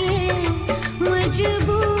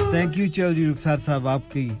थैंक यू चौधरी रुखसार साहब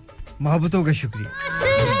आपकी मोहब्बतों का शुक्रिया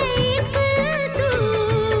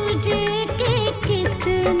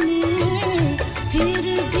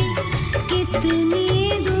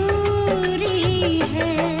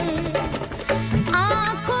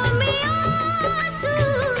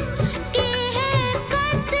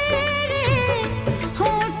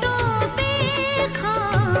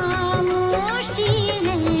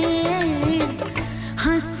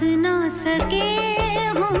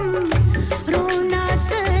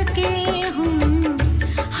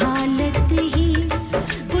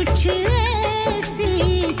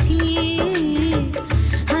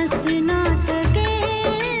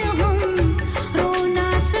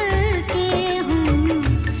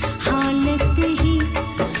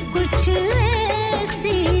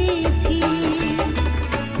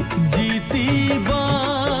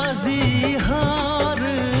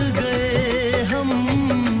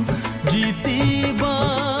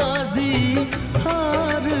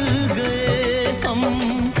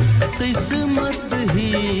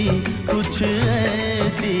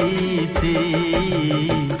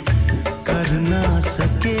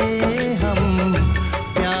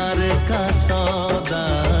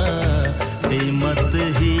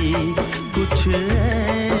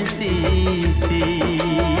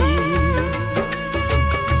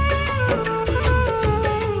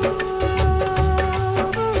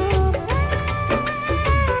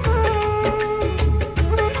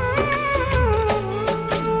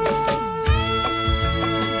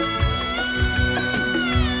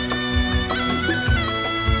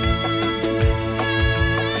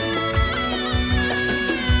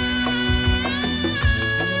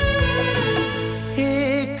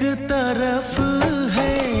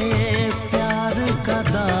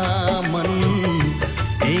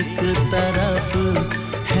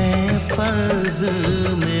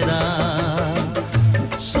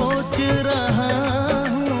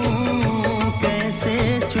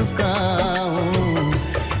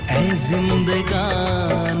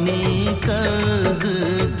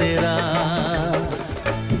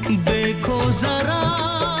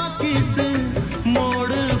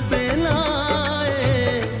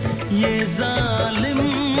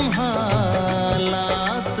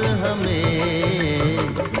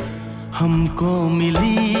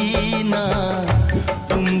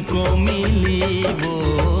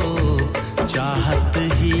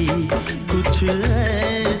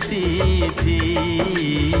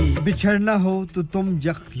बिछड़ना हो तो तुम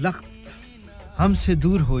यकलख्त हमसे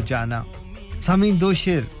दूर हो जाना सामीन दो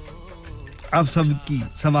शेर आप सब की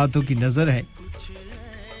समातों की नजर है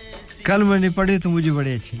कल मैंने पढ़े तो मुझे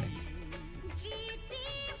बड़े अच्छे लगे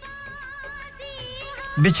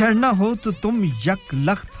बिछड़ना हो तो तुम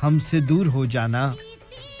यकलख्त हमसे दूर हो जाना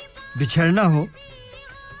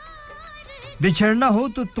बिछड़ना हो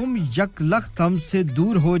तो तुम यकलख्त हमसे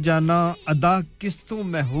दूर हो जाना अदा किस्तों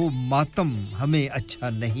में हो मातम हमें अच्छा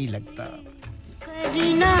नहीं लगता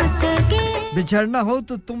बिछड़ना हो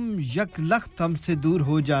तो तुम यकलख्त हमसे दूर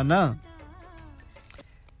हो जाना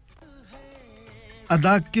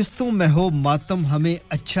अदा किस्तों में हो मातम हमें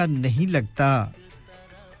अच्छा नहीं लगता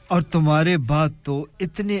और तुम्हारे बाद तो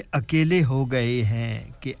इतने अकेले हो गए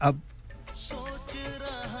हैं कि अब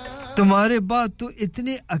तुम्हारे बाद तो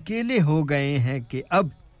इतने अकेले हो गए हैं कि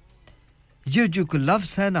अब ये जो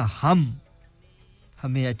लफ्ज़ है ना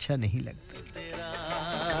हमें अच्छा नहीं लगता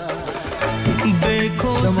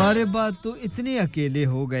तुम्हारे बाद तो इतने अकेले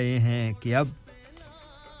हो गए हैं कि अब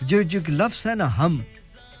जो लफ्ज़ है ना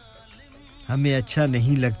हमें अच्छा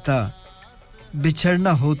नहीं लगता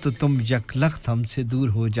बिछड़ना हो तो तुम यकलख्त हमसे दूर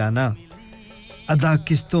हो जाना अदा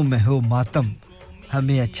किस्तों में हो मातम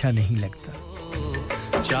हमें अच्छा नहीं लगता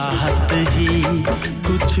चाहत ही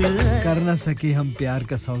कुछ कर ना सके हम प्यार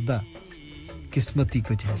का सौदा किस्मत ही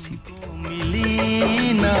कुछ ऐसी थी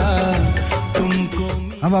मिली ना तुमको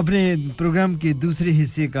हम अपने प्रोग्राम के दूसरे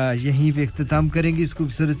हिस्से का यहीं पे इख्तिताम करेंगे इस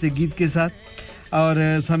खूबसूरत से गीत के साथ और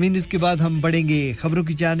सामीन इसके बाद हम बढ़ेंगे खबरों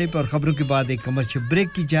की जानिब और खबरों के बाद एक कमर्शियल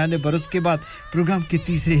ब्रेक की जानिब और उसके बाद प्रोग्राम के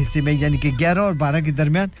तीसरे हिस्से में यानी कि 11 और 12 के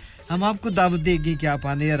दरमियान हम आपको दावत देंगे कि आप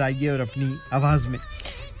आने और आइए और अपनी आवाज में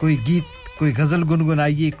कोई गीत कोई गजल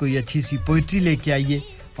गुनगुनाइए कोई अच्छी सी पोएट्री लेके आइए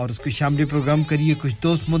और उसको शामिल प्रोग्राम करिए कुछ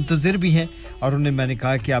दोस्त मुंतज़िर भी हैं और उन्हें मैंने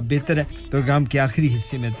कहा कि आप बेहतर है प्रोग्राम के आखिरी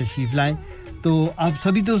हिस्से में तशरीफ लाएं तो आप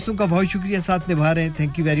सभी दोस्तों का बहुत शुक्रिया साथ निभा रहे हैं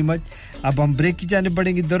थैंक यू वेरी मच अब हम ब्रेक की जाने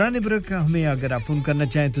पड़ेंगे दौरान ब्रेक हमें अगर आप फोन करना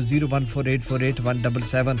चाहें तो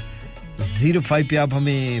 01484817705 पे आप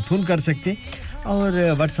हमें फोन कर सकते हैं और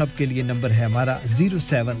WhatsApp के लिए नंबर है हमारा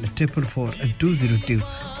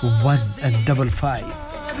 07444202155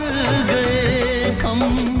 हम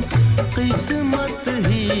किस्मत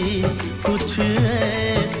ही कुछ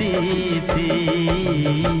ऐसी थी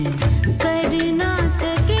कर ना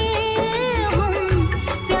सके हम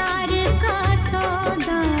प्यार का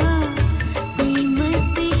सौदा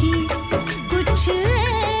कीमत ही कुछ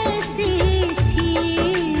ऐसी थी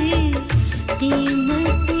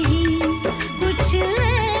कीमत ही कुछ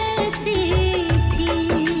ऐसी थी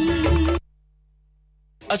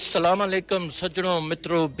अस्सलाम वालेकुम सज्जनों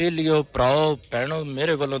मित्रों बेलियो भराओ भैणो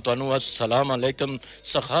मेरे ਵੱਲੋਂ ਤੁਹਾਨੂੰ अस्सलाम वालेकुम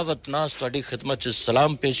सखावत नास ਤੁਹਾਡੀ ਖidmat ਚ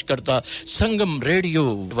ਸਲਾਮ ਪੇਸ਼ ਕਰਦਾ ਸੰਗਮ radio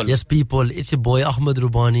Yes people it's your boy Ahmed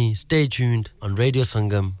Rubani stay tuned on Radio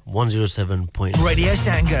Sangam 107. Radio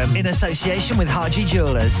Sangam in association with Haji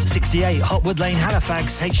Jewellers 68 Hotwood Lane Halifax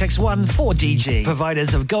HX1 4DG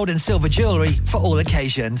providers of gold and silver jewellery for all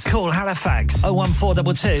occasions call Halifax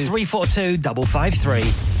 01422 342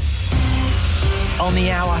 553 On the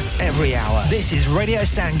hour, every hour. This is Radio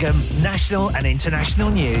Sangam, national and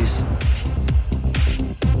international news.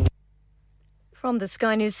 From the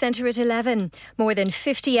Sky News Centre at 11, more than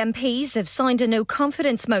 50 MPs have signed a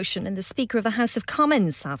no-confidence motion in the Speaker of the House of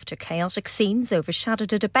Commons after chaotic scenes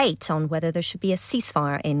overshadowed a debate on whether there should be a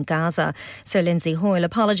ceasefire in Gaza. Sir Lindsay Hoyle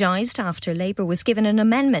apologised after Labour was given an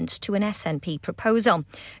amendment to an SNP proposal.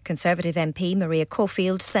 Conservative MP Maria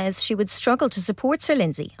Caulfield says she would struggle to support Sir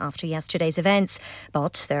Lindsay after yesterday's events,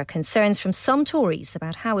 but there are concerns from some Tories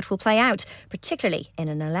about how it will play out, particularly in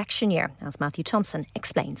an election year, as Matthew Thompson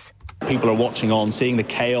explains. People are watching on, seeing the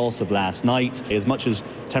chaos of last night. As much as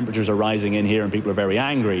temperatures are rising in here and people are very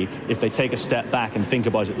angry, if they take a step back and think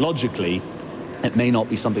about it logically, it may not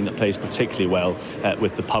be something that plays particularly well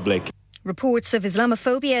with the public. Reports of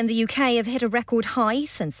Islamophobia in the UK have hit a record high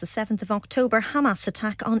since the 7th of October Hamas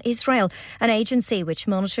attack on Israel. An agency which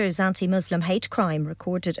monitors anti-Muslim hate crime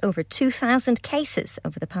recorded over 2,000 cases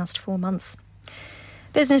over the past 4 months.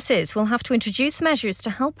 Businesses will have to introduce measures to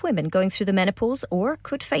help women going through the menopause or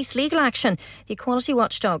could face legal action. The Equality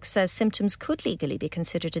Watchdog says symptoms could legally be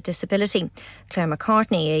considered a disability. Claire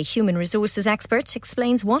McCartney, a human resources expert,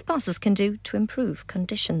 explains what bosses can do to improve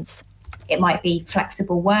conditions. It might be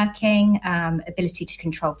flexible working, ability to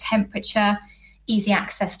control temperature, easy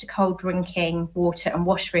access to cold drinking water and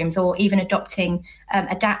washrooms, or even adapting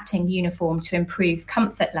uniform to improve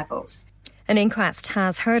comfort levels. An inquest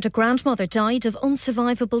has heard a grandmother died of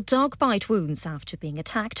unsurvivable dog bite wounds after being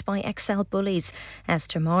attacked by XL bullies.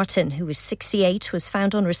 Esther Martin, who was 68, was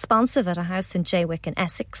found unresponsive at a house in Jaywick in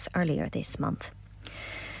Essex earlier this month.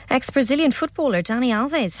 Ex-Brazilian footballer Dani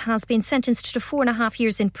Alves has been sentenced to 4.5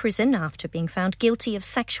 years in prison after being found guilty of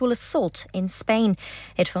sexual assault in Spain.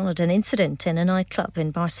 It followed an incident in a nightclub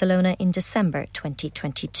in Barcelona in December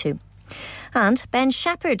 2022. And Ben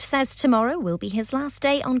Shepherd says tomorrow will be his last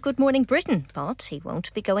day on Good Morning Britain, but he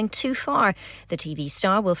won't be going too far. The TV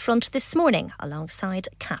star will front this morning alongside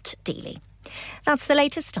Kat Deely. That's the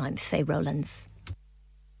latest. I'm Faye Rowlands.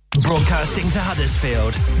 Broadcasting to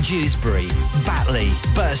Huddersfield, Dewsbury, Batley,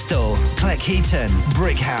 Birstall, Cleckheaton,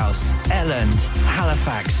 Brickhouse, Elland,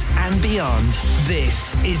 Halifax and beyond.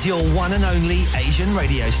 This is your one and only Asian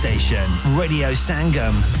radio station. Radio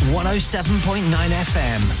Sangam, 107.9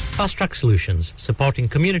 FM. Fast Track Solutions, supporting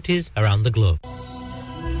communities around the globe.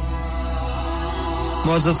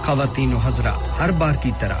 मोअज़्ज़ज़ ख़वातीन व हज़रात हर बार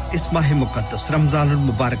की तरह इस माह मुक़द्दस रमज़ानुल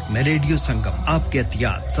मुबारक में radio संगम आपके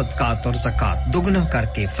अतियात सदक़ात और ज़कात दुगना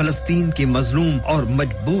करके फ़लस्तीन के मज़लूम और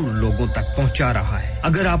मजबूर लोगों तक पहुंचा रहा है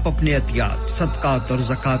अगर आप अपने अतियात सदक़ात और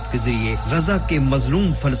ज़कात के ज़रिए गज़ा के मज़लूम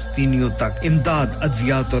फ़लस्तीनियों तक इमदाद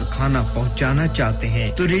अद्वियात और खाना पहुंचाना चाहते हैं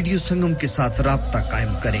तो रेडियो संगम के साथ राब्ता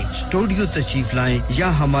कायम करें स्टूडियो तशरीफ लाएं या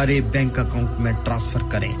हमारे बैंक अकाउंट में ट्रांसफर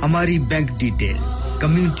करें हमारी bank details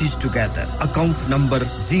communities together account number 00347728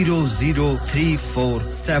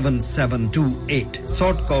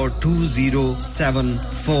 sort code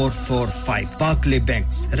 207445 Barclays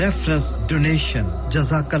Banks reference donation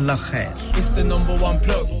jazakallah khair it's the number one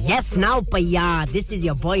plug yes now paya this is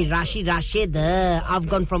your boy Rashid I've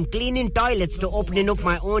gone from cleaning toilets to opening up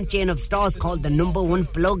my own chain of stores called the number one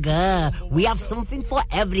plug we have something for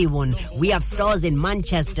everyone we have stores in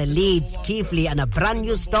Manchester Leeds Keighley and a brand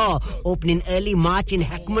new store opening early March in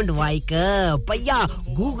Heckmond paya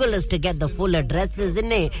Google us to get the full addresses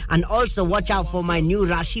in it and also watch out for my new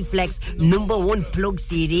Rashi Flex number one plug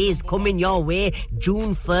series coming your way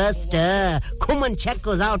June 1st come and check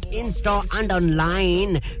us out in store and online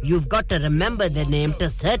mine. You've got to remember the name to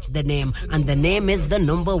search the name, and the name is the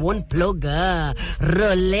number one plugger.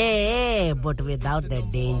 Rolle, but without the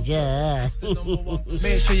danger.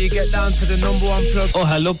 Make sure you get down to the number one plug. Oh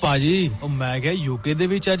hello paji. Oh मैं क्या UK ਦੇ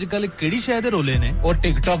ਵਿੱਚ ਅੱਜ ਕੱਲ ਕਿਹੜੀ ਸ਼ਹਿਰ ਦੇ ਰੋਲੇ ਨੇ? ਉਹ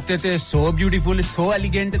TikTok ਤੇ so beautiful, so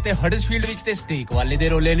elegant ਤੇ ਹਡਰਸਫੀਲਡ ਵਿੱਚ ਤੇ ਸਟੇਕ ਵਾਲੇ ਦੇ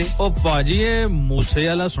ਰੋਲੇ ਨੇ। ਉਹ ਪਾਜੀ ਇਹ ਮੂਸੇ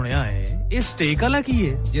ਵਾਲਾ ਸੁਣਿਆ ਹੈ। ਇਹ ਸਟੇਕ ਵਾਲਾ ਕੀ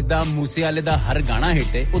ਹੈ? ਜਿੱਦਾਂ ਮੂਸੇ ਵਾਲੇ ਦਾ ਹਰ ਗਾਣਾ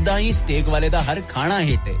ਹਿੱਟ ਹੈ, ਉਦਾਂ ਹੀ ਸਟੇਕ ਵਾਲੇ ਦਾ ਹਰ ਖਾਣਾ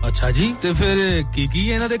ਹਿੱਟ ਹੈ। ਅੱਛਾ ਜੀ, ਤੇ ਫਿਰ ਕੀ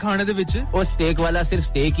ਹੈ ਇਹਨਾਂ ਦੇ ਖਾਣੇ ਦੇ ਵਿੱਚ? ਉਹ ਸਟੇਕ ਵਾਲਾ ਸਿਰਫ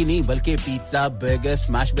ਸਟੇਕ ਹੀ ਨਹੀਂ, ਬਲਕਿ ਪੀਜ਼ਾ, 버ਗਰ,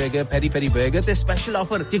 ਸਮੈਸ਼ 버ਗਰ, ਪੈਰੀ ਪੈਰੀ 버ਗਰ ਤੇ ਸਪੈਸ਼ਲ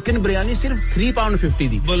ਆਫਰ ਚਿਕਨ ਬਿਰਿਆਨੀ ਸਿਰਫ £3.50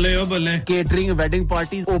 ਦੀ। ਬੱਲੇ ਓ ਬੱਲੇ। Catering, wedding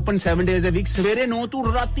parties open 7 days a week, ਸਵੇਰੇ 9 ਤੋਂ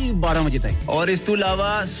ਰਾਤੀ 12 ਵਜੇ ਤੱਕ। ਔਰ ਇਸ ਤੋਂ ਇਲਾਵਾ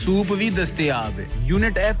ਸੂਪ ਵੀ ਦਸਤਿਆਬ ਹੈ।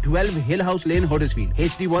 Unit F12 hill house lane, Huddersfield,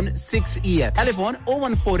 HD1 6EF। Telephone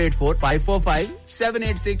 01484 545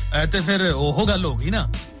 786। ਐ ਤੇ ਫਿਰ ਉਹ ਗੱਲ ਹੋ ਗਈ ਨਾ।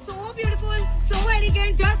 So beautiful, so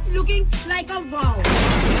elegant, just looking like a wow.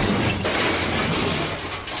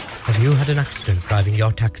 Have you had an accident driving your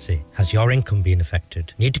taxi? Has your income been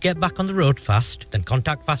affected? Need to get back on the road fast? Then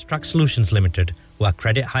contact Fast Track Solutions Limited, who are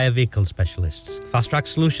credit hire vehicle specialists. Fast Track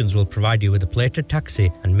Solutions will provide you with a plated taxi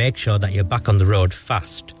and make sure that you're back on the road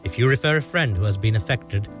fast. If you refer a friend who has been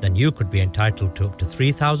affected, then you could be entitled to up to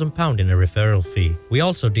 £3,000 in a referral fee. We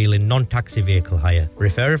also deal in non-taxi vehicle hire.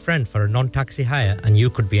 Refer a friend for a non-taxi hire and you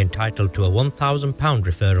could be entitled to a £1,000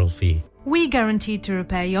 referral fee. We guarantee to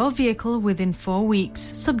repair your vehicle within 4 weeks,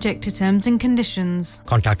 subject to terms and conditions.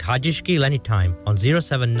 Contact Haji Shakil anytime on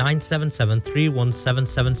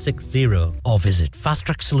 07977317760 or visit Fast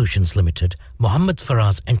Track Solutions Limited, Mohammed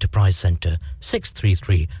Faraz Enterprise Centre,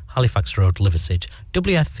 633 Halifax Road, Liversedge,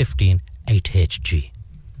 WF15 8HG.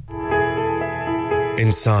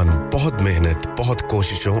 इंसान बहुत मेहनत, बहुत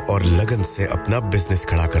कोशिशों और लगन से अपना business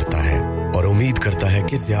खड़ा करता है और उम्मीद करता है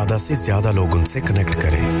कि ज्यादा से ज्यादा लोग उनसे कनेक्ट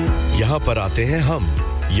करें। यहाँ पर आते हैं हम,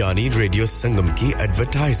 यानी रेडियो संगम की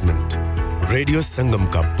एडवर्टाइजमेंट। रेडियो संगम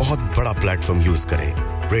का बहुत बड़ा प्लेटफॉर्म यूज करें।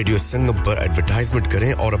 रेडियो संगम पर एडवर्टाइजमेंट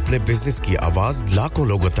करें और अपने बिजनेस की आवाज लाखों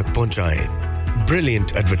लोगों तक पहुंचाएं। Brilliant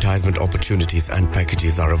advertisement opportunities and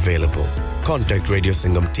packages are available. Contact Radio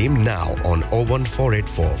Sangam team now on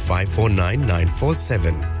 01484 549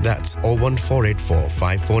 947. That's 01484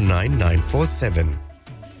 549 947.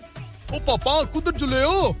 ओ पापा कुदर जुले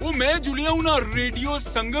हो? ओ मैं जुलिया हूं ना रेडियो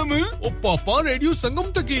संगम। ओ पापा रेडियो संगम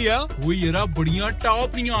तक ही है। वो येरा बढ़िया टॉप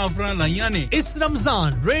निया ऑफर लाईया ने। इस रमजान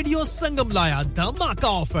रेडियो संगम लाया धमाका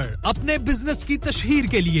ऑफर। अपने बिजनेस की तशहीर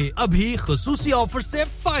के लिए अभी खुसूसी ऑफर से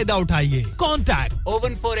फायदा उठाइए। कॉन्टैक्ट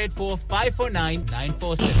 01484 549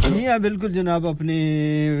 947। जी हां बिल्कुल जनाब, अपने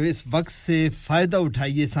इस वक्त से फायदा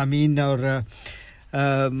उठाइए सामीन। और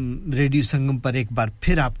रेडियो संगम पर एक बार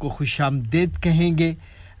फिर आपको खुशामदीद कहेंगे।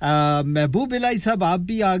 महबूब इलाही साहब आप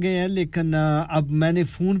भी आ गए हैं, लेकिन अब मैंने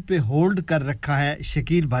फ़ोन पे होल्ड कर रखा है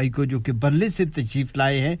शकील भाई को, जो कि बरले से तशरीफ़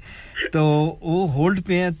लाए हैं, तो वो होल्ड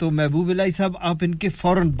पे हैं। तो महबूब इलाही साहब आप इनके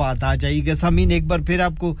फ़ौरन बाद आ जाइएगा। सामीन एक बार फिर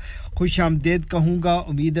आपको खुशामदीद कहूँगा।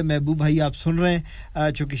 उम्मीद है महबूब भाई आप सुन रहे हैं,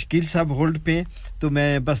 चूँकि शकील साहब होल्ड पे हैं, तो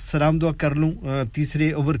मैं बस सलाम दुआ कर लूँ। तीसरे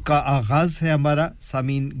ओवर का आगाज़ है हमारा।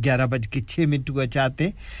 सामीन 11:06 हुआ चाहते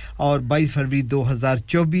हैं और 22 फरवरी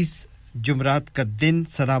 2024 जुमरात का दिन।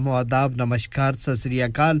 सलाम व आदाब, नमस्कार, सत श्री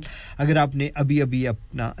अकाल। अगर आपने अभी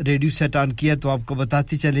अपना रेडियो सेट ऑन किया तो आपको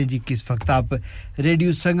बताते चलें जी किस वक्त आप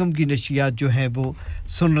रेडियो संगम की नशियात जो हैं वो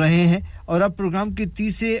सुन रहे हैं। और अब प्रोग्राम के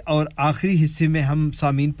तीसरे और आखिरी हिस्से में हम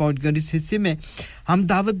सामीन पहुंच गए। इस हिस्से में हम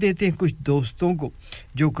दावत देते हैं कुछ दोस्तों को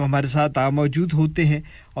जो कि हमारे साथ मौजूद होते हैं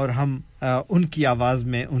और हम उनकी आवाज़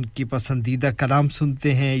में उनकी पसंदीदा कलाम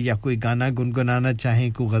सुनते हैं, या कोई गाना गुनगुनाना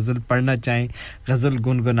चाहें, कोई गज़ल पढ़ना चाहें, गज़ल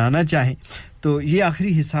गुनगुनाना चाहें। तो ये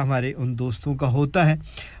आखिरी हिस्सा हमारे उन दोस्तों का होता है।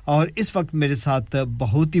 और इस वक्त मेरे साथ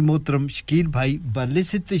बहुत ही मोहतरम शकील भाई बरले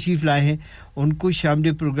से तशरीफ़ लाए हैं, उनको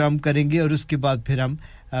शामिल प्रोग्राम करेंगे और उसके बाद फिर हम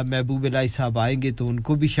महबूब इलाही साहब आएंगे तो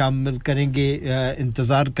उनको भी शामिल करेंगे।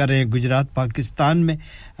 इंतज़ार कर रहे हैं गुजरात पाकिस्तान में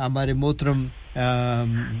हमारे मोहतरम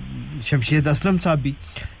शमशेद असलम साहब भी।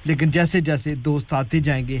 लेकिन जैसे जैसे दोस्त आते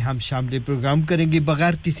जाएंगे हम शामिल प्रोग्राम करेंगे।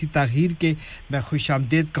 बगैर किसी ताख़ीर के मैं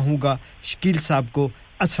खुशामदीद कहूँगा शकील साहब को।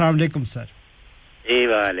 अस्सलाम वालेकुम सर। जी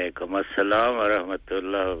वालेकुम अस्सलाम व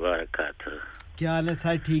रहमतुल्लाहि व बरकातहू। क्या हाल है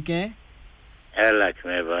सर? ठीक हैं? अल्लाह की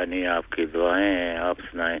मेहरबानी, आपकी दुआएं हैं, आप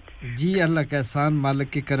सुनाएं। जी अल्लाह का एहसान, मालिक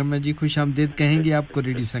के करम है जी। खुशामदीद कहेंगे आपको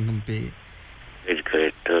रेडियो संगम पे।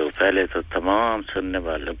 ग्रेट। तो पहले तो तमाम सुनने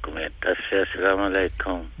वालों को मैं अस्सलाम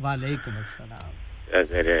वालेकुम। वालेकुम अस्सलाम।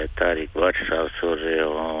 अगर तारिक व्हाट्सएप सुन रहे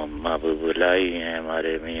हो, महबूब इलाही हैं,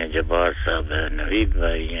 हमारे मियां जब्बार साहब हैं, नवीद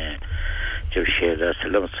भाई हैं, जमशेद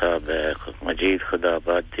असलम साहब है, मजीद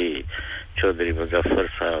खुदाबादी, चौधरी मुजफ्फर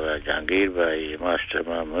साहब है, जहांगीर भाई, मास्टर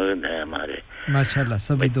महमूद है हमारे, माशाल्लाह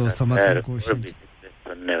सभी दोस्त समर्थन कोशिश।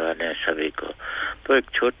 तो एक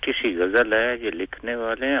छोटी सी गजल है ये लिखने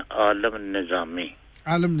वाले हैं आलम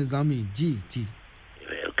निजामी जी जी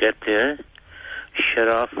वो कहते हैं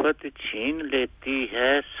शराफत छीन लेती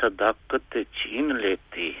है सदाकत छीन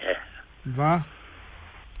लेती है वाह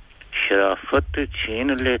शराफत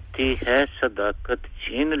छीन लेती है सदाकत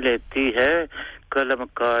छीन लेती है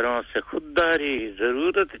कलमकारों से खुददारी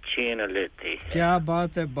जरूरत छीन लेती है क्या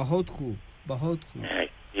बात है बहुत खूब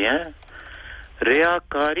ये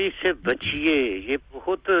रियाकारी से बचिए ये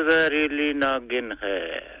बहुत जहरीली नागिन है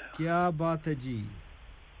क्या बात है जी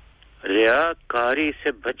रियाकारी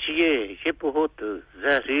से बचिए ये बहुत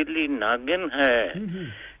जहरीली नागिन है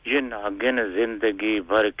ये नागिन जिंदगी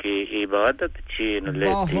भर की इबादत छीन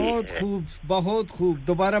लेती है बहुत खूब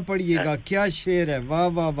दोबारा पढ़िएगा क्या शेर है वाह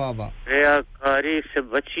वाह वाह वाह रियाकारी से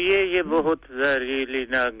बचिए ये बहुत जहरीली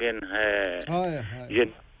नागिन है ये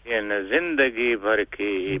नागिन जिंदगी भर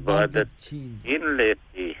की इबादत छीन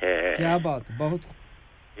लेती है क्या बात बहुत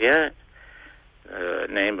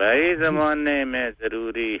नहीं भाई जमाने में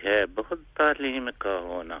जरूरी है बहुत तालीम का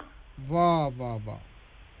होना वाह वाह वाह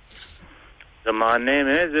जमाने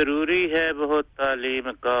में जरूरी है बहुत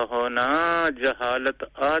तालीम का होना जहालत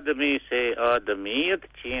आदमी से आदमियत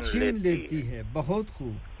छीन लेती है बहुत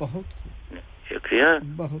खूब शुक्रिया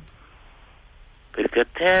बहुत फिर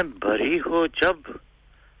कहते हैं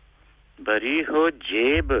भरी हो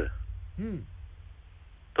जेब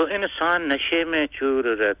तो इंसान नशे में चूर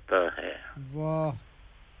रहता है वाह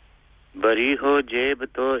भरी हो जेब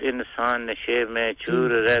तो इंसान नशे में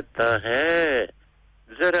चूर रहता है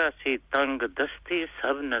जरा सी तंग दस्ती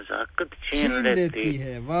सब नजाकत छीन लेती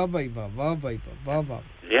है वाह भाई वाह वाह वाह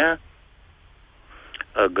या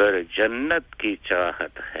अगर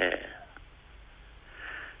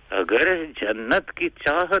जन्नत की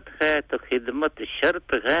चाहत है तो खिदमत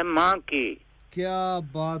शर्त है माँ की क्या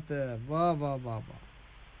बात है वाह वाह वाह वाह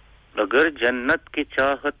अगर जन्नत की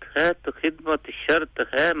चाहत है तो खिदमत शर्त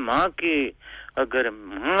है माँ की अगर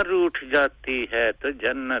माँ रूठ जाती है तो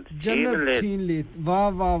जन्नत छीन लेती वाह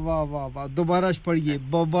वाह वाह वाह वाह दोबारा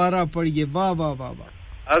पढ़िए वाह वाह वाह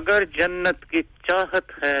वाह अगर जन्नत की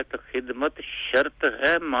चाहत है तो खिदमत शर्त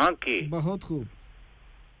है माँ की बहुत खूब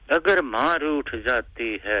अगर माँ रूठ जाती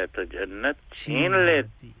है तो जन्नत छीन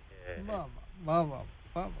लेती है वाह वाह वाह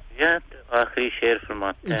वाह यह आखिरी शेर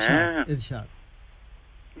फरमाते हैं इरशाद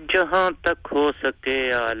जहाँ तक हो सके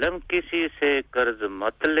आलम किसी से कर्ज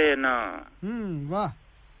मत लेना वाह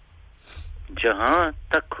जहाँ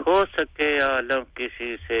तक हो सके आलम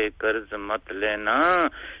किसी से कर्ज मत लेना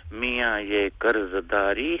मियाँ ये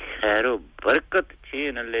कर्जदारी खैरो बरकत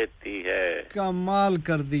छीन लेती है कमाल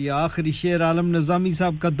कर दिया आखिरी शेर आलम निजामी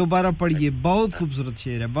साहब का दोबारा पढ़िए बहुत खूबसूरत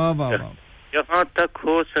शेर है वाह वाह वाह जहाँ तक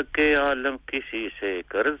हो सके आलम किसी से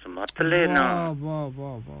कर्ज मत लेना वाह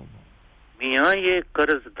वाह वाह मियाँ ये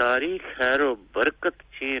कर्जदारी खैरो बरकत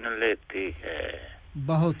छीन लेती है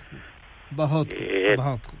बहुत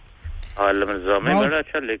आलम निजामी बड़ा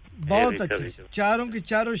अच्छा बहुत अच्छे चारों के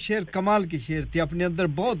चारों शेर कमाल के शेर थे अपने अंदर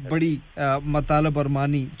बहुत बड़ी मतलब और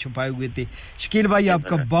मानी छुपाए हुए थे शकील भाई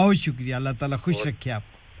आपका बहुत शुक्रिया अल्लाह ताला खुश रखे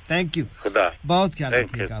आपको थैंक यू बहुत ख्याल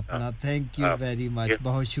रखिएगा अपना थैंक यू वेरी मच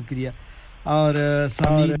बहुत शुक्रिया और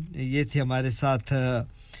सामीन ये थे हमारे साथ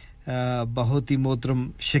बहुत ही मोहतरम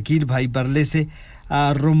शकील भाई बरले से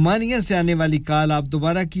रोमानिया से आने वाली कॉल आप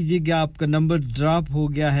दोबारा कीजिएगा आपका नंबर ड्रॉप हो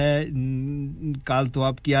गया है कॉल तो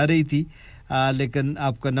आपकी आ रही थी लेकिन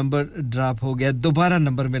आपका नंबर ड्रॉप हो गया दोबारा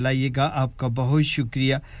नंबर मिलाइएगा आपका बहुत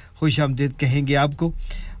शुक्रिया खुशामदीद कहेंगे आपको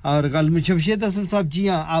और गालिब शमशेद असम साहब जी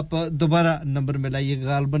हां आप दोबारा नंबर मिलाइएगा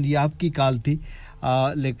गालिबन ये आपकी कॉल थी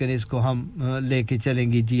लेकिन इसको हम लेके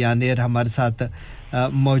चलेंगे जी आनेर हमारे साथ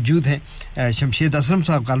मौजूद हैं शमशेद असलम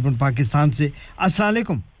साहब गालिबन पाकिस्तान से अस्सलाम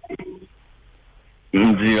वालेकुम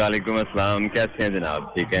जी वालेकुम अस्सलाम कैसे हैं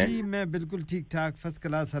जनाब ठीक हैं जी मैं बिल्कुल ठीक ठाक फर्स्ट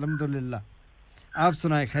क्लास अल्हम्दुलिल्लाह आप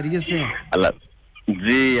सुनाएं खैरियत से हैं अल्लाह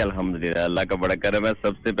जी अल्हम्दुलिल्लाह अल्लाह का बड़ा करम है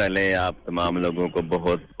सबसे पहले आप तमाम लोगों को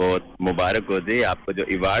बहुत बहुत मुबारक हो जी आपको जो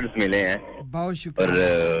अवार्ड्स मिले हैं बहुत शुक्रिया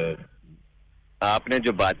और आपने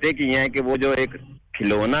जो बातें की हैं कि वो जो एक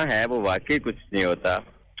खिलौना है वो वाकई कुछ नहीं होता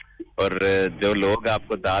और जो लोग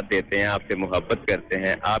आपको दाद देते हैं आपसे मोहब्बत करते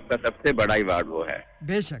हैं आपका सबसे बड़ा अवार्ड वो है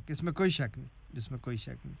बेशक इसमें कोई शक नहीं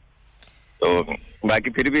तो बाकी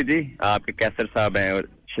फिर भी जी आपके कैसर साहब हैं और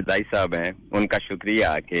शिदाई साहब हैं उनका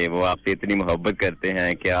शुक्रिया कि वो आपसे इतनी मोहब्बत करते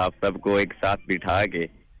हैं कि आप सबको एक साथ बिठा के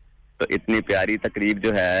तो इतनी प्यारी तकरीब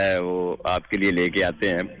जो है वो आपके लिए लेके आते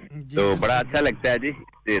हैं तो बड़ा अच्छा लगता है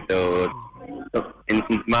जी तो इन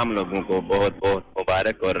तमाम लोगों को बहुत बहुत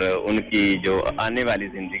मुबारक और उनकी जो आने वाली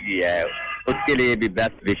जिंदगी है उसके लिए भी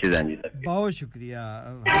बेस्ट विशेस हैं जी बहुत शुक्रिया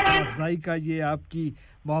हौसला अफजाई का ये आपकी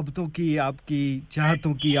मोहब्बतों की आपकी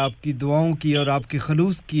चाहतों की आपकी दुआओं की और आपके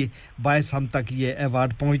खलूस की बायस हम तक ये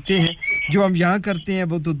अवार्ड पहुंचते हैं जो हम यहां करते हैं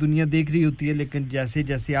वो तो दुनिया देख रही होती है लेकिन जैसे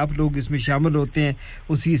जैसे आप लोग इसमें शामिल होते हैं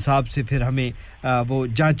उसी हिसाब से फिर हमें वो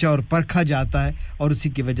जांचा और परखा जाता है और उसी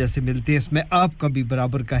की वजह से मिलते हैं इसमें आपका भी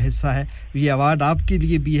बराबर का हिस्सा है ये अवार्ड आपके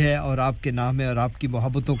लिए भी है और आपके नाम है और आपकी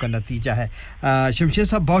मोहब्बतों का नतीजा है शमशेर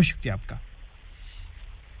साहब बहुत शुक्रिया आपका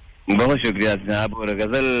बहुत शुक्रिया जनाब और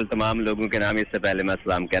गजल तमाम लोगों के नाम इससे पहले मैं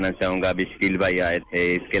सलाम कहना चाहूंगा अभी शकील भाई आए थे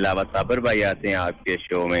इसके अलावा साबर भाई आते हैं आपके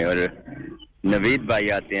शो में और नवीद भाई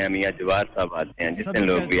आते हैं मियां जवार साहब आते हैं जितने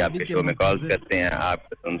लोग भी आपके शो में कॉल करते हैं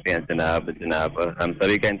आपको सुनते हैं जनाब हम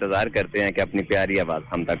सभी का इंतजार करते हैं कि अपनी प्यारी आवाज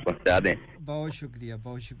हम तक पहुंचा दें बहुत शुक्रिया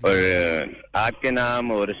और आपके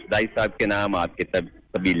नाम और रशदाई साहब के नाम आपके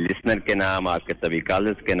सभी लिसनर के नाम आपके सभी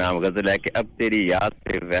कॉलर्स के नाम गजल है कि अब तेरी याद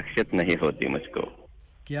से वहशत नहीं होती मुझको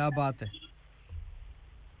क्या बात है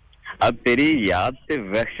अब तेरी याद से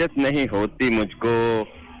वहशत नहीं होती मुझको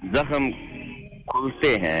जख्म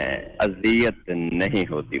खुलते हैं अज़ियत नहीं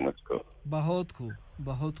होती मुझको बहुत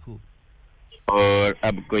खूब और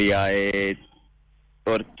अब कोई आए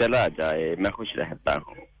और चला जाए मैं खुश रहता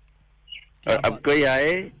हूँ और अब कोई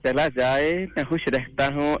आए चला जाए मैं खुश रहता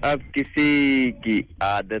हूँ अब किसी की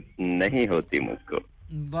आदत नहीं होती मुझको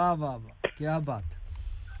वाह वाह वाह क्या बात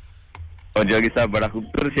और जोगी साहब बड़ा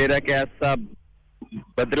खूबसूरत शेर है कि ऐसा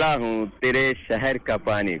बदला हूँ तेरे शहर का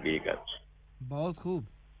पानी पीकर बहुत खूब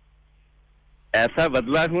ऐसा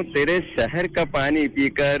बदला हूँ तेरे शहर का पानी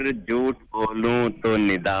पीकर झूठ बोलूं तो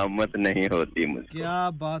निदामत नहीं होती मुझको क्या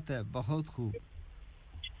बात है बहुत खूब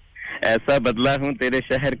ऐसा बदला हूँ तेरे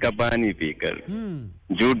शहर का पानी पीकर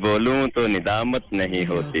झूठ बोलूं तो निदामत नहीं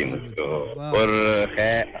होती मुझको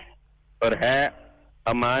और है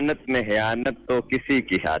अमानत में खयानत तो किसी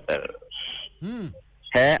की खातर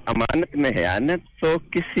है अमानत में खयानत तो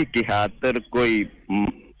किसी की खातर कोई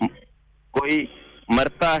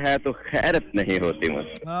मरता है तो खैरत नहीं होती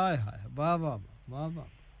मुझको हाय हाय वाह वाह वाह वाह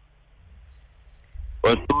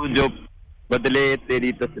और तू जो बदले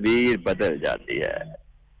तेरी तस्वीर बदल जाती है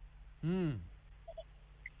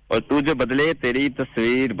और तू जो बदले तेरी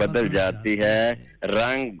तस्वीर बदल जाती है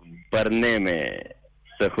रंग भरने में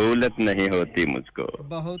सहूलत नहीं होती मुझको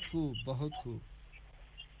बहुत खूब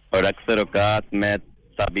और अक्सर औकात मैं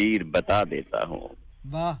ताबीर बता देता हूँ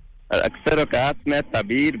वाह और अक्सर औकात मैं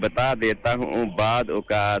ताबीर बता देता हूँ बाद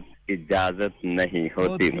औकात इजाजत नहीं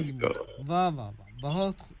होती मुझको वाह वाह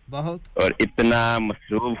बहुत और इतना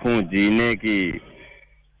मसरूफ हूँ जीने की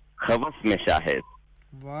खवस में शाहिद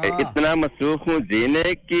इतना मसरूफ हूँ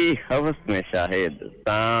जीने की खवस में शाहिद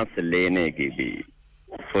सांस लेने की भी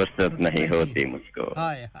फुर्सत नहीं होती मुझको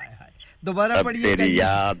हाय हाय हाय दोबारा पढ़िएगा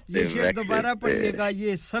ये शेर दोबारा पढ़िएगा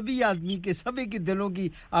ये सभी आदमी के सभी के दिलों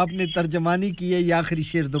की आपने तर्जमानी की है ये आखिरी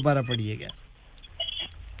शेर दोबारा पढ़िएगा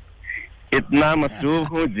इतना मसरूफ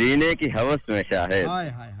हूँ जीने की हवस में शाहिद हाय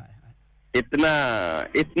हाय हाय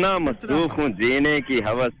इतना मसरूफ हूँ जीने की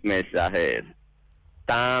हवस में शाहिद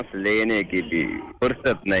सांस लेने की भी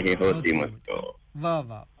फुर्सत नहीं होती मुझको वाह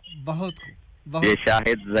वाह बहुत खूब ये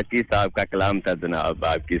शाहिद जकी साहब का कलाम था जनाब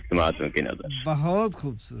आपकी समातों की नजर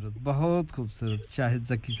बहुत खूबसूरत शाहिद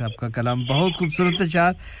जकी साहब का कलाम बहुत खूबसूरत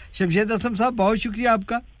अशार शमशेद असम साहब बहुत शुक्रिया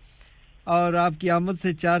आपका और आपकी आमद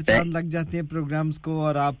से चार चांद लग जाते हैं प्रोग्राम्स को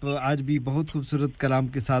और आप आज भी बहुत खूबसूरत कलाम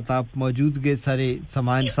के साथ आप मौजूद गए सारे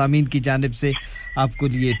सामीन की जानिब से आपको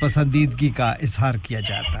लिए पसंदीदगी का इजहार किया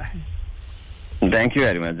जाता है थैंक यू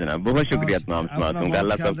वेरी मच जनाब बहुत शुक्रिया तमाम समातों का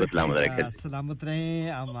अल्लाह सबको सलामत रखे सलामत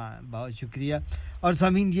रहें बहुत शुक्रिया और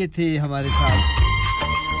सामीन ये थे हमारे साथ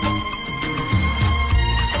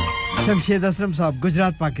शमशेद असलम साहब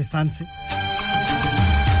गुजरात पाकिस्तान से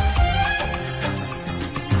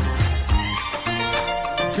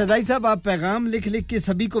शदाई साहब आप पैगाम लिख के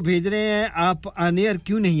सभी को भेज रहे हैं आप ऑन एयर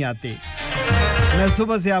क्यों नहीं आते मैं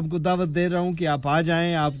सुबह से आपको दावत दे रहा हूं कि आप आ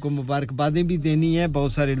जाएं आपको मुबारकबादें भी देनी है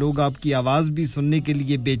बहुत सारे लोग आपकी आवाज भी सुनने के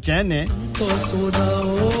लिए बेचैन हैं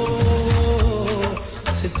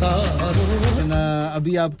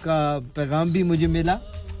अभी आपका पैगाम भी मुझे मिला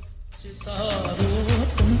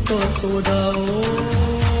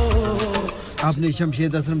आपने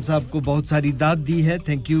शमशेद असलम साहब को बहुत सारी दाद दी है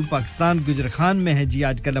थैंक यू पाकिस्तान गुजरखान में है जी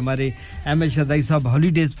आजकल हमारे एमएल शदाई साहब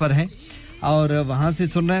हॉलीडेज पर हैं और वहां से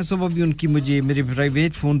सुन रहे हैं सुबह भी उनकी मुझे मेरे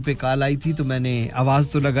प्राइवेट फोन पे कॉल आई थी तो मैंने आवाज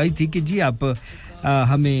तो लगाई थी कि जी आप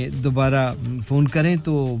हमें दोबारा फोन करें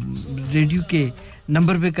तो रेडियो के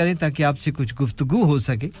नंबर पे करें ताकि आपसे कुछ गुफ्तगू हो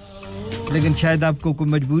सके लेकिन शायद आपको कोई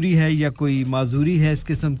मजबूरी है या कोई माजूरी है इस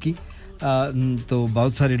किस्म की तो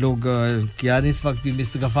बहुत सारे लोग क्या इस वक्त भी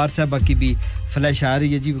मिस्टर गफार साहब की भी फ्लैश आ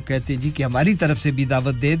रही है जी वो कहते हैं जी कि हमारी तरफ से भी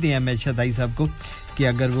दावत दे दें एमएल शदाई साहब को कि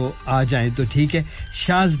अगर वो आ जाएं तो ठीक है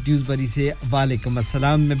शाज ड्यूसबरी से वालेकुम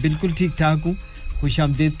अस्सलाम मैं बिल्कुल ठीक ठाक हूं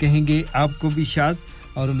खुशामदीद कहेंगे आपको भी शाज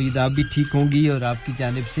और उम्मीद आप भी ठीक होंगी और आपकी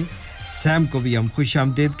जानिब से सैम को भी हम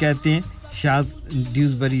खुशामदीद कहते हैं शाज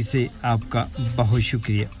ड्यूसबरी से आपका बहुत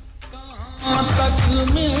शुक्रिया तक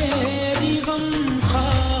मेरी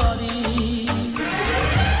गमखारी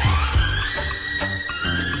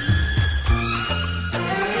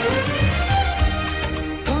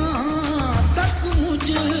कहां तक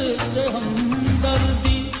मुझसे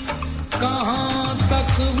हमदर्दी कहां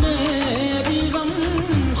तक मेरी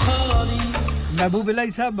गमखारी महबूब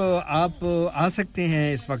इलाही साहब आप आ सकते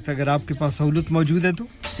हैं इस वक्त अगर आपके पास सहूलत मौजूद है तो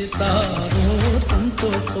सितारों तुम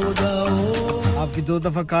तो सो जाओ आपकी दो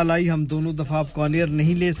दफा कॉल आई हम दोनों दफा आपको ऑन एयर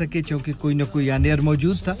नहीं ले सके क्योंकि कोई ना कोई ऑन एयर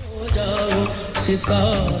मौजूद था जाओ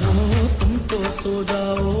सितारों तुम तो सो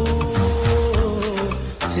जाओ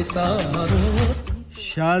सितारों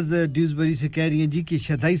शाज ड्यूसबरी से कह रही हैं जी कि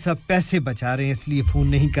शदाई साहब पैसे बचा रहे हैं इसलिए फोन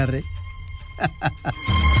नहीं कर रहे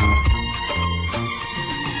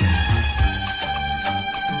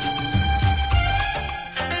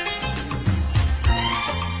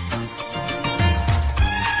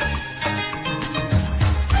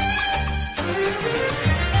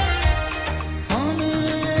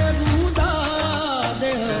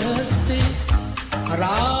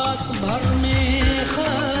रात भर में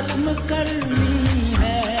खत्म करनी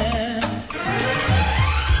है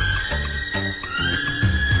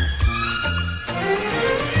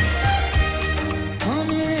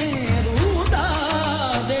हमें रूदा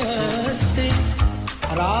दस्ते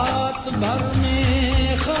रात भर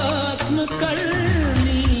में खत्म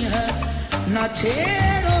करनी है ना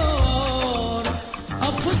छेड़ो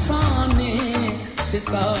अफसाने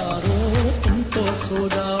सितारों तुम तो सो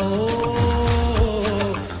जाओ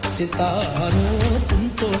सितारों तुम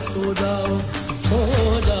तो सो जाओ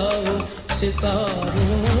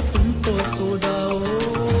सितारों तुम तो सो जाओ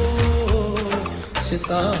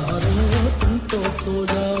सितारों तुम तो सो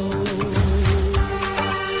जाओ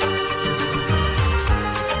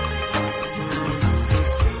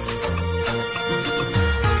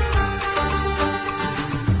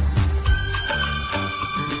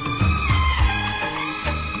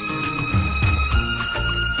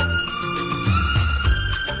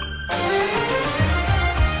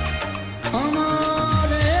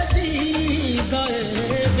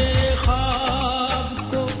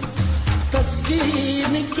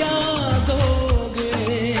क्या दोगे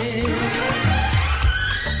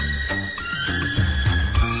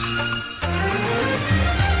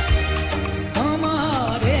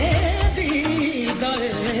हमारे दीदार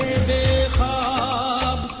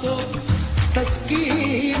बेख्वाब को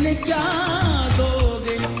तस्कीन क्या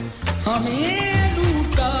दोगे हमें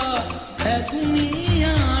लूटा है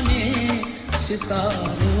दुनिया ने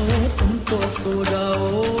सितारों तुम तो सो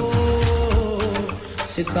जाओ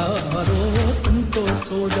सितारों तुम तो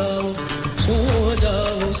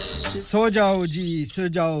सो जाओ जी सो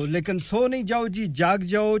जाओ लेकिन सो नहीं जाओ जी जाग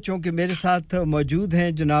जाओ क्योंकि मेरे साथ मौजूद हैं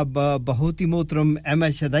जनाब बहुत ही मोहतरम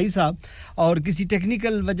एमएच शदाई साहब और किसी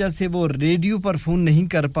टेक्निकल वजह से वो रेडियो पर फोन नहीं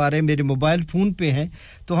कर पा रहे मेरे मोबाइल फोन पे हैं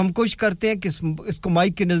तो हम कोशिश करते हैं कि इसको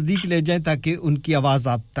माइक के नजदीक ले जाएं ताकि उनकी आवाज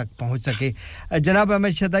आप तक पहुंच सके जनाब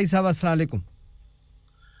एमएच शदाई साहब अस्सलाम वालेकुम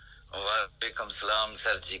वालेकुम सलाम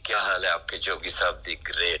सर जी क्या हाल है आपके जोगी साहब the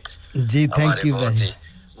great ji thank you very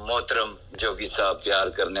मोहतरम जोगी साहब प्यार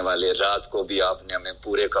करने वाले रात को भी आपने हमें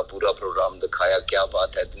पूरे का पूरा प्रोग्राम दिखाया क्या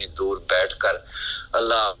बात है इतनी दूर बैठकर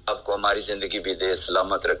अल्लाह आपको हमारी जिंदगी भी दे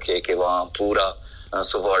सलामत रखे कि वहां पूरा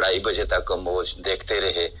सुबह 2:30 बजे तक हम वो देखते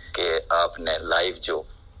रहे कि आपने लाइव जो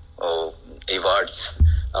अवार्ड्स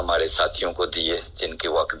हमारे साथियों को दिए जिनके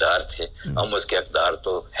वो हकदार थे हम उसके हकदार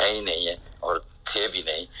तो है ही नहीं है और थे भी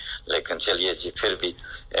नहीं लेकिन चलिए जी फिर भी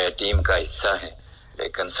टीम का हिस्सा है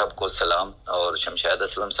लेकिन सबको सलाम और शमशाद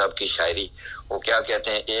असलम साहब की शायरी वो क्या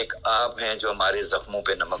कहते हैं एक आप हैं जो हमारे जख्मों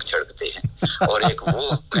पे नमक छिड़कते हैं और एक वो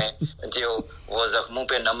हैं जो वो जख्मों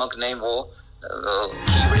पे नमक नहीं वो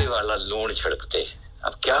कीड़े वाला लूण छिड़कते हैं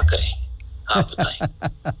अब क्या करें आप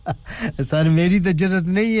बताएं सर मेरी तो जरूरत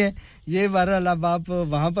नहीं है ये बहरहाल अब आप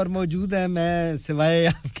वहां पर मौजूद हैं मैं सिवाय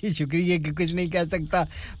आपकी शुक्रिया कि कुछ नहीं कह सकता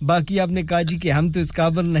बाकी आपने कहा जी कि हम तो इस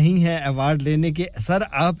काबिल नहीं हैं अवार्ड लेने के सर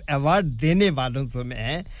आप अवार्ड देने वालों में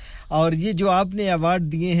हैं और ये जो आपने अवार्ड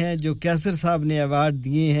दिए हैं जो कैसर साहब ने अवार्ड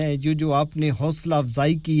दिए हैं जो आपने हौसला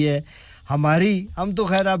अफजाई की है हमारी हम तो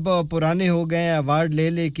खैर अब पुराने हो गए हैं अवार्ड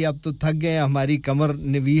ले के अब तो थक गए हैं हमारी कमर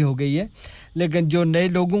नवी हो गई है लेकिन जो नए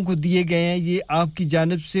लोगों को दिए गए हैं ये आपकी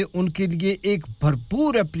जानिब से उनके लिए एक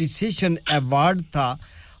भरपूर एप्रिसिएशन अवार्ड था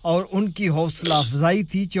और उनकी हौसला अफजाई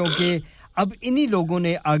थी क्योंकि अब इन्हीं लोगों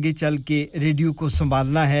ने आगे चल के रेडियो को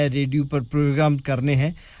संभालना है रेडियो पर प्रोग्राम करने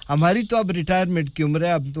हैं हमारी तो अब रिटायरमेंट की उम्र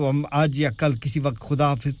है अब तो हम आज या कल किसी वक्त खुदा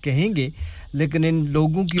हाफिज कहेंगे लेकिन इन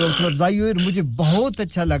लोगों की हौसला अफजाई हुई और मुझे बहुत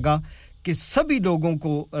अच्छा लगा कि सभी लोगों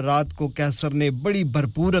को रात को कैसर ने बड़ी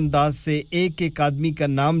भरपूर अंदाज से एक-एक आदमी का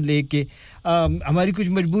नाम लेके हमारी कुछ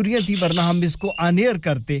मजबूरियां थी वरना हम इसको ऑन एयर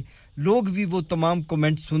करते लोग भी वो तमाम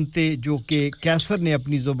कमेंट सुनते जो कि कैसर ने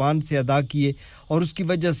अपनी जुबान से अदा किए और उसकी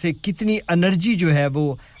वजह से कितनी एनर्जी जो है वो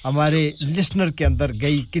हमारे लिसनर के अंदर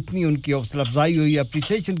गई कितनी उनकी हौसला अफजाई हुई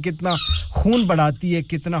एप्रिसिएशन कितना खून बढ़ाती है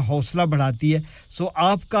कितना हौसला बढ़ाती है सो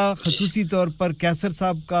आपका खासूसी तौर पर कैसर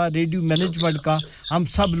साहब का रेडियो मैनेजमेंट का हम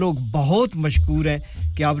सब लोग बहुत मशकूर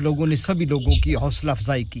हैं कि आप लोगों ने सभी लोगों की हौसला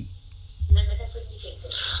अफजाई की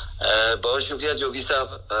बहुत शुक्रिया जोगी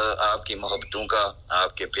साहब आपकी मोहब्बतों का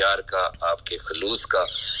आपके प्यार का आपके खलूस का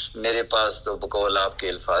मेरे पास तो बकौल आपके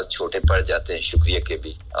अल्फाज छोटे पड़ जाते हैं शुक्रिया के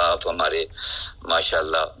भी आप हमारे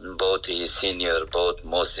माशाल्लाह बहुत ही सीनियर बहुत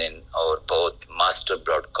मोहसिन और बहुत मास्टर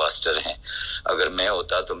ब्रॉडकास्टर हैं अगर मैं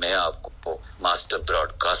होता तो मैं आपको मास्टर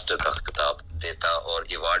ब्रॉडकास्टर का खिताब देता और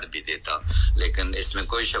अवार्ड भी देता लेकिन इसमें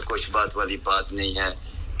कोई शक बात वाली बात नहीं है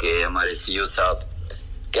कि हमारे सीईओ साहब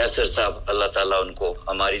कैसर साहब अल्लाह ताला उनको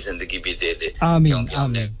हमारी जिंदगी भी दे दे क्योंकि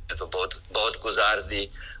हमने तो बहुत गुजार दी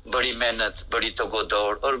बड़ी मेहनत बड़ी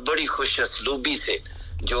तगोदौड़ और बड़ी खुश असलूबी से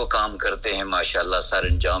जो काम करते हैं माशाल्लाह सर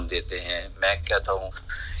अंजाम देते हैं मैं कहता हूं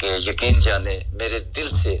कि यकीन जाने मेरे दिल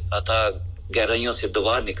से अता गहराइयों से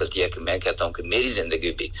दुआ निकलती है कि मैं कहता हूं कि मेरी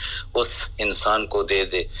जिंदगी भी उस इंसान को दे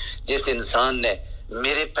दे जिस इंसान ने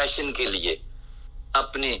मेरे पैशन के लिए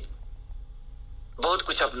अपनी बहुत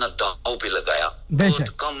कुछ अपना दांव पे लगाया बहुत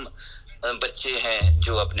कम बच्चे हैं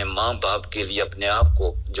जो अपने मां-बाप के लिए अपने आप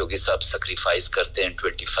को जो कि सब सैक्रिफाइस करते हैं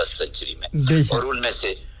 21st सेंचुरी में और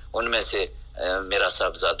उनमें से मेरा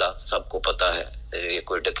साहबजादा सबको पता है ये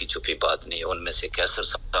कोई ढकी छुपी बात नहीं है उनमें से कैसर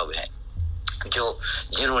साहब हैं जो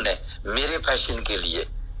जिन्होंने मेरे पैशन के लिए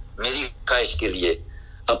मेरी ख्वाहिश के लिए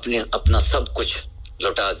अपना सब कुछ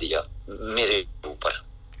लौटा दिया मेरे ऊपर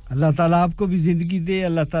अल्लाह ताला आपको भी जिंदगी दे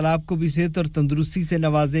अल्लाह ताला आपको भी सेहत और तंदुरुस्ती से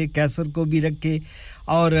नवाजे कैसर को भी रखे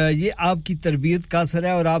और ये आपकी तरबियत का असर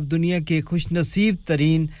है और आप दुनिया के खुशनसीब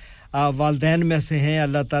तरीन वालिदैन में से हैं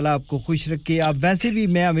अल्लाह ताला आपको खुश रखे आप वैसे भी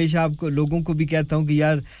मैं हमेशा आपको लोगों को भी कहता हूं कि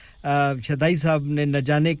यार शदाई साहब ने न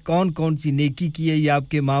जाने कौन-कौन सी नेकी की है ये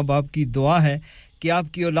आपके मां-बाप की दुआ है कि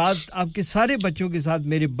आपकी औलाद आपके सारे बच्चों के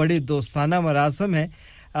साथ मेरे बड़े दोस्ताना मरासम हैं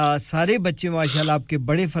सारे बच्चे माशाल्लाह आपके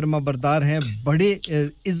बड़े फरमाबरदार हैं बड़े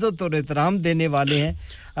इज्जत और एहतराम देने वाले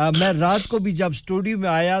हैं मैं रात को भी जब स्टूडियो में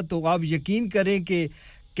आया तो आप यकीन करें कि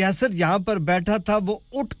कैसर जहां पर बैठा था वो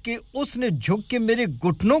उठ के उसने झुक के मेरे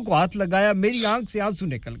घुटनों को हाथ लगाया मेरी आंख से आंसू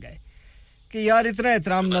निकल गए कि यार इतना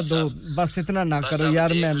एहतराम ना दो बस इतना ना करो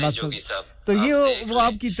यार मैं बस तो ये वो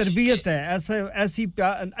आपकी तरबियत है ऐसी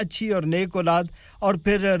अच्छी और नेक औलाद और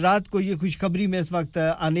फिर रात को ये खुशखबरी मैं इस वक्त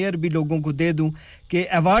ऑन एयर भी लोगों को दे दूं कि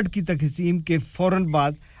अवार्ड की तकसीम के फौरन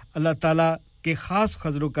बाद अल्लाह ताला के खास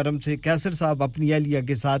फजल और करम से कैसर साहब अपनी अहलिया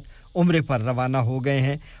के साथ उम्रे पर रवाना हो गए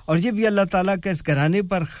हैं और ये भी अल्लाह ताला के इस घराने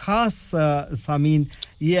पर खास सामीन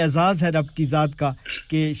ये एजाज है रब की जात का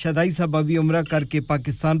कि शदाई साहब अभी उम्रा करके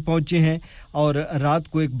पाकिस्तान पहुंचे हैं और रात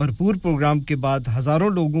को एक भरपूर प्रोग्राम के बाद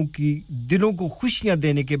हजारों लोगों की दिलों को खुशियां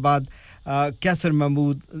देने के बाद कैसर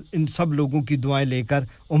महमूद इन सब लोगों की दुआएं लेकर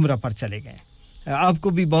उम्रा पर चले गए आपको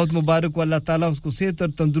भी बहुत मुबारक हो अल्लाह ताला उसको सेहत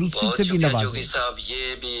और तंदुरुस्ती से भी नवाजे जोगी साहब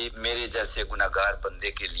ये भी मेरे जैसे गुनाहगार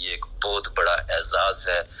बंदे के लिए एक बहुत बड़ा एजाज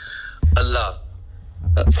है अल्लाह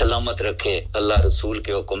सलामत रखे अल्लाह रसूल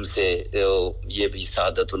के हुक्म से ये भी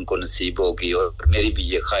सादत उनको नसीब होगी और मेरी भी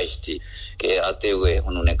ये ख्वाहिश थी कि आते हुए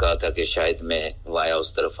उन्होंने कहा था कि शायद मैं वाया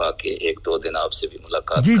उस तरफ आके एक दो दिन आपसे भी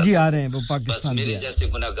मुलाकात जी आ रहे हैं वो पाकिस्तान मेरे जैसे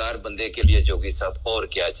गुनाहगार बंदे के लिए जोगी साहब और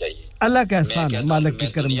क्या चाहिए अल्लाह का एहसान है मालिक की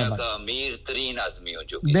करम दुनिया का अमीर तरीन आदमी हूं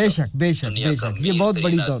जोगी बेशक ये बहुत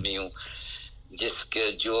बड़ी दौलत हूं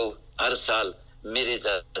जिसके जो हर साल मेरे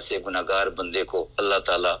जैसे गुनाहगार बंदे को अल्लाह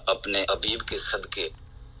ताला अपने हबीब के सदके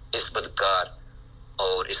इस बदकार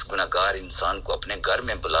और इस गुनाहगार इंसान को अपने घर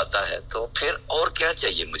में बुलाता है तो फिर और क्या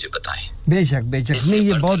चाहिए मुझे बताएं बेशक नहीं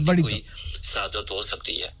ये बहुत बड़ी कोई सादत हो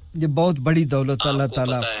सकती है ये बहुत बड़ी दौलत अल्लाह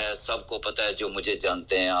ताला पता है सबको पता है जो मुझे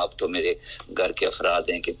जानते हैं आप तो मेरे घर के अफराद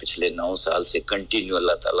हैं कि पिछले 9 साल से कंटिन्यू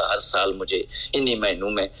अल्लाह ताला हर साल मुझे इन्हीं महीनों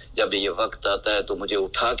में जब ये वक्त आता है तो मुझे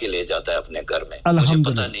उठा के ले जाता है अपने घर में मुझे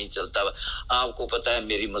पता नहीं चलता आपको पता है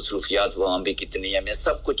मेरी मसरूफियात वहां भी कितनी है मैं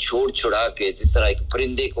सब कुछ छोड़ छुड़ा के जिस तरह एक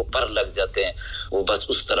परिंदे को पर लग जाते हैं वो बस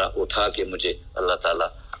उस तरह उठा के मुझे अल्लाह ताला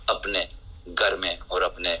अपने घर में और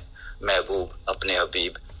अपने महबूब अपने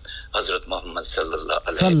हबीब हजरत मोहम्मद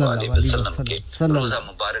सल्लल्लाहु अलैहि वसल्लम के रोजा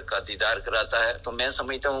मुबारक का दीदार कराता है तो मैं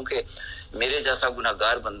समझता हूं कि मेरे जैसा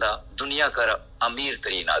गुनाहगार बंदा दुनिया का अमीर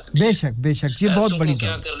तरीन आदमी बेशक ये बहुत बड़ी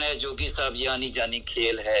क्या करना है जोगी साहब ये आनी जानी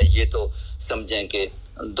खेल है ये तो समझें कि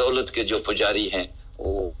दौलत के जो पुजारी हैं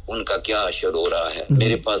उनका क्या असर हो रहा है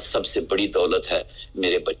मेरे पास सबसे बड़ी दौलत है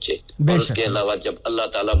मेरे बच्चे और उसके अलावा जब अल्लाह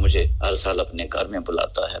ताला मुझे हर साल अपने घर में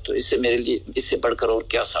बुलाता है तो इससे मेरे लिए इससे बढ़कर और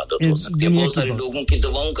क्या सादत हो सकती है बहुत सारे लोगों की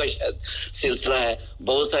दुआओं का शायद सिलसिला है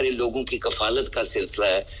बहुत सारे लोगों की कफालत का सिलसिला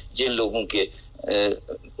है जिन लोगों के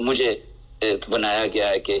मुझे बनाया गया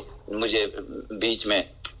है कि मुझे बीच में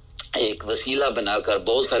एक वसीला बनाकर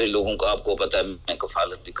बहुत सारे लोगों को आपको पता है मैं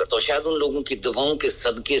कफालत भी करता हूं शायद उन लोगों की दुआओं के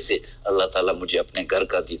सदके से अल्लाह ताला मुझे अपने घर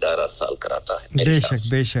का दीदार हासिल कराता है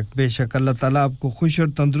बेशक अल्लाह ताला आपको खुश और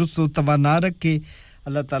तंदुरुस्त और तवाना रखे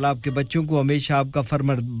अल्लाह ताला आपके बच्चों को हमेशा आपका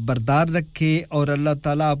फरमाबरदार रखे और अल्लाह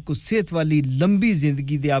ताला आपको सेहत वाली लंबी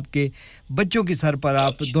जिंदगी दे आपके बच्चों के सर पर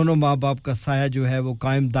आप दोनों मां-बाप का साया जो है वो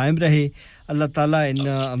कायम दायम रहे अल्लाह ताला इन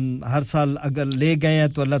हर साल अगर ले गए हैं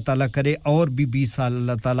तो अल्लाह ताला करे और भी 20 साल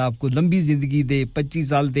अल्लाह ताला आपको लंबी जिंदगी दे 25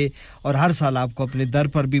 साल दे और हर साल आपको अपने दर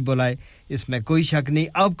पर भी बुलाए इसमें कोई शक नहीं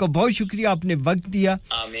आपका बहुत शुक्रिया आपने वक्त दिया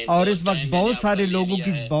और इस वक्त बहुत सारे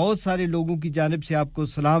लोगों की जानिब से आपको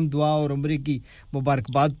सलाम दुआ और उम्र की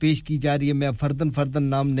मुबारकबाद पेश की जा रही है मैं फर्दन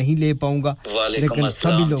नाम नहीं ले पाऊंगा लेकिन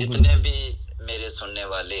सभी लोग जितने भी मेरे सुनने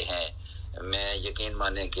वाले हैं मैं यकीन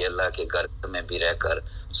माने कि अल्लाह के घर में भी रहकर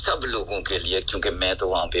सब लोगों के लिए क्योंकि मैं तो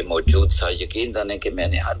वहां पे मौजूद था यकीन जाने कि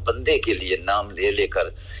मैंने हर बंदे के लिए नाम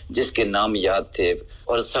लेकर जिसके नाम याद थे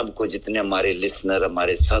और सबको जितने हमारे लिसनर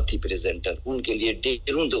हमारे साथी प्रेजेंटर उनके लिए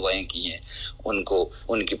ढेरों दुआएं की हैं उनको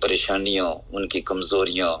उनकी परेशानियों उनकी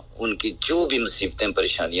कमजोरियां उनकी जो भी मुसीबतें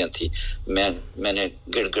परेशानियां थी मैंने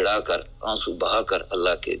गिड़गिड़ाकर आंसू बहाकर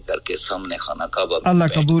अल्लाह के घर के सामने खाना काबा अल्लाह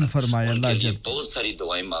कबूल फरमाए अल्लाह के बहुत सारी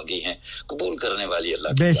दुआएं मांगी हैं कबूल करने वाली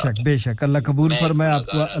अल्लाह बेशक अल्लाह कबूल फरमाए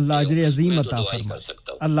आपको अल्लाह अजर अजीम अता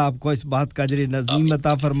फरमाए अल्लाह आपको इस बात का अजर नज़ीम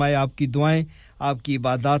अता फरमाए आपकी दुआएं आपकी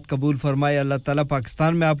इबादत कबूल फरमाए अल्लाह ताला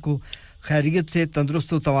पाकिस्तान में आपको खैरियत से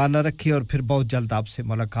तंदुरुस्त और तवाना रखे और फिर बहुत जल्द आपसे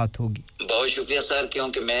मुलाकात होगी बहुत शुक्रिया सर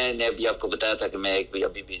क्योंकि मैंने अभी आपको बताया था कि मैं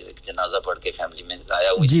अभी भी एक जनाजा पढ़ के फैमिली में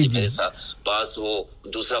आया हूं इसलिए मेरे साथ पास वो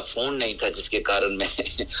दूसरा फोन नहीं था जिसके कारण मैं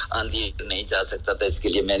आंधी नहीं जा सकता था इसके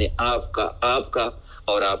लिए मैंने आपका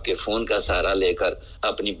और आपके फोन का सहारा लेकर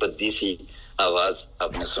अपनी बद्दी सी आवाज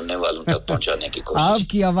अपने सुनने वालों तक पहुंचाने की कोशिश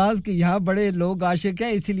आपकी आवाज के यहाँ बड़े लोग आशिक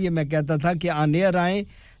हैं इसीलिए मैं कहता था कि आने आए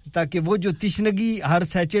ताकि वो जो तिश्नगी हर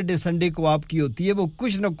सैटरडे संडे को आपकी होती है वो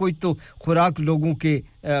कुछ न कुछ तो खुराक लोगों के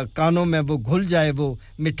कानों में वो घुल जाए वो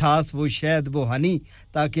मिठास वो शहद वो हनी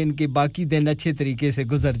ताकि इनके बाकी दिन अच्छे तरीके से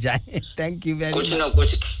गुजर जाएं थैंक यू वेरी मच कुछ न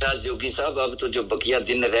कुछ क्या जोगी साहब अब तो जो बकिया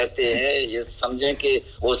दिन रहते हैं ये समझें कि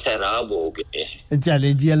वो सैराब हो गए हैं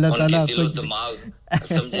चलें जी अल्लाह ताला आपको दिमाग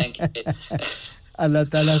समझें कि अल्लाह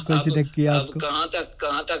ताला कुछ रखे आपको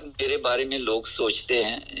कहां तक मेरे बारे में लोग सोचते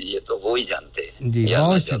हैं ये तो वो ही जानते हैं जी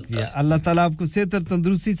बहुत शुक्रिया अल्लाह ताला आपको सेहत और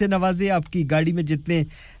तंदुरुस्ती से नवाजे आपकी गाड़ी में जितने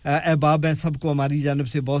अहबाब हैं सबको हमारी जानिब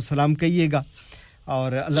से बहुत सलाम कहिएगा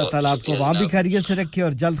और अल्लाह ताला आपको वहां भी खैरियत से रखे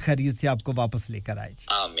और जल्द खैरियत से आपको वापस लेकर आए जी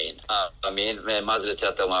आमीन मैं माजरत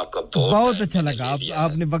चाहता हूं आपका बहुत अच्छा लगा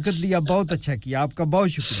आपने वक्त लिया बहुत अच्छा किया आपका बहुत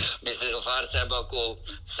शुक्रिया मिस्टर गफार साहब को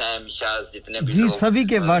सैम शाज जितने भी जी सभी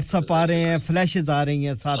के व्हाट्सएप आ रहे हैं फ्लैशेस आ रही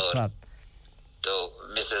हैं साथ तो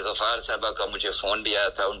मिस्टर गफार साहब का मुझे फोन भी आया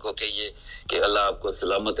था उनको कहिए कि अल्लाह आपको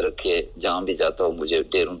सलामत रखे जहां भी जाता हूं मुझे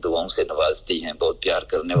ढेरों दुआओं से नवाजती हैं बहुत प्यार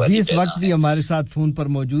करने वाली जी इस वक्त भी हमारे साथ फोन पर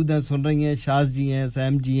मौजूद हैं सुन रही हैं शाज जी हैं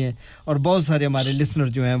सैम जी हैं और बहुत सारे हमारे लिसनर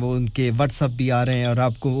जो हैं वो उनके व्हाट्सएप भी आ रहे हैं और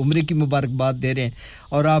आपको उम्र की मुबारकबाद दे रहे हैं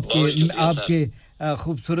और आपके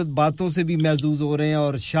खूबसूरत बातों से भी महजूज हो रहे हैं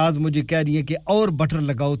और शाज मुझे कह रही है कि और बटर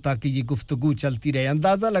लगाओ ताकि ये गुफ्तगू चलती रहे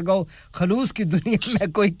अंदाजा लगाओ खलूस की दुनिया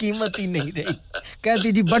में कोई कीमत ही नहीं रही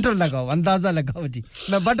कहती जी बटर लगाओ अंदाजा लगाओ जी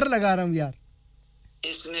मैं बटर लगा रहा हूं यार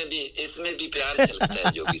इसमें भी प्यार चलता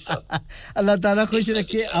है जोगी साहब अल्लाह ताला खुश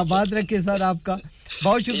रखे आबाद रखे सर आपका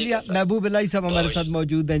बहुत शुक्रिया महबूब इलाही साहब हमारे साथ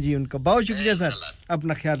मौजूद हैं जी उनका बहुत शुक्रिया सर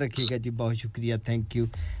अपना ख्याल रखिएगा जी बहुत शुक्रिया थैंक यू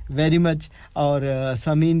वेरी मच और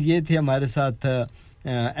सामीन ये थे हमारे साथ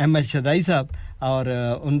अहमद शदाई साहब और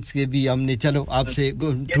उनसे भी हमने चलो आपसे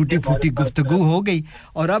टूटी फूटी गुफ्तगू हो गई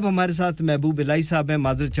और अब हमारे साथ महबूब इलाही साहब हैं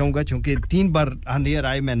माजूर चाहूंगा क्योंकि 3 बार हानियर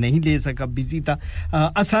आए मैं नहीं ले सका बिजी था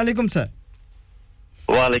अस्सलाम वालेकुम सर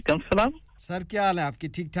वालेकुम सलाम सर क्या हाल है आपके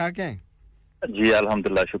ठीक ठाक हैं जी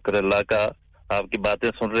अल्हम्दुलिल्लाह शुक्र अल्लाह का आपकी बातें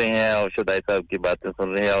सुन रहे हैं और शुदाई साहब की बातें सुन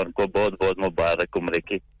रहे हैं और उनको बहुत-बहुत मुबारक उम्र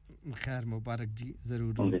की खैर मुबारक जी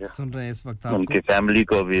जरूर सुन रहे हैं इस वक्त आपको उनकी फैमिली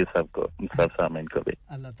को भी सबको सब सामीन को भी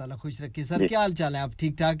अल्लाह ताला खुश रखे सर क्या हाल चाल है आप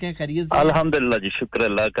ठीक ठाक हैं खैरियत से अल्हम्दुलिल्लाह जी शुक्र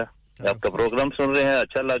अल्लाह का आपका प्रोग्राम सुन रहे हैं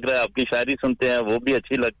अच्छा लग रहा है आपकी शायरी सुनते हैं वो भी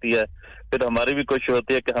अच्छी लगती है फिर हमारी भी कोशिश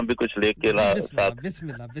होती है कि हम भी कुछ लेके साथ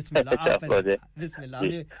बिस्मिल्लाह बिस्मिल्लाह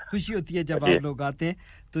हमें खुशी होती है जब आप लोग आते हैं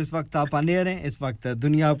तो इस वक्त आप आने रहे हैं इस वक्त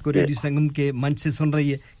दुनिया आपको रेडियो संगम के मंच से सुन रही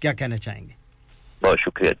है क्या कहना चाहेंगे बहुत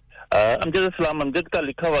शुक्रिया अमजद इस्लाम अमजद का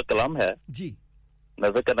लिखा हुआ कलाम है जी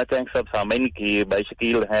नजर करना चाहेंगे सब सामीन की भाई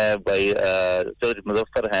शकील हैं भाई चौधरी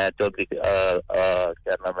मुजफ्फर हैं चौधरी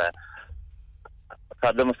क्या नाम है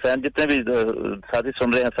सादम हुसैन जितने भी साथी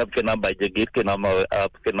सुन रहे हैं सबके नाम भाई जगीर के नाम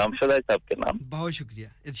आपके नाम शदाई साहब के नाम बहुत शुक्रिया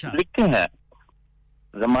इरशाद लिखते हैं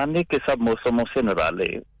जमाने के सब मौसमों से निराले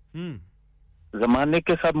जमाने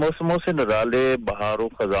के सब मौसमों से निराले बहारों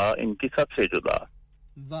खजा इनकी सबसे जुदा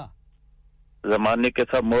वाह जमाने के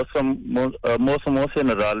सब मौसमों से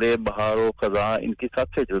निराले बहारों खजा इनकी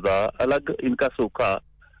सबसे जुदा अलग इनका सूखा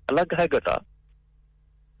अलग है गटा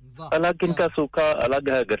अलग इनका सूखा अलग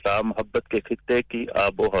है गटा मोहब्बत के खित्ते की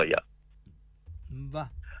आबो हया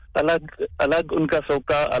अलग अलग उनका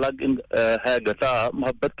सूखा अलग है गटा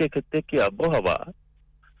मोहब्बत के खित्ते की आबो हवा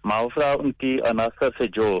मावरा उनकी अनासर से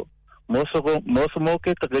जो मौसमों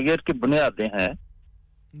के तगय्युर की बुनियादें हैं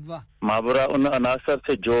मावरा उन अनासर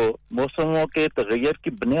से जो मौसमों के तगय्युर की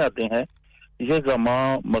बुनियादें हैं ये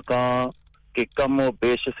ज़मां मकां के कम व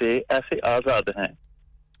बेश से ऐसे आज़ाद हैं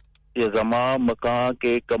ये ज़मां मकां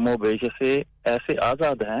के कम व बेश से ऐसे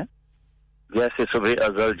आज़ाद हैं जैसे सुबह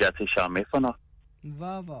अज़ल जैसे शाम फना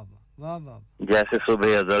वाह वाह वाह वाह जैसे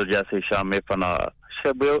सुबह अज़ल जैसे शाम फना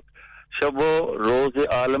शबो रोज़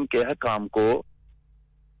आलम के हकाम को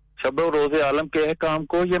शबो रोज़ आलम के हकाम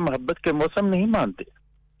को ये मोहब्बत के मौसम नहीं मानते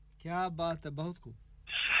क्या बात है बहुत खूब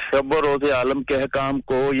शब रोज़े आलम के हकाम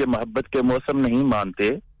को ये मोहब्बत के मौसम नहीं मानते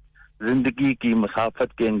जिंदगी की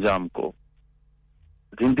मसाफत के अंजाम को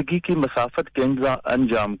जिंदगी की मसाफत के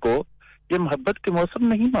अंजाम को ये मोहब्बत के मौसम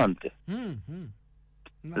नहीं मानते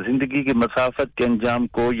जिंदगी की मसाफत के अंजाम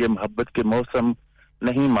को ये मोहब्बत के मौसम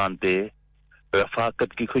नहीं मानते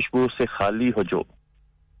रफाकत की खुशबू से खाली हो जो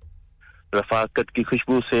रफाकत की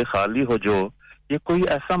खुशबू से खाली हो जो ये कोई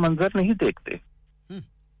ऐसा मंजर नहीं देखते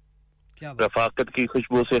रफाकत की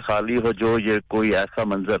खुशबू से खाली हो जो ये कोई ऐसा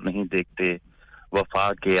मंजर नहीं देखते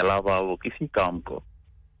वफा के अलावा वो किसी काम को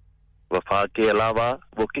वफा के अलावा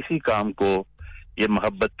वो किसी काम को ये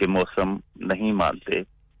मोहब्बत के मौसम नहीं मानते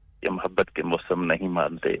ये मोहब्बत के मौसम नहीं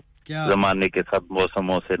मानते जमाने के सब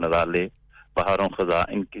मौसमों से निराले बहारों खजा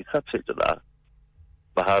इनकी सबसे जुदा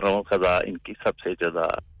बहारों खजा इनकी सबसे जुदा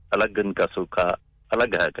अलग इनका सूखा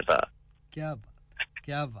अलग है कटा क्या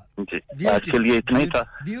बात जी आज के लिए इतना ही था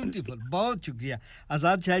ब्यूटीफुल बहुत शुक्रिया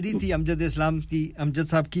आजाद शायरी थी अमजद इस्लाम की अमजद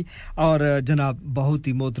साहब की और जनाब बहुत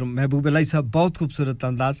ही मोहतरम महबूब अलाई साहब बहुत खूबसूरत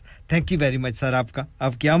अंदाज thank you very much sir आपका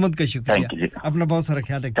आपकी आमद का शुक्रिया अपना बहुत सारा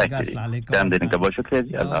ख्याल रखिएगा अस्सलाम वालेकुम ध्यान देने का बहुत शुक्रिया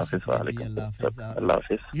जी अल्लाह हाफिज़ अल्लाह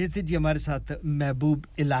हाफिज़ ये थे जी हमारे साथ महबूब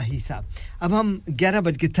इलाही साहब अब हम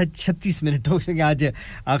 11:36 हो गए आज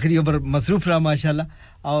आखिरी ओवर मसरूफ रहा माशाल्लाह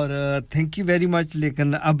और थैंक यू वेरी मच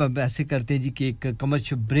लेकिन अब ऐसे करते हैं जी कि एक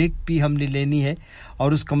कमर्शियल ब्रेक भी हमने लेनी है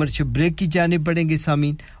और उस कमर्शियल ब्रेक की जाने पड़ेंगे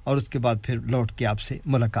सामीन और उसके बाद फिर लौट के आपसे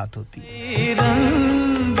मुलाकात होती है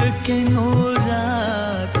रंग के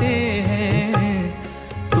नूराते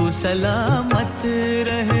हैं तू सलामत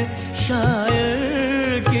रहे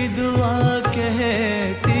शायर की दुआ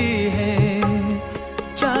कहती है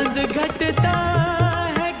चांद घटता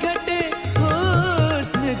है घटे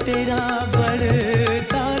हुस्न तेरा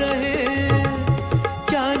बढ़ता रहे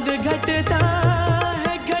चांद घटता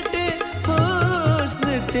है घटे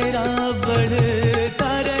हुस्न तेरा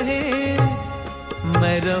बढ़ता रहे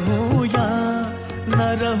मैं रहूं या न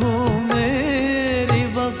रहूं मेरी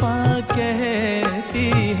वफा कहती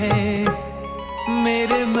है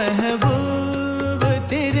मेरे महबूब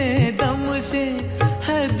तेरे दम से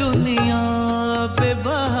है दुनिया पे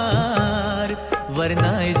बहार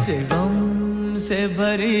वरना इस गम से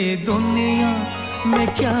भरी दुनिया में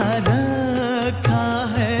क्या रखा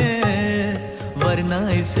है वरना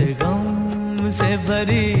इस गम से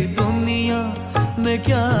भरी दुनिया में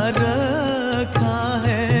क्या रखा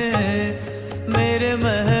है मेरे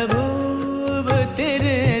महबूब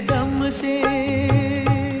तेरे दम से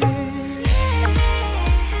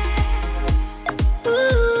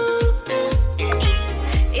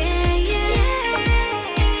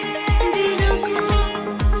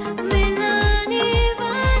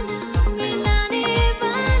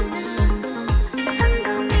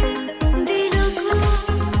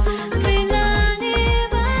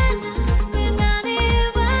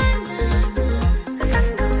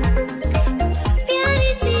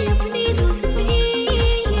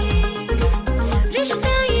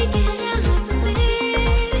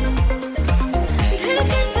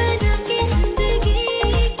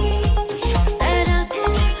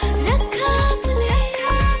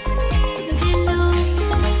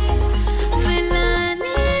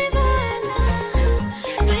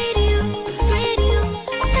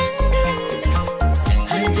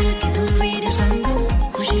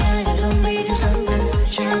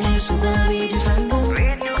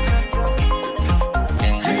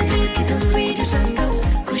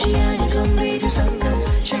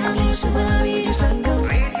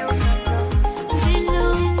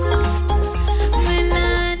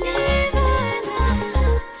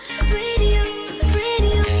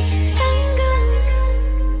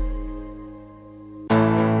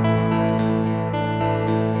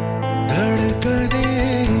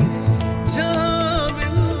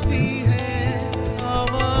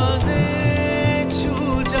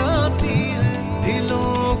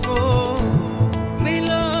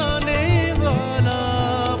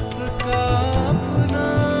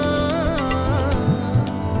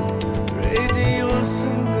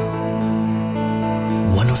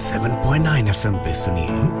 90.9 FM पे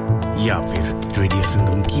सुनिए या फिर रेडियो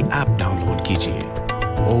संगम की ऐप डाउनलोड कीजिए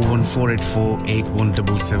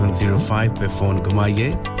 01484817705 पे फोन घुमाइए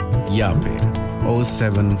या फिर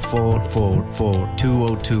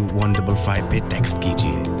 07444202155 पे टेक्स्ट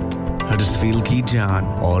कीजिए हडर्सफील्ड की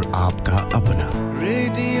जान और आपका अपना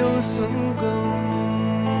रेडियो संगम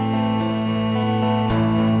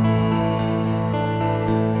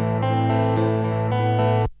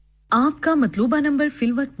आपका मतलूबा नंबर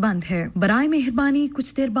फिल वक्त बंद है बराए मेहरबानी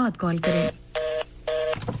कुछ देर बाद कॉल करें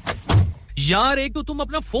यार एक तो तुम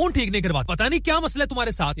अपना फोन ठीक नहीं करवा पता नहीं क्या मसला है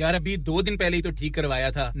तुम्हारे साथ यार अभी 2 दिन पहले ही तो ठीक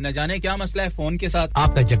करवाया था न जाने क्या मसला है फोन के साथ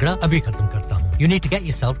आपका झगड़ा अभी खत्म करता हूं You need to get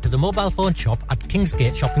yourself to the mobile phone shop at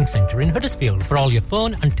Kingsgate Shopping Centre in Huddersfield for all your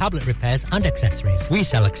phone and tablet repairs and accessories. We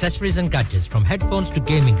sell accessories and gadgets from headphones to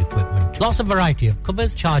gaming equipment. Lots of variety of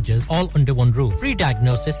covers, chargers, all under one roof. Free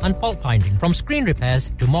diagnosis and fault finding. From screen repairs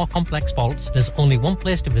to more complex faults, there's only one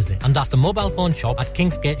place to visit, and that's the mobile phone shop at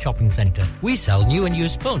Kingsgate Shopping Centre. We sell new and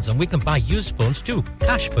used phones, and we can buy used phones too.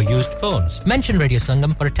 Cash for used phones. Mention Radio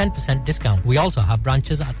Sangam for a 10% discount. We also have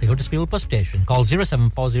branches at the Huddersfield bus station. Call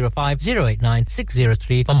 07405 089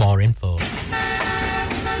 603 for more info.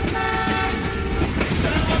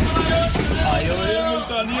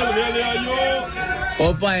 ओ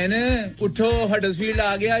पाइन उठो Huddersfield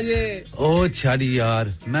आ गया जे ओ छाड़ी यार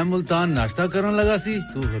मैं मुल्तान नाश्ता करन लगा सी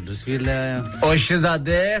तू हडर्सफील्ड ले आया ओ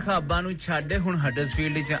शहजादे ख्वाबां नु छाड़े हुन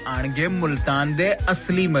हडर्सफील्ड च आणगे मुल्तान दे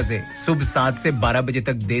असली मजे सुबह 7 से 12 बजे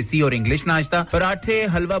तक देसी और इंग्लिश नाश्ता पराठे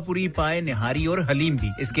हलवा पूरी पाए निहारी और हलीम भी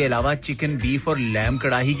इसके अलावा चिकन बीफ और लैम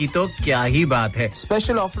कढ़ाई की तो क्या ही बात है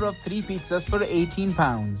special offer of 3 pizzas for 18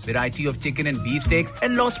 pounds variety of chicken and beef steaks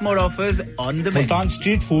and lots more offers on the menu Multan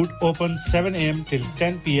street food open 7 a.m. till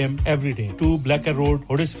 10 p.m. every day. 2 Blacker Road,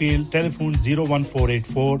 Huddersfield. Telephone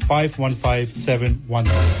 01484 515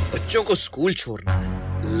 719. बच्चों को school छोड़ना है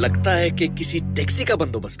लगता है कि किसी taxi का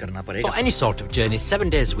बंदोबस्त करना पड़ेगा For any sort of journey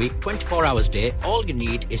 7 days a week 24 hours a day all you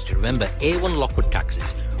need is to remember A1 Lockwood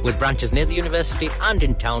Taxis with branches near the university and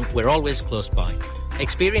in town we're always close by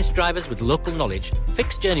experienced drivers with local knowledge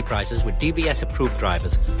fixed journey prices with DBS approved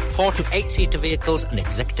drivers 4 to 8 seater vehicles and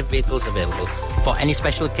executive vehicles available for any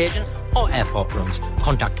special occasion or airport runs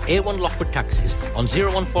contact A1 Lockwood Taxis on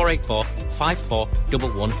 01484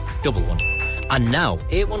 541111 And now,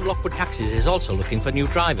 A1 Lockwood Taxis is also looking for new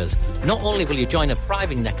drivers. Not only will you join a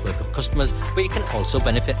thriving network of customers, but you can also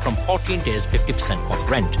benefit from 14 days 50% off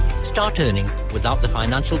rent. Start earning without the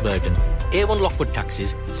financial burden. A1 Lockwood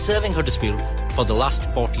Taxis, serving Huddersfield for the last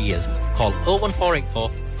 40 years. Call 01484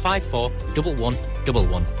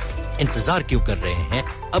 541111. इंतजार क्यों कर रहे हैं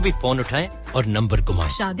अभी phone उठाएं और number घुमाएं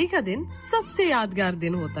शादी का दिन सबसे यादगार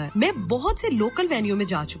दिन होता है मैं बहुत से लोकल वेन्यू में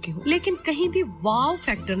जा चुकी हूँ लेकिन कहीं भी वाव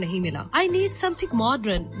फैक्टर नहीं मिला I need something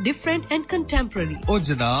modern different and contemporary ओ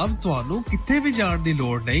जनाब ਤੁਹਾਨੂੰ ਕਿੱਥੇ ਵੀ ਜਾਣ ਦੀ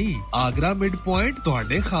ਲੋੜ ਨਹੀਂ ਆਗਰਾ ਮਿਡ ਪੁਆਇੰਟ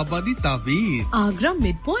ਤੁਹਾਡੇ ਖਾਬਾਂ ਦੀ ਤਾਬੀਰ आगरा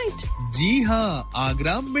मिड पॉइंट जी हां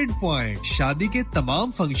आगरा मिड पॉइंट शादी के तमाम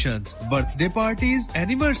functions birthday parties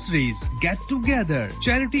anniversaries get together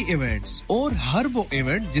charity events और हर वो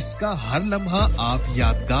इवेंट जिसका हर लम्हा आप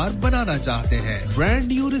यादगार बनाना चाहते हैं brand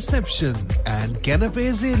new reception and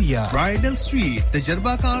canopies area bridal suite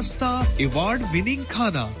तजर्बाकार स्टाफ अवार्ड विनिंग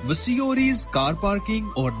खाना वसीओरीज कार पार्किंग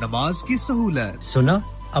और नमाज की सहूलत सुना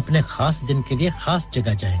अपने खास दिन के लिए खास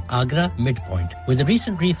जगह जाएं Agra Midpoint with a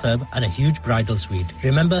recent refurb and a huge bridal suite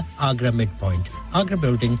remember Agra Midpoint Agra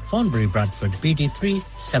Building Thornbury Bradford BD3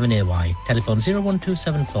 7AY telephone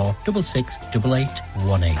 01274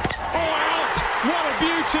 668818 What a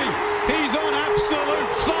beauty he's on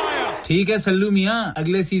absolute fire ठीक है सल्लू मियां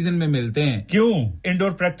अगले सीजन में मिलते हैं क्यों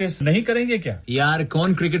इंडोर प्रैक्टिस नहीं करेंगे क्या यार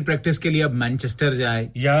कौन क्रिकेट प्रैक्टिस के लिए अब मैनचेस्टर जाए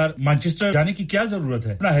यार मैनचेस्टर जाने की क्या जरूरत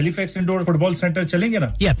है अपना हैलिफैक्स इंडोर फुटबॉल सेंटर चलेंगे ना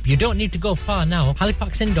Yep you don't need to go far now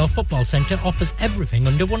Halifax Indoor Football Centre offers everything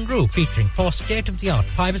under one roof featuring 4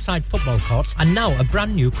 state-of-the-art five-a-side football courts and now a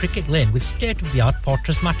brand new cricket lane with state-of-the-art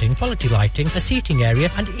fortress matting quality lighting a seating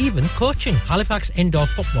area and even coaching Halifax Indoor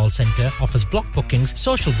Football Centre offers block bookings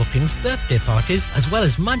social bookings birthday parties as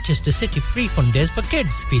well as Manchester City free fun days for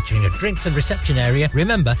kids featuring a drinks and reception area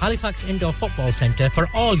remember Halifax Indoor Football Centre for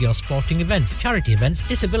all your sporting events charity events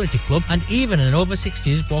disability club and even an over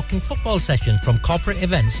 60s walking football session from corporate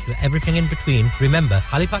events to everything in between remember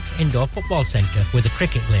Halifax Indoor Football Centre with a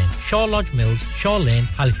cricket lane Shaw Lodge Mills Shaw Lane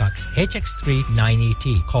Halifax HX3 9ET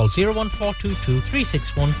call 01422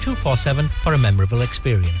 361 247 for a memorable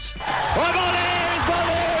experience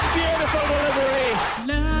beautiful delivery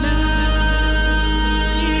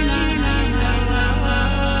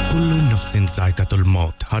Kullu नफ्स नफ्सिन जायकातुल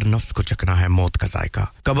मौत हर नफ्स को चखना है मौत का जायका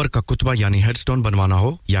कब्र का कुतबा यानी हेडस्टोन बनवाना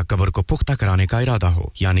हो या कब्र को पुख्ता कराने का इरादा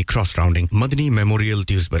हो यानी cross rounding Madani memorial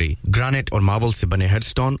Dewsbury granite और मार्बल से बने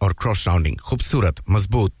हेडस्टोन और क्रॉस राउंडिंग खूबसूरत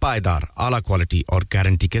मजबूत पायदार आला क्वालिटी और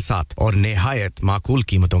गारंटी के साथ और निहायत माकूल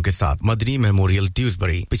कीमतों के साथ मदनी मेमोरियल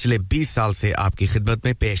ड्यूसबरी पिछले 20 साल से आपकी खिदमत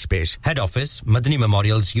में पेश head office Madani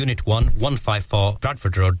memorials unit 1 154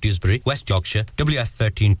 Bradford road Dewsbury West Yorkshire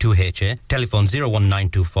WF13 2HA telephone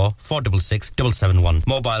 01924 466 771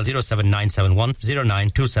 mobile 07971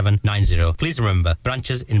 092790 please remember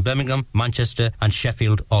branches in Birmingham Manchester and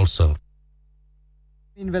Sheffield also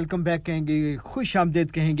welcome back कहेंगे खुश आमदीद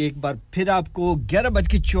कहेंगे एक बार फिर आपको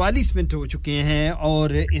 11:44 हो चुके हैं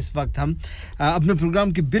और इस वक्त हम अपने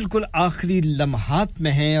प्रोग्राम के बिल्कुल आखिरी लम्हात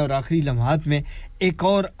में हैं और आखिरी लम्हात में एक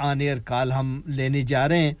और ऑन एयर कॉल हम लेने जा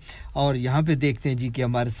रहे हैं और यहां पे देखते हैं जी कि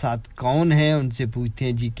हमारे साथ कौन है उनसे पूछते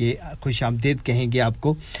हैं जी कि खुश आमदीद कहेंगे आपको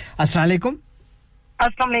अस्सलाम वालेकुम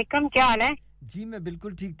अस्सलाम वालेकुम क्या हाल है जी मैं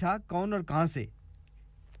बिल्कुल ठीक ठाक कौन और कहां से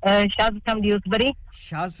शाज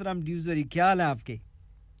फ्रॉम ड्यूसबरी क्या हाल है आपके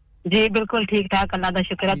जी बिल्कुल ठीक ठाक अल्लाह का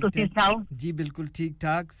शुक्र है तुसी सुनाओ जी बिल्कुल ठीक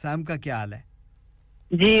ठाक सैम का क्या हाल है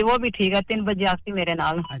जी वो भी ठीक है 3 बजे आपकी मेरे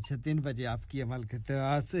नाल अच्छा 3 बजे आपकी अमल करते हैं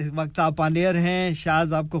आज इस वक्त आप ऑन एयर हैं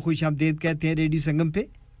शाज आपको खुशामदीद कहते हैं रेडियो संगम पे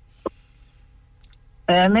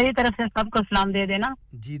मेरी तरफ से सबको सलाम दे देना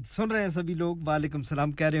जी सुन रहे हैं सभी लोग वालेकुम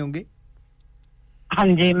सलाम कह रहे होंगे हां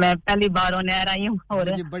जी मैं पहली बार ऑन एयर आई हूं और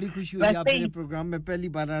मुझे बड़ी खुशी हुई आप मेरे प्रोग्राम में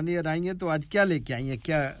पहली बार ऑन एयर आई हैं तो आज क्या लेके आई हैं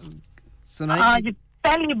क्या सुनाइए आज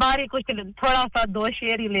पहली बार ही कुछ थोड़ा सा दो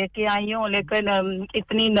शेर ही लेके आई हूं लेकिन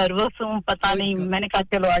इतनी नर्वस हूं पता नहीं मैंने कहा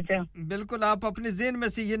चलो आज बिल्कुल आप अपने ज़हन में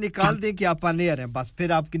से ये निकाल दें कि आप ऑन एयर हैं बस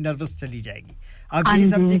फिर आपकी नर्वस चली जाएगी आप ये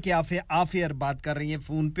समझे कि आप ऑफ एयर बात कर रही हैं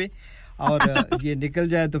फोन पे और ये निकल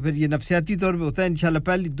जाए तो फिर ये नफसियाती तौर पे होता है इंशाल्लाह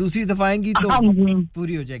पहली दूसरी दफा आएंगी तो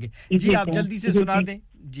पूरी हो जाएगी जी आप जल्दी से सुना दें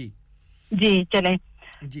जी जी चलें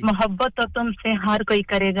मोहब्बत तो तुमसे हर कोई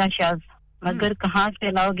करेगा शाज़ मगर कहां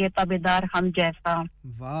से लाओगे ताबेदार हम जैसा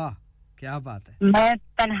वाह क्या बात है मैं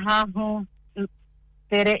तन्हा हूं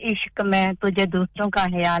तेरे इश्क में तुझे दूसरों का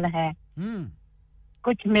ख्याल है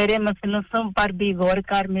कुछ मेरे मसलों पर भी गौर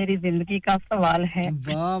कर मेरी जिंदगी का सवाल है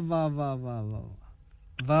वाह वाह वाह वाह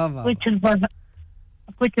वाह वाह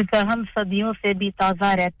कुछ हम सदियों से भी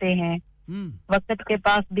ताजा रहते हैं वक्त के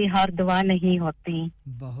पास भी हार दुआ नहीं होती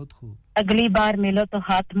बहुत खूब अगली बार मिलो तो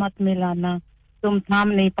हाथ मत मिलाना तुम थाम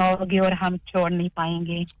नहीं पाओगे और हम छोड़ नहीं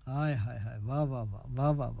पाएंगे हाय हाय हाय वाह वाह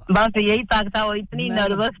वाह वाह वाह बस यही ताकता वो इतनी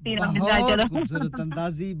नर्वस थी ना बहुत खूबसूरत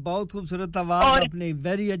अंदाजी बहुत खूबसूरत आवाज आपने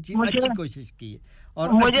वेरी अच्छी कोशिश की है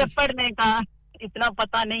और मुझे पढ़ने का इतना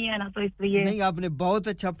पता नहीं है ना तो इसलिए नहीं आपने बहुत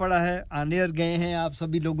अच्छा पढ़ा है ऑन एयर गए हैं आप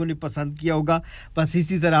सभी लोगों ने पसंद किया होगा बस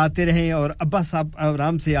इसी तरह आते रहें और अब बस आप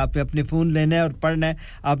आराम से आप अपने फोन लेना है और पढ़ना है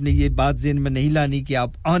आपने ये बात ज़हन में नहीं लानी कि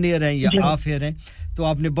आप ऑन एयर हैं या ऑफ एयर हैं तो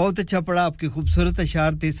आपने बहुत अच्छा पढ़ा आपके खूबसूरत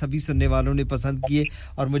अशआर थे सभी सुनने वालों ने पसंद किए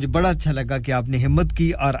और मुझे बड़ा अच्छा लगा कि आपने हिम्मत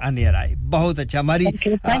की और ऑन एयर आए बहुत अच्छा हमारी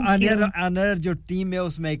ऑन एयर जो टीम है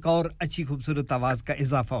उसमें एक और अच्छी खूबसूरत आवाज का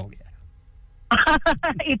इजाफा हो गया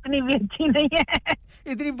इतनी भी अच्छी नहीं है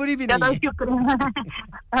इतनी बुरी भी नहीं है शुक्रिया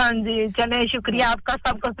हां जी चले शुक्रिया आपका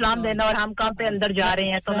सबको सलाम देना और हम काम पे अंदर जा रहे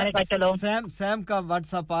हैं तो मैंने कहा चलो सैम का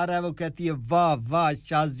व्हाट्सएप आ रहा है वो कहती है वाह वाह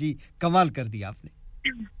शाज जी कमाल कर दिया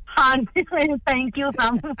आपने हां जी थैंक यू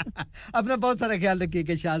सैम अपना बहुत सारा ख्याल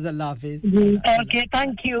रखिएगा शाज अल्लाह हाफिज ओके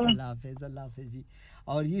थैंक यू अल्लाह हाफिज जी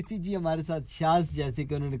और ये थी जी हमारे साथ शाज जैसे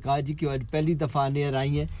कि उन्होंने कहा जी कि आज पहली दफा आने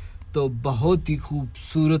आई हैं तो बहुत ही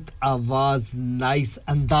खूबसूरत आवाज नाइस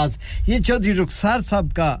अंदाज ये चौधरी रुखसार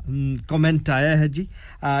साहब का कमेंट आया है जी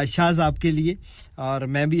शाज आपके लिए और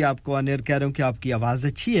मैं भी आपको ऑन एयर कह रहा हूं कि आपकी आवाज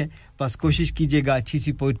अच्छी है बस कोशिश कीजिएगा अच्छी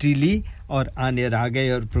सी पोएट्री ली और ऑन एयर आ गए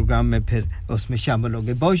और प्रोग्राम में फिर उसमें शामिल हो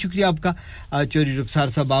गए बहुत शुक्रिया आपका चौधरी रुखसार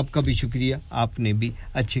साहब आपका भी शुक्रिया आपने भी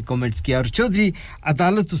अच्छे कमेंट्स किया और चौधरी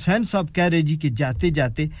अदालत हुसैन साहब कह रहे जी कि जाते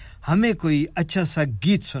जाते हमें कोई अच्छा सा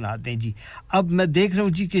गीत सुना दें जी अब मैं देख रहा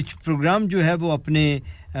हूं जी कि प्रोग्राम जो है वो अपने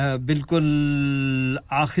बिल्कुल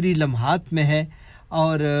आखिरी लम्हात में है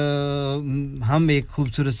और हम एक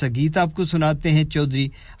खूबसूरत सा गीत आपको सुनाते हैं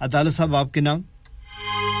चौधरी अदालत साहब आपके नाम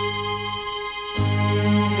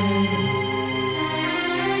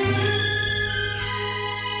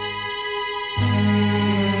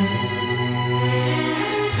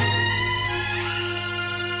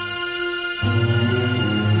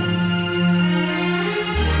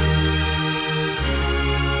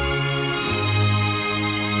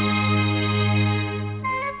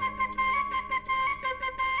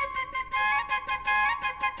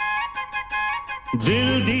दिल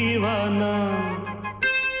दीवाना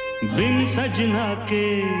बिन सजना के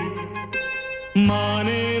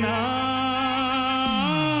माने ना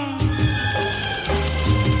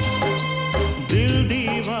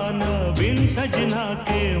सजना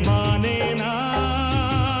के माने ना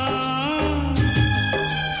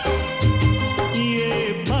ये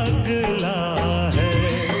पगला है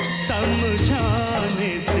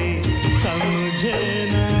समझाने से समझे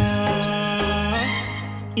ना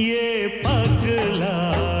ये पगला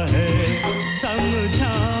है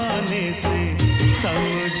समझाने से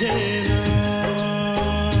समझे ना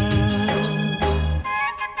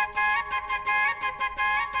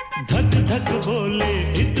धक धक बोले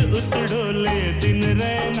इत उत डोले दिन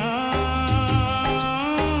रहना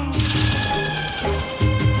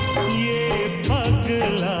ये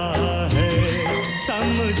पगला है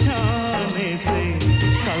समझाने से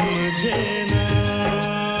समझे ना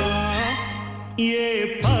ये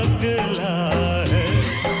पगला है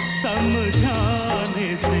समझाने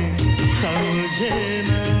से समझे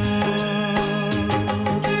ना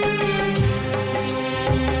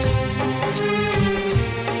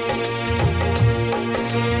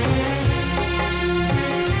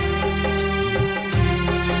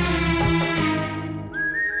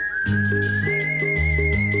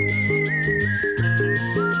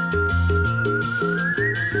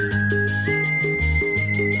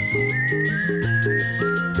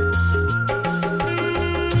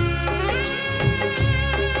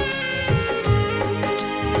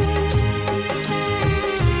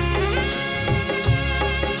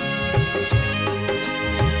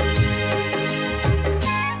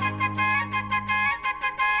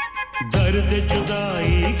दर्द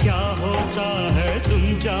जुदाई क्या होता है तुम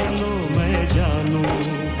जानो मैं जानूं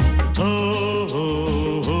हो हो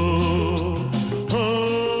हो हो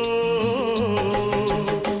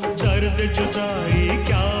दर्द जुदाई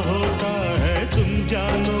क्या होता है तुम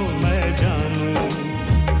जानो मैं जानूं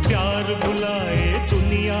प्यार बुलाए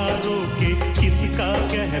दुनिया रोके किसी का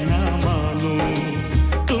कहना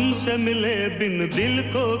मानूं तुमसे मिले बिन दिल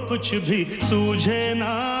को कुछ भी सूझे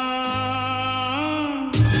ना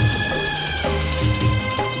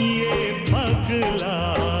पगला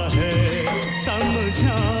है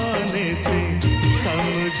समझाने से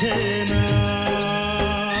समझे ना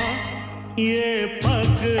ये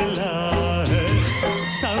पगला है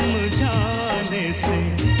समझाने से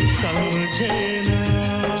समझे ना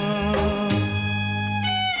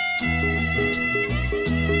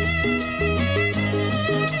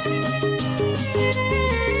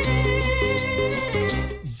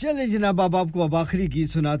चले जनाब आपको अब आखिरी गीत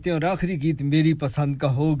सुनाते हैं और आखिरी गीत मेरी पसंद का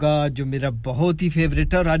होगा जो मेरा बहुत ही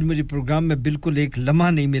फेवरेट है और आज मेरे प्रोग्राम में बिल्कुल एक लम्हा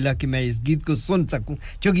नहीं मिला कि मैं इस गीत को सुन सकूं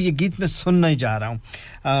क्योंकि ये गीत मैं सुनना ही जा रहा हूं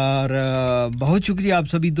और बहुत शुक्रिया आप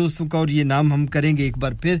सभी दोस्तों का और ये नाम हम करेंगे एक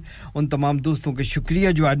बार फिर उन तमाम दोस्तों का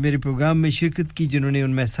शुक्रिया जो आज मेरे प्रोग्राम में शिरकत की जिन्होंने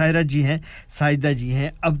उनमें सायरा जी हैं साइदा जी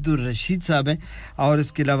हैं अब्दुल रशीद साहब हैं और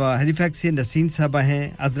इसके अलावा हरीफैक्स से नसीम साहबा हैं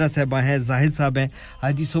अजरा साहबा हैं जाहिद साहब हैं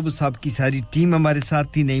हाजी सोबत साहब की सारी टीम हमारे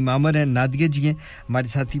साथ थी नईम आमर हैं नादिया जी हैं हमारे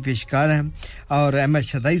साथी पेशकार हैं और अहमद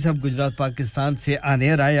शदाई साहब गुजरात पाकिस्तान से आने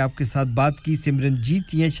आए आपके साथ बात की सिमरनजीत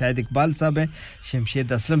जी हैं शायद इकबाल साहब हैं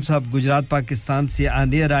शमशेद असलम साहब गुजरात पाकिस्तान से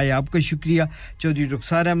आने आए आपका शुक्रिया चौधरी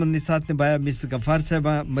रुखसार अहमद ने साथ निभाया मिस गफार साहब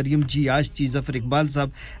मरियम जी आश जी जफर इकबाल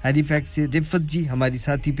साहब हैरीफैक्स से रिफत जी हमारी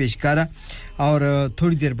साथी पेशकारा और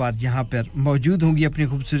थोड़ी देर बाद यहां पर मौजूद होंगी अपने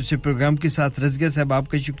खूबसूरत से प्रोग्राम के साथ रज़िया साहब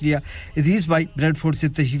आपका शुक्रिया इदरीस भाई ब्रेडफोर्ड से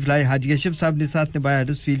तशरीफ लाए हाजी अशरफ साहब ने साथ निभाया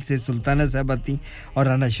हडर्सफील्ड से सुल्ताना साहब थी और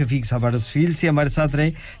राना शफीक साहब हडर्सफील्ड से हमारे साथ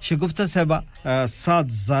रहे शगुफ्ता साहबा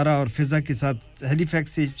साथ ज़ारा और फिज़ा के साथ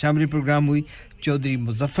हैलीफैक्स से शामिल प्रोग्राम हुई चौधरी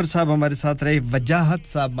मुजफ्फर साहब हमारे साथ रहे वजाहत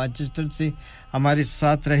साहब मैनचेस्टर से हमारे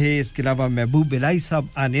साथ रहे इसके अलावा महबूब बिलाई साहब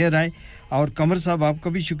आनेर आए और कमर साहब आपका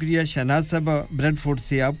भी शुक्रिया शहनाज साहब ब्रेडफोर्ड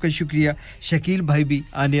से आपका शुक्रिया शकील भाई भी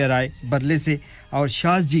आनेर आए बरले से और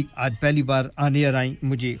शाज जी आज पहली बार आनेर आई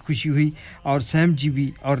मुझे खुशी हुई और सैम जी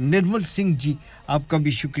भी और निर्मल सिंह जी आपका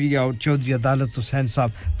भी शुक्रिया और चौधरी अदालत हुसैन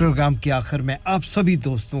साहब प्रोग्राम के आखिर में आप सभी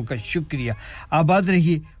दोस्तों का शुक्रिया आबाद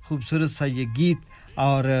रहिए खूबसूरत सा ये गीत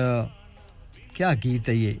और क्या गीत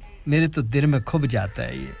है ये मेरे तो दिल में खुब जाता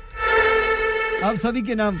है ये आप सभी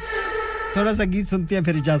के नाम थोड़ा सा गीत सुनते हैं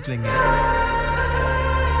फिर इजाज़त लेंगे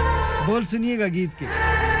बोल सुनिएगा गीत के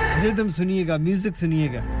रिदम सुनिएगा म्यूजिक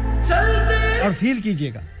सुनिएगा और फील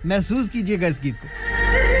कीजिएगा महसूस कीजिएगा इस गीत को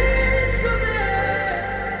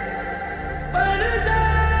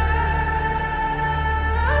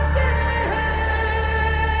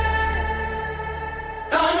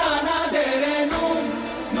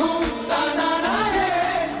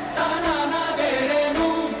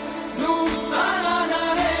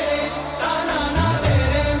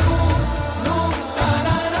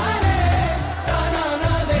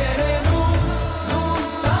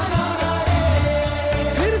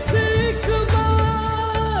फिर से एक बार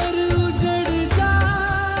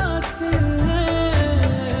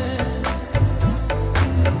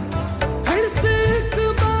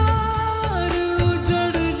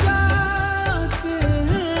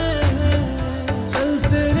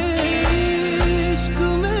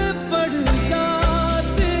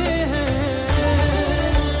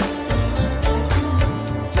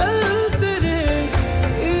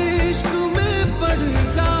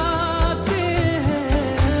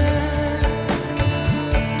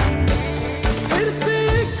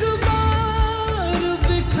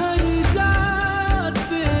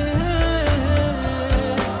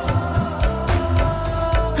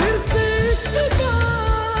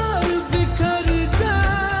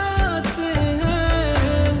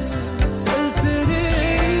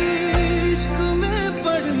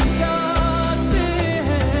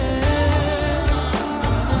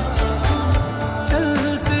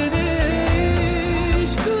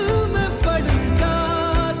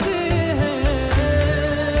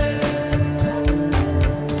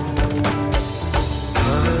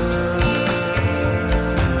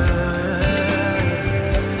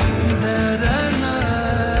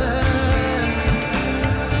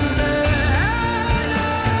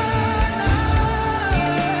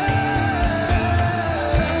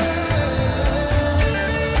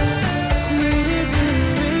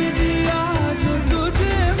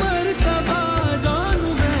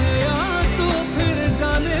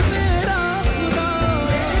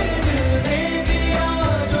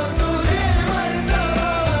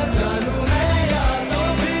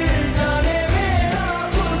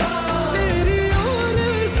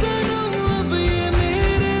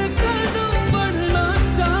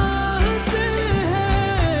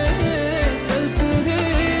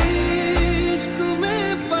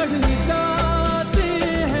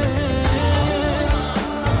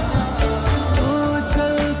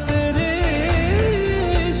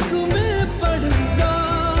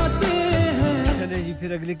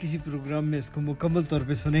फिर अगले किसी प्रोग्राम में इसको मुकम्मल तौर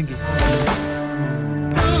पे सुनेंगे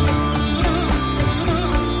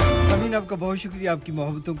सामीन आपका बहुत शुक्रिया आपकी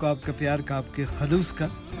मोहब्बतों का आपका प्यार का आपके खलूस का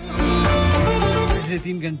पिछले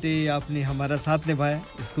 3 घंटे आपने हमारा साथ निभाया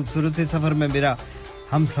इस खूबसूरत से सफर में मेरा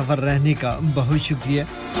हम सफर रहने का बहुत शुक्रिया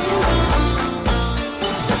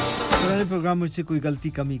पुराने प्रोग्राम मुझसे कोई गलती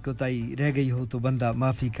कमी कोताही रह गई हो तो बंदा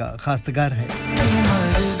माफी का खास्तगार है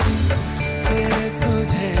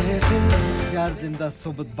प्यार जिंदा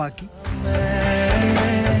सोबत बाकी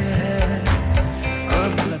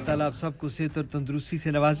अल्लाह ताला आप सबको सेहत और तंदुरुस्ती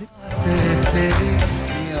से नवाजे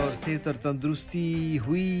और सेहत और तंदुरुस्ती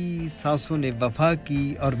हुई सांसों ने वफा की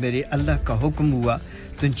और मेरे अल्लाह का हुक्म हुआ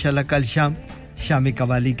तो इंशाल्लाह कल शाम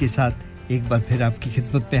कवाली के साथ एक बार फिर आपकी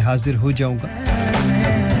खिदमत में हाजिर हो जाऊंगा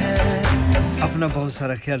अपना बहुत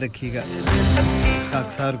सारा ख्याल रखिएगा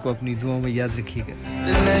साक्षार को अपनी दुआओं में याद रखिएगा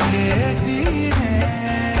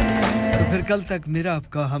तो फिर कल तक मेरा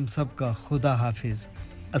आपका हम सब का खुदा हाफिज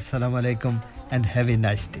अस्सलाम वालेकुम and have a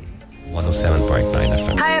nice day 107.9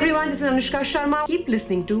 FM Hi everyone, this is Anushka Sharma. Keep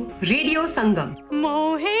listening to Radio Sangam.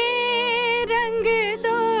 मोहे रंग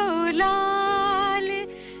दो लाल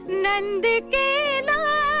नंद के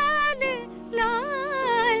लाल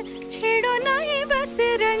लाल छेड़ो नहीं बस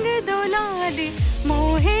रंग दो लाल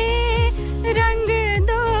मोहे रंग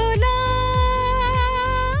दो लाल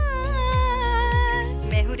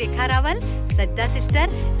मैं हूँ रेखा रावल सज्जा सिस्टर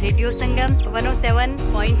रेडियो संगम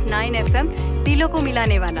 107.9 एफएम दिलों को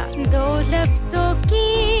मिलाने वाला दो लफ्जों की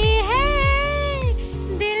है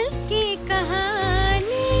दिल की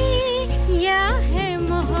कहानी या है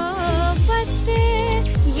मोहब्बत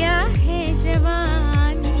या है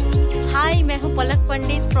जवानी हाय मैं हूँ पलक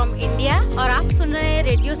पंडित फ्रॉम इंडिया और आप सुन रहे हैं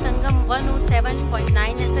रेडियो संगम 107.9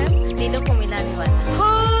 एफएम दिलों को मिलाने वाला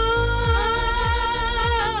हो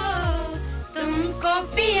तुमको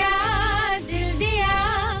पिया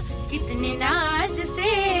कितने नाज से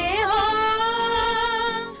हो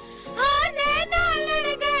नैना लड़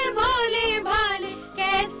गए भोले भाले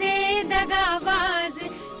कैसे दगाबाज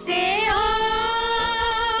से हो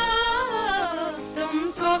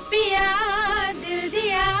तुमको पिया दिल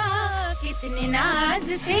दिया कितने नाज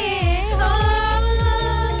से हो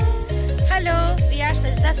hello we are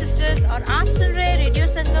Sajda sisters और आप सुन रहे रेडियो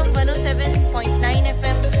संगम 107.9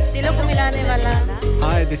 एफएम दिलों को मिलाने वाला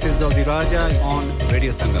Hi, this is Zodi Raja on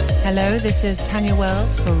Radio Sangam. Hello, this is Tanya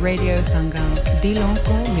Wells for Radio Sangam. Dilon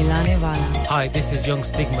ko milane wala. Hi, this is Young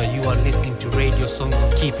Stigma. You are listening to Radio Sangam.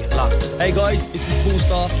 Keep it locked. Hey guys, this is Cool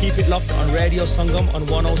Star. Keep it locked on Radio Sangam on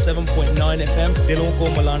 107.9 FM. Dilon ko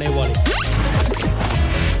milane wala.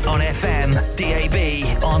 On FM, DAB,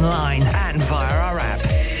 online and via our app.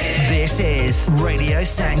 This is Radio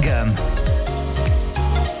Sangam.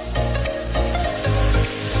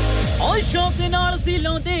 ਸ਼ੌਕ ਨਾਲ ਸੀ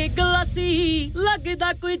ਲਾਉਂਦੇ ਗਲਾਸੀ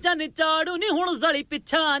ਲੱਗਦਾ ਕੋਈ ਜਨ ਚਾੜੂ ਨਹੀਂ ਹੁਣ ਜ਼ਲੀ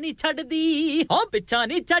ਪਿੱਛਾ ਨਹੀਂ ਛੱਡਦੀ ਓ ਪਿੱਛਾ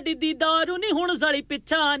ਨਹੀਂ ਛੱਡਦੀ ਦਾਰੂ ਨਹੀਂ ਹੁਣ ਜ਼ਲੀ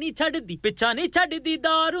ਪਿੱਛਾ ਨਹੀਂ ਛੱਡਦੀ ਪਿੱਛਾ ਨਹੀਂ ਛੱਡਦੀ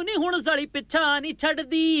ਦਾਰੂ ਨਹੀਂ ਹੁਣ ਜ਼ਲੀ ਪਿੱਛਾ ਨਹੀਂ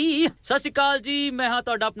ਛੱਡਦੀ ਸਤਿ ਸ਼੍ਰੀ ਅਕਾਲ ਜੀ ਮੈਂ ਹਾਂ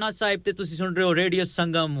ਤੁਹਾਡਾ ਆਪਣਾ ਸਾਹਿਬ ਤੇ ਤੁਸੀਂ ਸੁਣ ਰਹੇ ਹੋ radio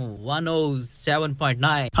Sangam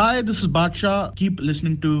 107.9 Hi, this is Baksha. Keep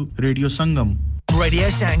listening to Radio Sangam. Radio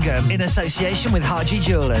Sangam in association with Haji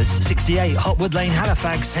Jewellers, 68 Hotwood Lane,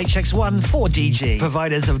 Halifax, HX1 4DG.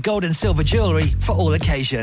 Providers of gold and silver jewellery for all occasions.